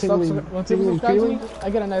When you people, get a tingling, when people tingling subscribe to feeling. me, I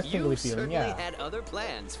get a nice You tingly feeling, certainly yeah. had other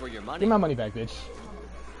plans for your money. Give my money back, bitch.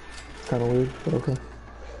 Kind of weird, but okay.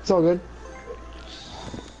 It's all good.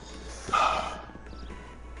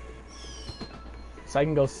 So I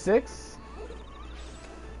can go 6,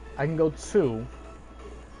 I can go 2,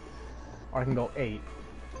 or I can go 8.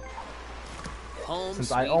 Home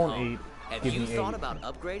Since I sweet own home. 8, Have give you me thought 8. about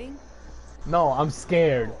upgrading? No, I'm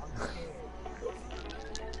scared.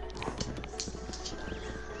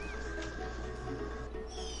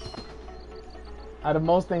 Out of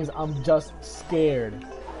most things, I'm just scared.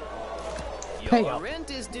 Pay Your up.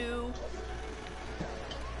 rent is due.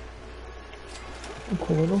 I'm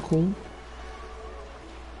cool. I'm cool.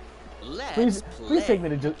 Let's Please take me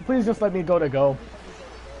to please just let me go to go.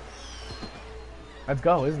 Let's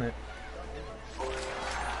go, isn't it?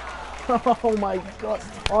 Oh my god.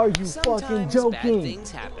 Are you fucking Sometimes joking? bad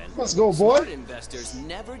things happen. Let's go, boy. Smart investors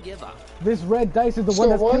never give up. This red dice is the Let's one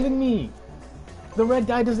go, that's boy. killing me. The red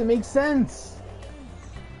die doesn't make sense.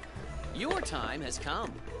 Your time has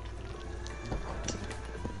come.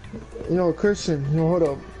 You know, Christian, you know, hold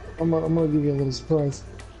up. I'm gonna give you a little surprise.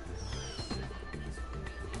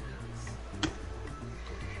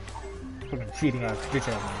 Fucking cheating ass bitch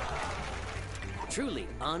ass. Truly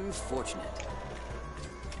unfortunate.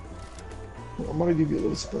 I'm gonna give you a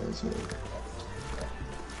little surprise. Man.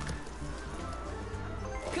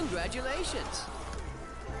 Congratulations.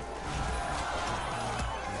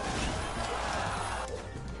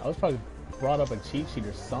 I was probably brought up a cheat sheet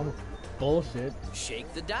or some bullshit.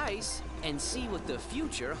 Shake the dice and see what the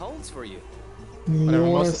future holds for you. You Whatever,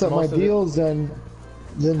 want to most accept my of it- deals, then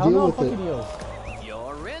Hell deal no, with fuck it. your deals.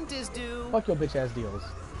 Your rent is due. Fuck your bitch ass deals.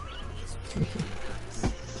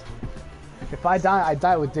 If I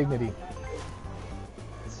die with dignity.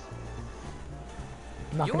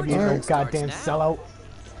 I'm not Your gonna be turn no starts goddamn now. sellout.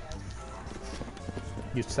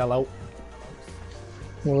 You sellout.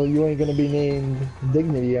 Well, you ain't gonna be named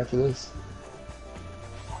Dignity after this.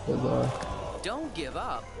 But, Don't give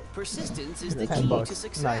up. Persistence is the 10 key bucks. to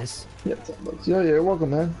success. Nice. yeah, $10. Yeah, you're welcome,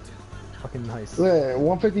 man. Fucking nice. Yeah,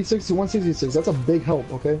 156 to 166. That's a big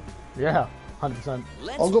help, okay? Yeah, 100%.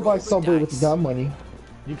 Let's I'll go buy roll the Subway with dice. that money.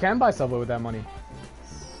 You can buy Subway with that money.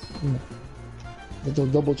 With those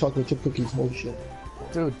double chocolate chip cookies, bullshit.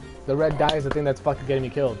 Dude, the red die is the thing that's fucking getting me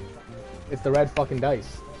killed. It's the red fucking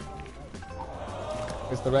dice.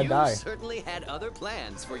 It's the red You die. certainly had other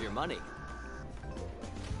plans for your money.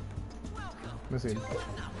 Let me see.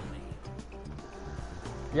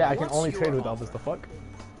 Yeah, I can What's only your trade with offer? Elvis. The fuck?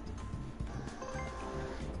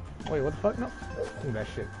 Wait, what the fuck? No. Ooh, that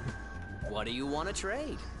shit. What do you want to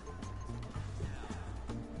trade?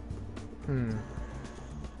 Hmm.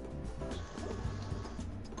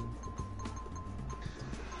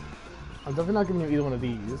 I'm definitely not giving you either one of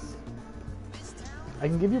these. I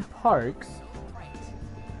can give you parks.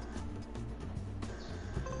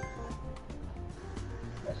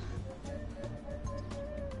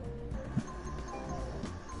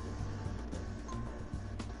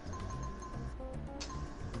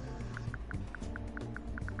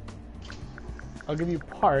 I'll give you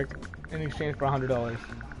park in exchange for $100.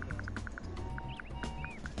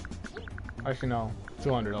 Actually, no,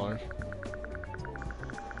 $200.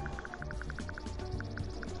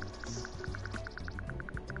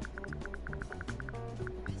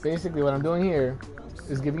 Basically, what I'm doing here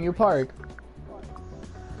is giving you park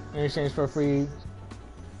in exchange for a free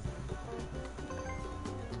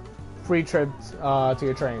trip to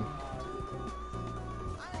your train.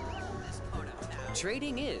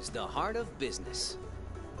 Trading is the heart of business.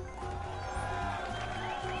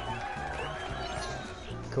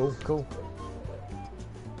 Cool, cool.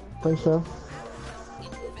 Thanks, fam.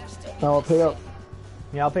 Now I'll pay up.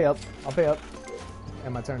 Yeah, I'll pay up. I'll pay up.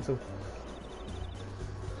 And my turn too.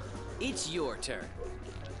 It's your turn.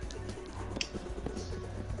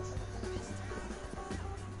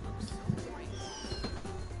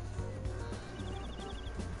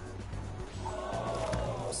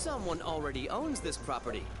 Someone already owns this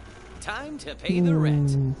property. Time to pay the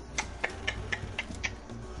rent.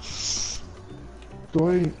 Do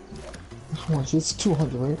I... How much? It's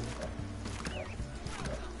 200, right?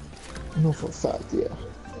 No, for a fact, yeah.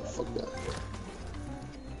 Fuck that.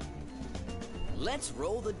 Let's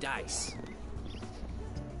roll the dice.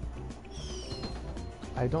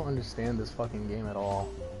 I don't understand this fucking game at all.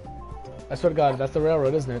 I swear to God, that's the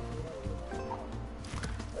railroad, isn't it?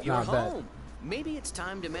 You're Not bad. home. Maybe it's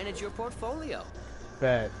time to manage your portfolio.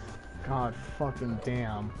 Bet. God fucking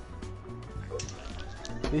damn.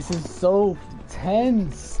 This is so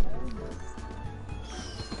tense.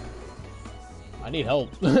 I need help.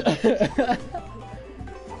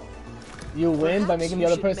 You win by Perhaps making the you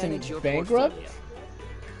other should person manage your bankrupt? portfolio.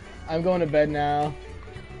 I'm going to bed now.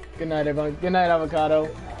 Good night, everyone. Good night, Avocado.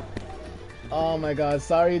 Oh my God.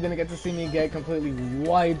 Sorry you didn't get to see me get completely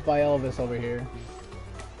wiped by Elvis over here.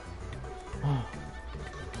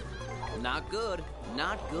 Not good.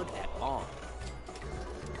 Not good at all.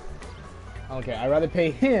 Okay, I'd rather pay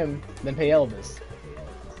him than pay Elvis.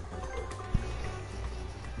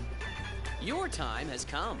 Your time has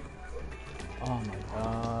come. Oh my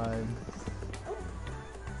God.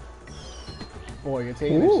 Boy, you're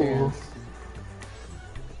taking Ooh. a chance.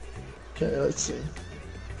 Okay, let's see.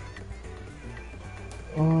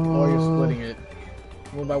 Or you're splitting it.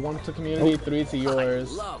 Move by 1 to community, 3 to I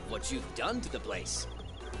yours. love what you've done to the place.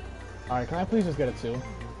 Alright, can I please just get a 2?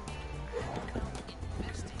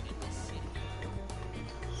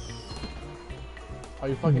 Are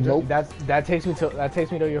you fucking Nope. that takes me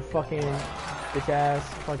to your fucking bitch ass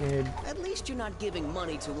fucking. At least you're not giving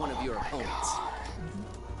money to one of your opponents.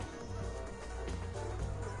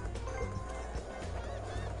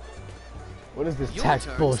 What is this Your tax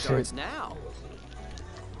turn bullshit? starts now.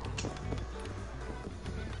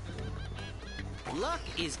 Luck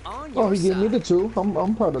is on your Oh, he side. gave me the 2.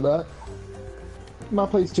 I'm proud of that. My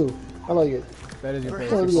place 2. I like it. That is your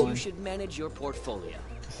Perhaps favorite you one. should manage your portfolio.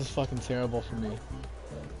 This is fucking terrible for me.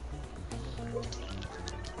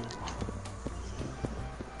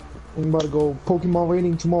 I'm about to go Pokemon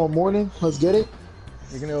raiding tomorrow morning. Let's get it.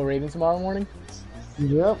 You're gonna go raiding tomorrow morning?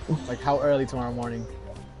 Yep. Like how early tomorrow morning?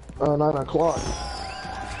 9 o'clock.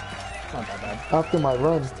 Not that bad. After my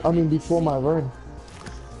run. I mean, before my run.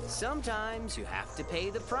 Sometimes you have to pay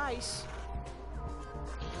the price.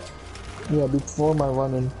 Yeah, before my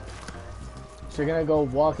running. So you're gonna go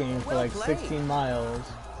walking for Well like played. 16 miles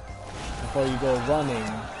before you go running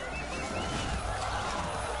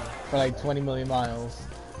for like 20 million miles.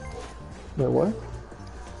 Wait, what?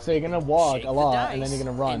 So you're gonna walk Shake a the lot and then dice you're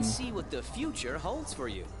gonna run. and see what the future holds for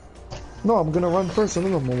you. No, I'm gonna run first and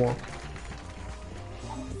then I'm gonna walk.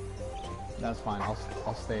 That's fine.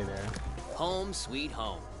 I'll stay there. Home sweet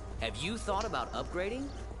home. Have you thought about upgrading?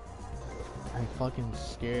 I'm fucking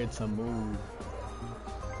scared to move.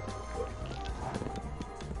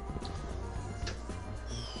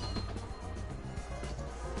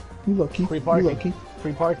 You lucky. Free You parking. lucky.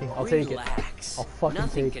 Free parking. I'll take it. Relax. I'll fucking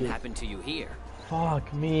Nothing take can it. happen to you here.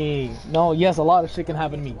 Fuck me. No, yes, a lot of shit can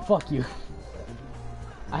happen to me. Fuck you.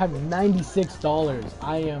 I have $96.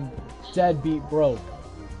 I am deadbeat broke.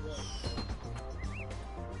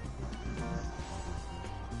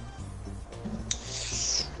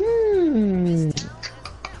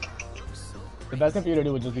 The best thing for you to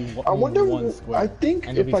do would just be I wonder. one square. I think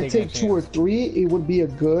and you'll if be I taking a take 2 or chance. 3, it would be a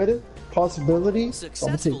good possibility. So I'm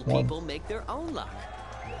gonna Successful take 1. people make their own luck.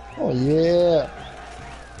 Oh yeah.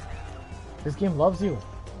 This game loves you.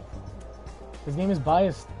 This game is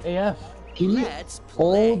biased AF. Give me Let's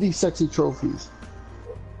play. all these sexy trophies.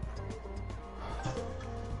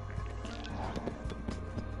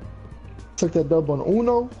 Took that dub on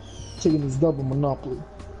Uno, taking this dub on Monopoly.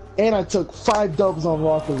 And I took 5 dubs on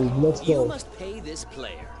Rocket League. Let's You go. must pay this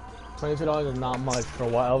player. $22 is not much for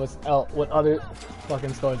what what other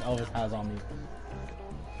fucking stores Elvis has on me.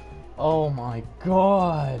 Oh my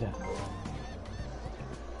god.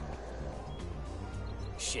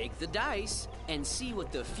 Shake the dice and see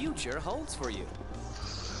what the future holds for you.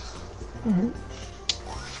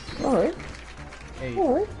 Alright, Hey,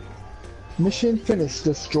 alright. Mission finished.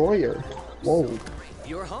 Destroyer. Whoa.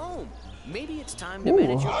 You're home. Maybe it's time to Ooh.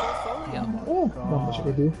 manage your portfolio. Oh, not much I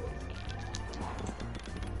can do.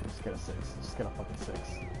 just get a 6. Just get a fucking 6.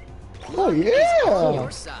 Oh on yeah!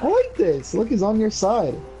 your side. I like this. Luck is on your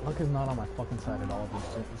side. Luck is not on my fucking side at all.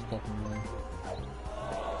 This fucking way.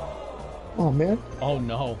 Oh man, Oh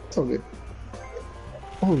no. it's all good.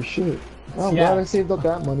 Oh shit. I'm Yeah. glad I saved up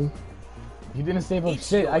that money. You didn't save up It's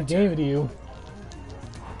shit. your I gave it to you.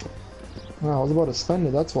 Wow, I was about to spend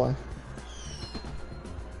it, that's why.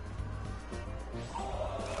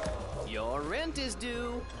 Your rent is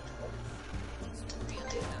due.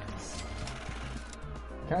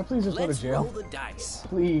 Can I please just Let's go to jail? roll the dice.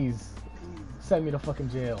 Please. Send me to fucking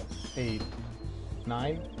jail. 8.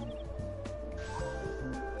 9?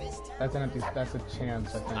 That's an empty. That's a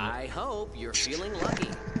chance, I think. I hope you're feeling lucky.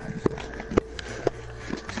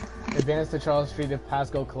 Advance to Charles Street if pass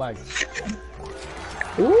go collect.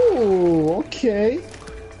 Ooh, okay.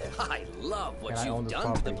 I love what And I own you've this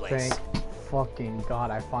done to the property. place. Thank fucking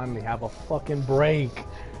God, I finally have a fucking break.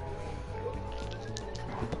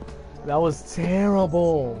 That was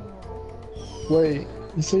terrible. Wait,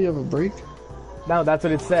 you say you have a break? No, that's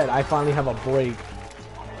what it said. I finally have a break.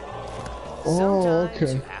 Oh, Sometimes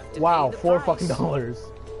okay. you have to Wow, pay the $4 price. fucking dollars.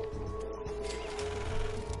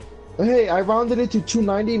 Hey, I rounded it to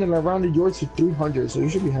 290 and I rounded yours to 300, so you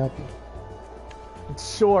should be happy.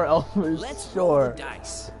 Sure, Elvis. Let's roll Sure. the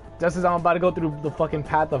dice. Just as I'm about to go through the fucking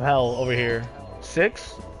path of hell over here.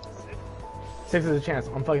 6? 6 is a chance.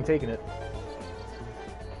 I'm fucking taking it.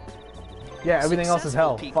 Yeah, everything else is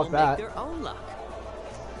hell. Successful Fuck people that. make their own luck.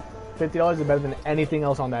 $50 is better than anything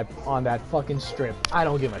else on that fucking strip. I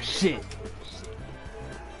don't give a shit.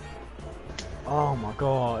 Oh my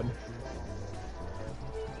god.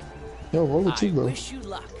 Yo, roll the I 2, bro. wish you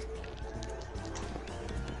luck.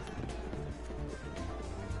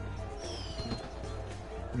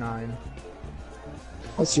 $9.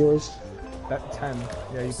 That's yours. That 10.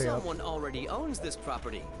 Yeah, you pay up. Someone already owns this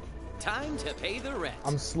property. Time to pay the rent.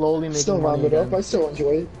 I'm slowly making Still money rounded up, again. I still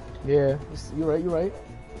enjoy it. Yeah, you're right. You're right.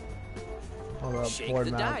 Hold up, Shake board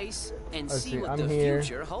the map. dice and Let's see see, what I'm the here.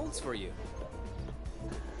 future holds for you.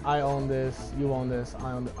 I own this, you own this,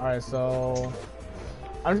 I own this. Alright, so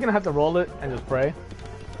I'm just gonna have to roll it and just pray.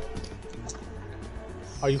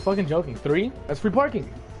 Are you fucking joking? 3? That's free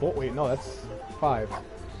parking. 4, wait, no, that's 5.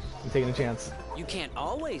 I'm taking a chance. You can't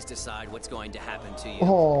always decide what's going to happen to you.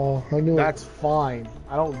 Oh, I knew That's fine.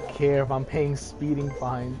 I don't care if I'm paying speeding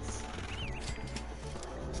fines.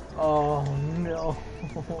 Oh no.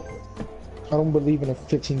 I don't believe in a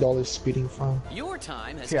 $15 speeding fine. Your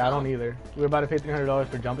time has Yeah, I come. don't either. We're about to pay $300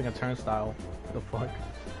 for jumping a turnstile. The fuck?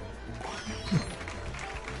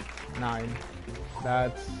 9.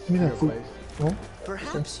 That's Yeah, your place. Oh,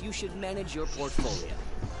 Perhaps you should manage your portfolio.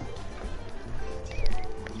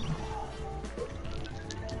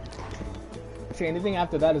 See, anything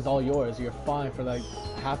after that is all yours. You're fine for like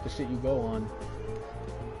half the shit you go on.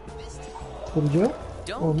 what did you?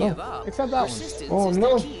 Don't Oh, no. give up. Except that one. Persistence Oh, is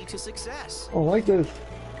no. the key to success. Oh, I like this.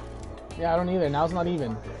 Yeah, I don't either. Now it's not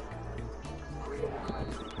even.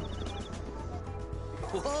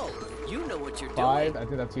 Whoa, you know what you're 5. I doing.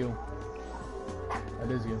 think that's you.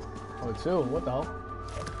 That is you. Oh, 2. What the hell?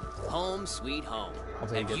 Home sweet home. I'll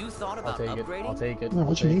take Have it. you thought I'll about take it. upgrading? I'll take it. No, I'll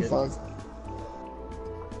what you take need, it. 5?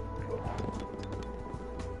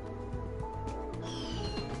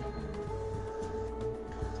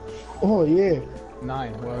 Oh, yeah.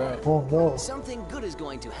 9. What up? Oh, no. Something good is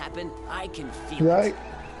going to happen. I can feel Right?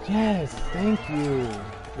 it. Yes, thank you.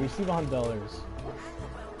 Receive $100.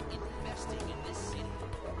 Investing in this city.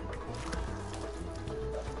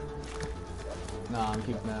 Nah, I'm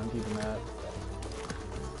keeping that. I'm keeping that.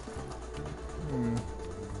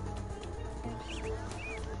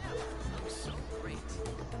 So great.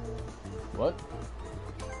 What?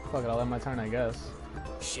 Fuck it, I'll end my turn, I guess.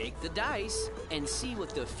 Shake the dice and see what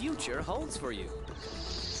the future holds for you.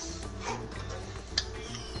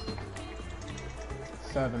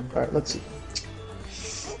 7. Alright, let's see.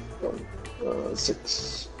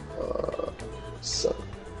 6. 7.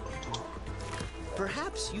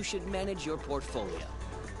 Perhaps you should manage your portfolio.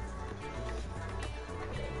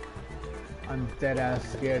 I'm dead ass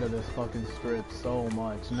scared of this fucking script so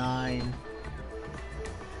much. 9.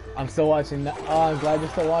 I'm still watching. Oh, I'm glad you're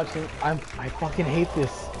still watching. I fucking hate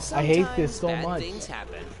this. I hate this so Sometimes bad much. things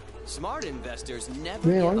happen. Smart investors never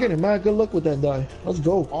Man, give I'm up. getting mad good luck with that die. Let's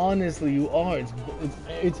go. Honestly, you are.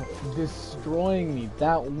 It's destroying me.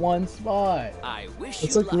 That one spot. I wish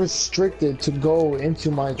It's you like luck. restricted to go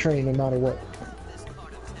into my train no matter what.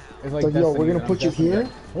 It's It's like, yo, we're Destiny, gonna and put I'm you here.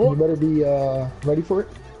 definitely You better be ready for it.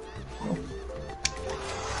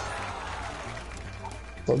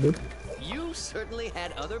 It's all good. You certainly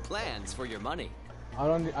had other plans for your money. I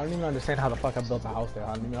don't even understand how the fuck I built a house there.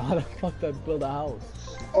 I don't even know how the fuck I built a house.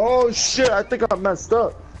 Oh shit! I think I messed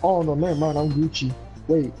up. Oh no, never mind. I'm Gucci.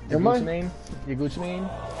 Wait, Your am Gucci I? main? Your Gucci main?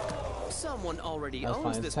 Someone already That's owns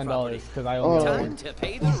fine. this It's $10 property. because I own the other Time one. to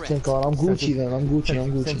pay the Oh, rent. thank God. I'm Since Gucci you- then. I'm Gucci.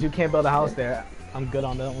 I'm Gucci. Since you can't build a house there, I'm good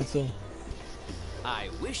on that one too. I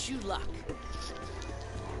wish you luck.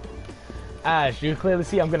 Ash, you clearly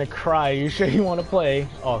see I'm gonna cry. You sure you want to play?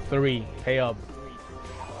 Oh, 3. Pay up.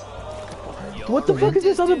 Your What the fuck rent is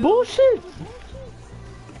this other due. bullshit?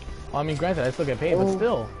 Well, I mean, granted, I still get paid, but Oh.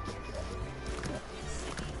 still.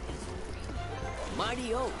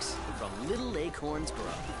 Mighty Oaks from Little Acorns Grow.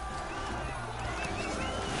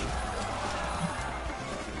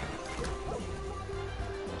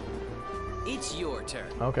 It's your turn.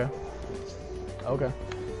 Okay. Okay.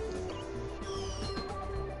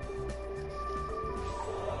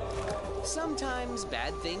 Sometimes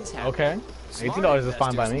bad things happen. Okay. Smart $18 is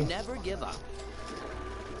fine by me. investors Never give up.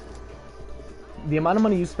 The amount of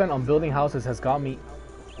money you spent on building houses has got me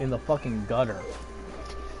in the fucking gutter.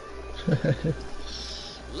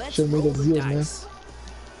 Let's Should've made roll those the deals, man. dice.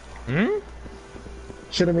 Hmm?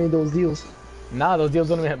 Should have made those deals. Nah, those deals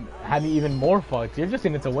don't even had me even more fucked. You're just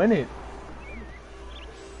in it to win it.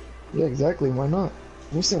 Yeah, exactly. Why not?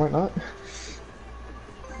 You say why not?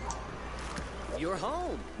 You're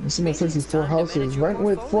home. This is my Maybe sexy it's 4 time to manage houses. your Rent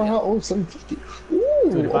with 4 portfolio. houses. Oh, 750.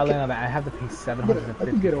 Ooh, Dude, if I okay. land on that, I have to pay I $750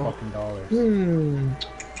 can get off. fucking dollars.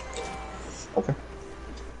 Okay.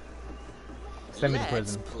 Send me to Let's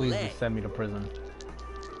prison. Please play. just send me to prison.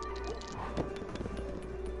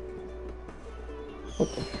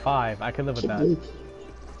 What the 5. I can live with that. fuck?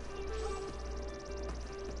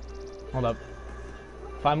 Hold up.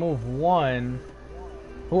 If I move 1,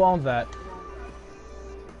 who owns that?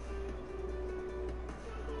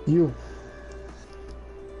 You.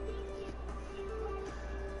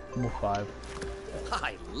 Move 5.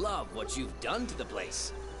 I love what you've done to the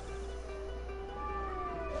place.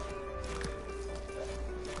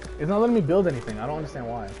 It's not letting me build anything. I don't understand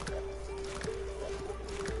why.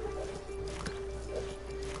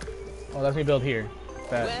 Oh, that's me build here.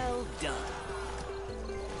 That. Well done.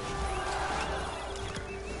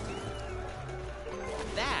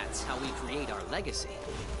 That's how we create our legacy.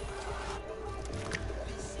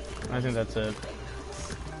 I think that's it.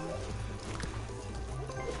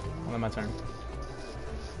 Well, my turn.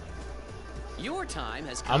 Your time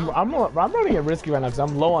has come. I'm running it risky right now because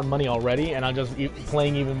I'm low on money already, and I'm just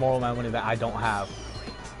playing even more with my money that I don't have.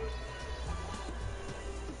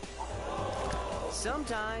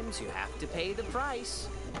 Sometimes you have to pay the price.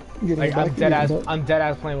 Like I'm dead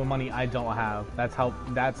ass playing with money I don't have. That's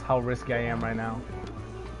how risky I am right now.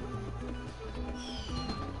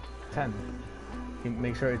 10.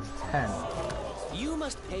 Make sure it's 10. You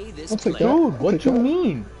must pay this I'll take player. that. Dude, I'll what take you that.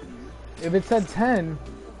 mean? If it said 10,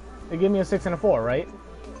 it gave me a 6 and a 4, right?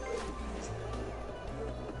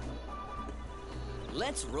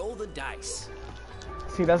 Let's roll the dice.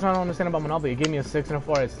 See, that's what I don't understand about Monopoly. It gave me a 6 and a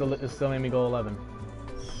 4. It still made me go 11.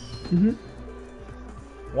 Mm-hmm.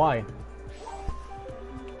 Why?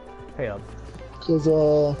 Pay up. Cause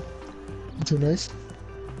too nice.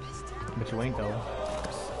 But you ain't though.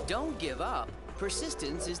 Don't give up.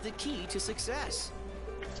 Persistence is the key to success.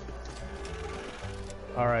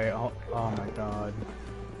 Alright, oh my god.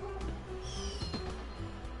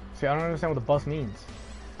 See, I don't understand what the bus means.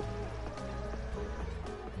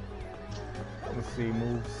 Let's see,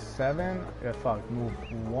 move 7. Yeah, fuck, move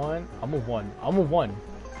 1. I'll move 1. I'll move 1.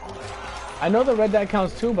 I know the red die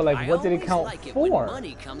counts too, but like, I what did it always count like it when for?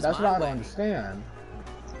 money comes That's my what I don't way. understand.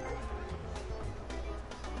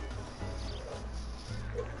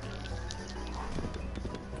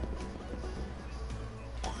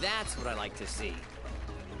 That's what I like to see.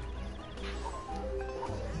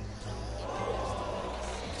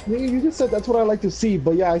 You just said that's what I like to see,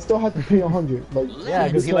 but yeah, I still have to pay 100. Like, Yeah,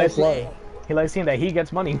 because he this likes guy's he likes seeing that he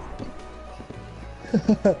gets money.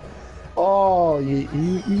 Oh, you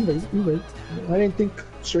right. I didn't think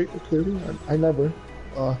straight or clearly. I never.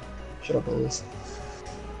 Shut up, Ellis.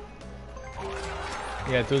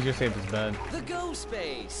 Yeah, tools your safe is bad. The go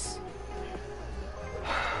space.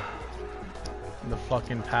 The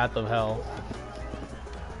fucking path of hell.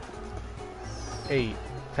 8,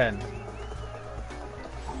 10.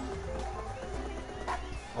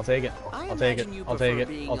 I'll take it. I'll take it. I'll take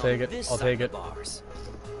it. I'll take it. I'll take it.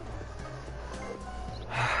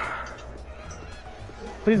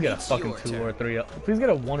 Please get a It's fucking your 2 turn. or a 3. Please get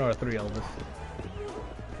a 1 or a 3, Elvis.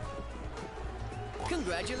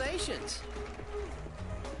 Congratulations.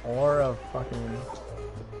 Or a fucking...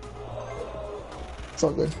 It's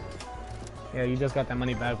all good. Yeah, you just got that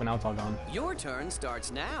money back, but now it's all gone. Your turn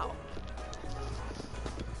starts now.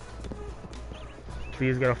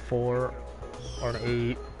 Please get a 4 or an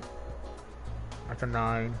 8. That's a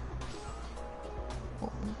 9.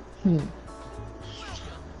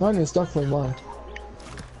 9 is definitely mine.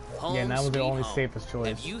 Home Yeah, and that was the sweet only home. safest choice.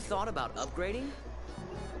 Have you thought about upgrading?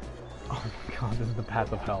 Oh my god, this is the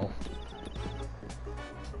path of hell.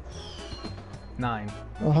 9.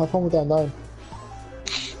 I'll have fun with that 9.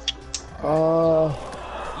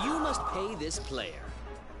 You must pay this player.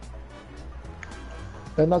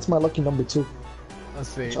 And that's my lucky number 2, Let's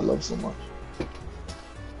see. which I love so much.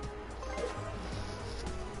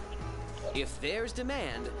 If there's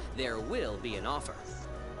demand, there will be an offer.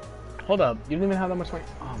 Hold up, you didn't even have that much money.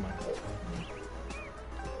 Oh my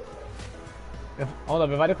god. Hold up,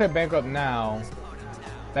 if I declare bankrupt now,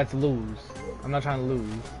 that's lose. I'm not trying to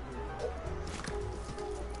lose.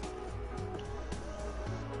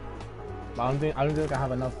 But I don't think I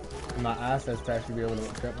have enough in my assets to actually be able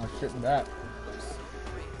to get my shit back.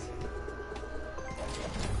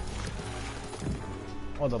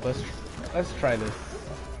 Hold up, let's try this.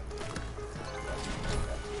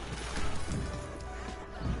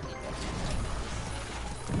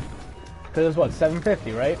 Cause it's what,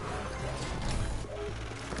 750, right?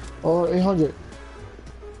 Or 800.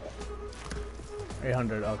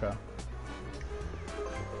 800, okay.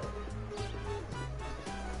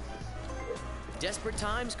 Desperate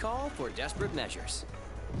times call for desperate measures.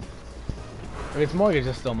 If it's mortgage,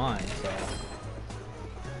 it's still mine, so.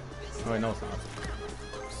 Oh wait, no it's not.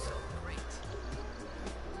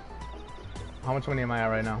 How much money am I at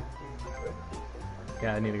right now?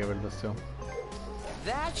 Yeah, I need to get rid of this too.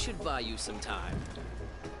 That should buy you some time.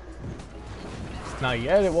 Not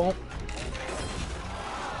yet, it won't.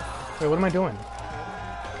 Wait, what am I doing?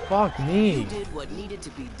 Fuck me. You did what needed to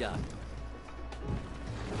be done.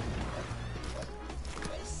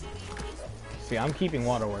 See, I'm keeping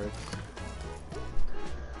Waterworks.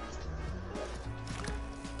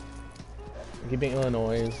 I'm keeping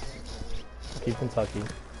Illinois. Keep Kentucky.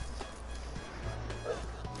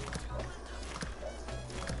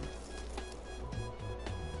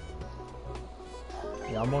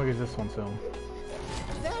 I'll mortgage this one too.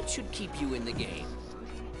 That should keep you in the game.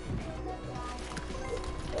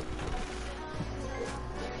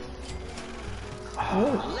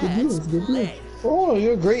 Oh, good Let's news, good news. play. Oh,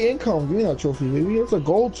 you're a great income. Give me that trophy, baby. It's a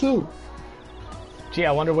gold too. Gee,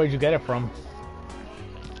 I wonder where'd you get it from?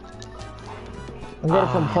 I got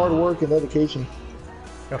it from hard work and dedication.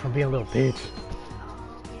 Got it from being a little bitch.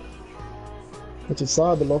 It's a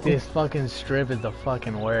side, but local. This fucking strip is the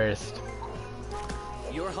fucking worst.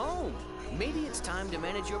 You're home. Maybe it's time to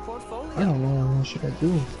manage your portfolio. I don't know what should I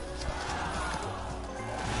do.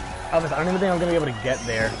 Elvis, I don't even think I'm gonna be able to get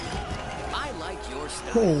there. I like your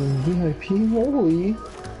style. Oh, VIP, holy.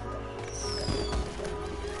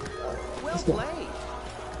 Well Let's go. played.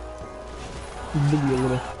 Maybe a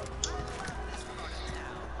little.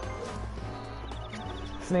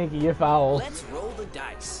 Snaky, you're foul. Let's roll the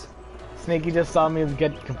dice. Snaky just saw me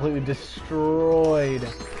get completely destroyed.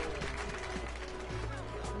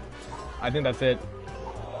 I think that's it.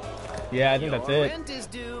 Yeah, I think that's Your it. rent is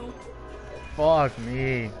due. Fuck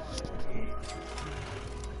me.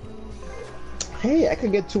 Hey, I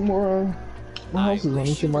could get 2 more houses on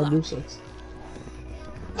each of my luck. blue sets.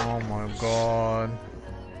 Oh my god.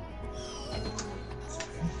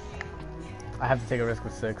 I have to take a risk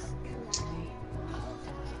with 6.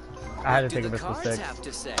 I had to take a risk with 6. Have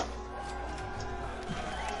to say?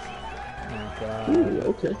 Oh my god. Ooh,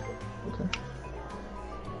 okay. Okay.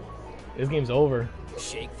 This game's over.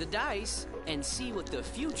 Shake the dice and see what the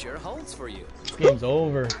future holds for you. This game's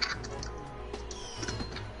over.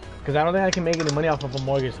 Because I don't think I can make any money off of a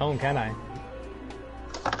mortgage home, can I?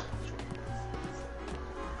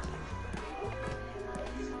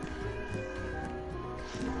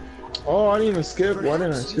 Oh, I didn't even skip. Why didn't I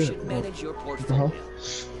Perhaps you skip? should manage your portfolio.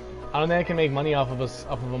 I don't think I can make money off of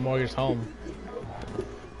a mortgage home.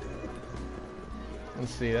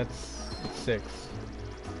 Let's see, that's 6.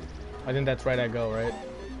 I think that's right I go, right?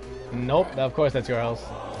 Nope, of course that's your house.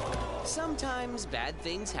 Sometimes bad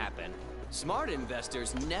things happen. Smart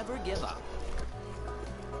investors never give up.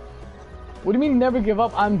 What do you mean never give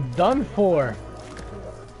up? I'm done for.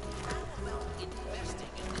 Investing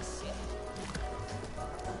in the city.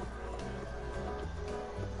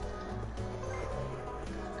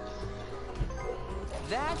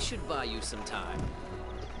 That should buy you some time.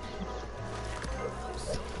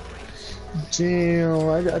 Damn,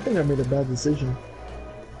 I think I made a bad decision.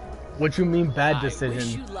 What you mean bad I wish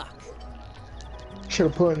decision? you luck. Should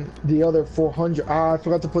have put in the other 400. Ah, I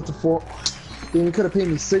forgot to put the 4. Then you could have paid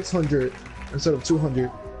me 600 instead of 200.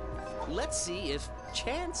 Let's see if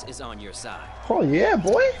chance is on your side. Oh yeah,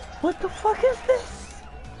 boy. What the fuck is this?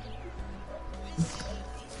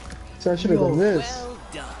 So I should have done this. Well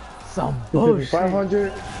done. Some You paid me bullshit.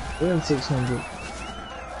 500 and 600.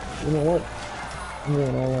 You know what? I'm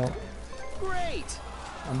going all out. Great.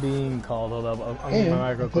 I'm being called. Hold up. I'm getting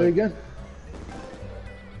my mic real And play quick. again.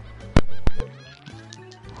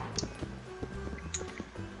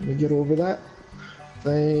 Let me get over that.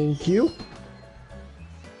 Thank you.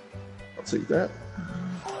 I'll take that.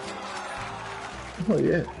 Oh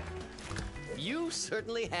yeah. You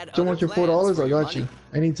certainly had So other much your plans $4? for I your got you. money.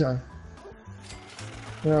 Anytime.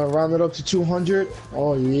 Yeah, round it up to 200.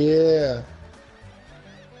 Oh yeah.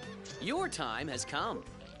 Your time has come.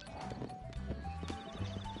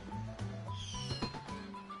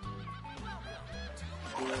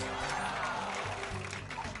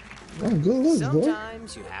 Oh, good looks, boy.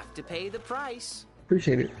 Sometimes you have to pay the price.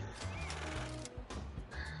 Appreciate it.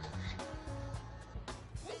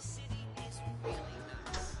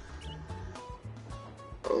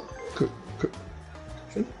 Oh, good.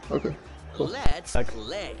 Okay, cool. Let's Back.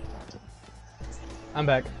 play. I'm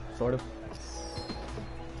back. Sort of.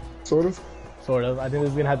 Sort of. Sort of. I think this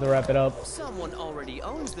is gonna have to wrap it up. Someone already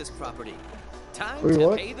owns this property. Time Wait, to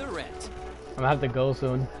what? pay the rent. I'm gonna have to go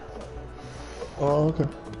soon. Oh, okay.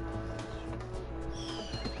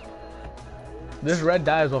 This red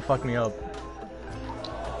dye is what fucked me up.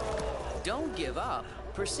 Don't give up.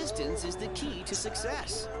 Persistence is the key to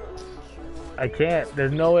success. I can't.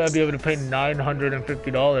 There's no way I'll be able to pay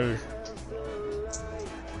 $950.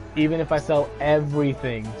 Even if I sell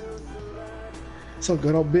everything. It's all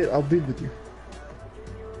good. I'll bid with you.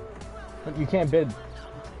 But you can't bid.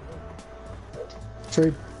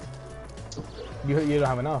 Trade. You don't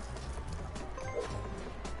have enough.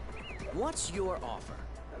 What's your offer?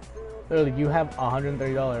 Literally, you have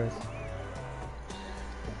 $130.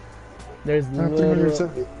 There's I have literally...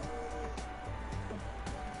 370.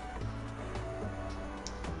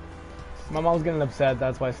 My mom's getting upset,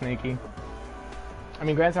 that's why Snaky. I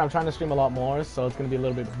mean, granted, I'm trying to stream a lot more, so it's gonna be a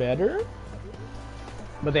little bit better.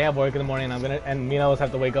 But they have work in the morning, and me and Ellis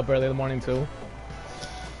have to wake up early in the morning too.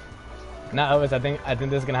 Nah, Elvis, I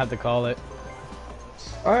think this is gonna have to call it.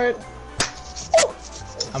 Alright.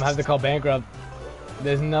 I'm gonna have to call bankrupt.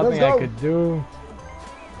 There's nothing Let's I go. could do.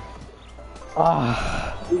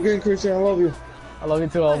 Ah, You're good, Christian. I love you. I love you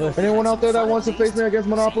too, Elvis. Anyone out there that wants to face me against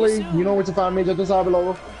Monopoly, you know where to find me. Just sabe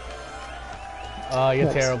logo. Oh, you're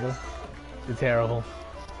Next. terrible. You're terrible.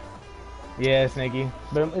 Yeah, Snaky.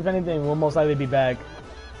 But if anything, we'll most likely be back.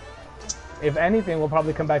 If anything, we'll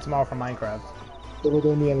probably come back tomorrow for Minecraft. Todos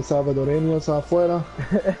de mis salvadoreños afuera.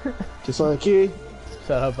 Yo soy aquí.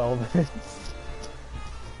 Shut up, Elvis.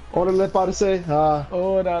 Órale, parce.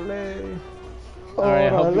 Orale.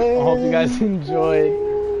 Alright, I hope you guys enjoyed.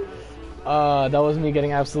 That was me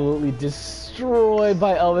getting absolutely destroyed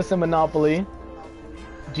by Elvis and Monopoly.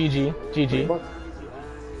 GG. GG.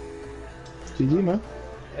 GG, man.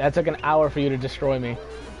 That took an hour for you to destroy me.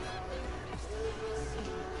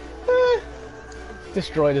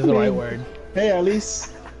 Destroyed is the right word. Hey, at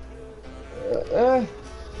least. Well,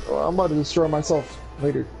 I'm about to destroy myself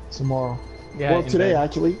later, tomorrow. Yeah, well, today,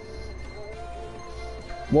 actually.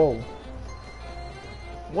 Whoa.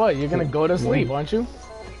 What? You're gonna go to sleep, aren't you?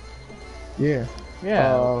 Yeah.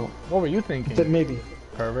 Yeah. What were you thinking? That maybe.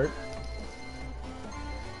 Pervert.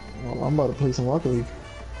 Well, I'm about to play some Rocket League.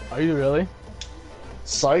 Are you really?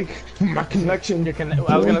 Psych. My connection.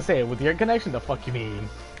 I was gonna say, with your connection, the fuck you mean?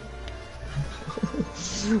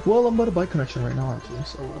 Well, I'm about to buy connection right now, actually.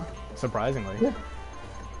 So. Surprisingly. Yeah.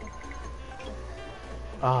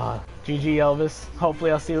 GG Elvis.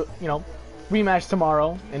 Hopefully I'll see you, rematch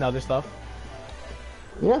tomorrow and other stuff.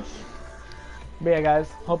 Yeah. But yeah, guys,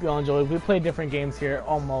 hope you all enjoyed. We play different games here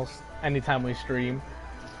almost anytime we stream.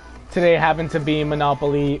 Today happened to be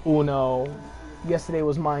Monopoly, Uno. Yesterday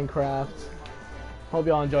was Minecraft. Hope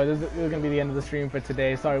you all enjoyed. This is going to be the end of the stream for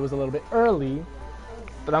today. Sorry it was a little bit early.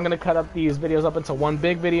 But I'm going to cut up these videos up into one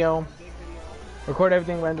big video. Record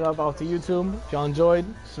everything, render up off to YouTube. If y'all enjoyed,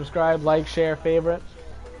 subscribe, like, share, favorite.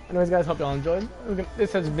 Anyways, guys, hope y'all enjoyed.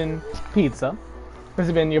 This has been Pizza. This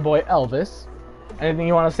has been your boy Elvis. Anything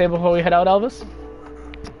you want to say before we head out, Elvis?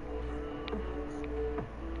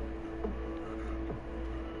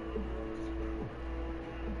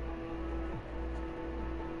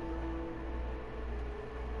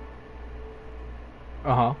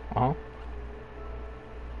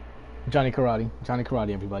 Johnny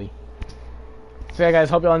Karate, everybody. So yeah, guys,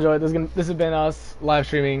 hope y'all enjoyed. This has been us live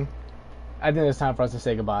streaming. I think it's time for us to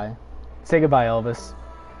say goodbye. Say goodbye, Elvis.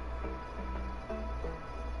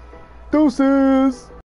 Deuces!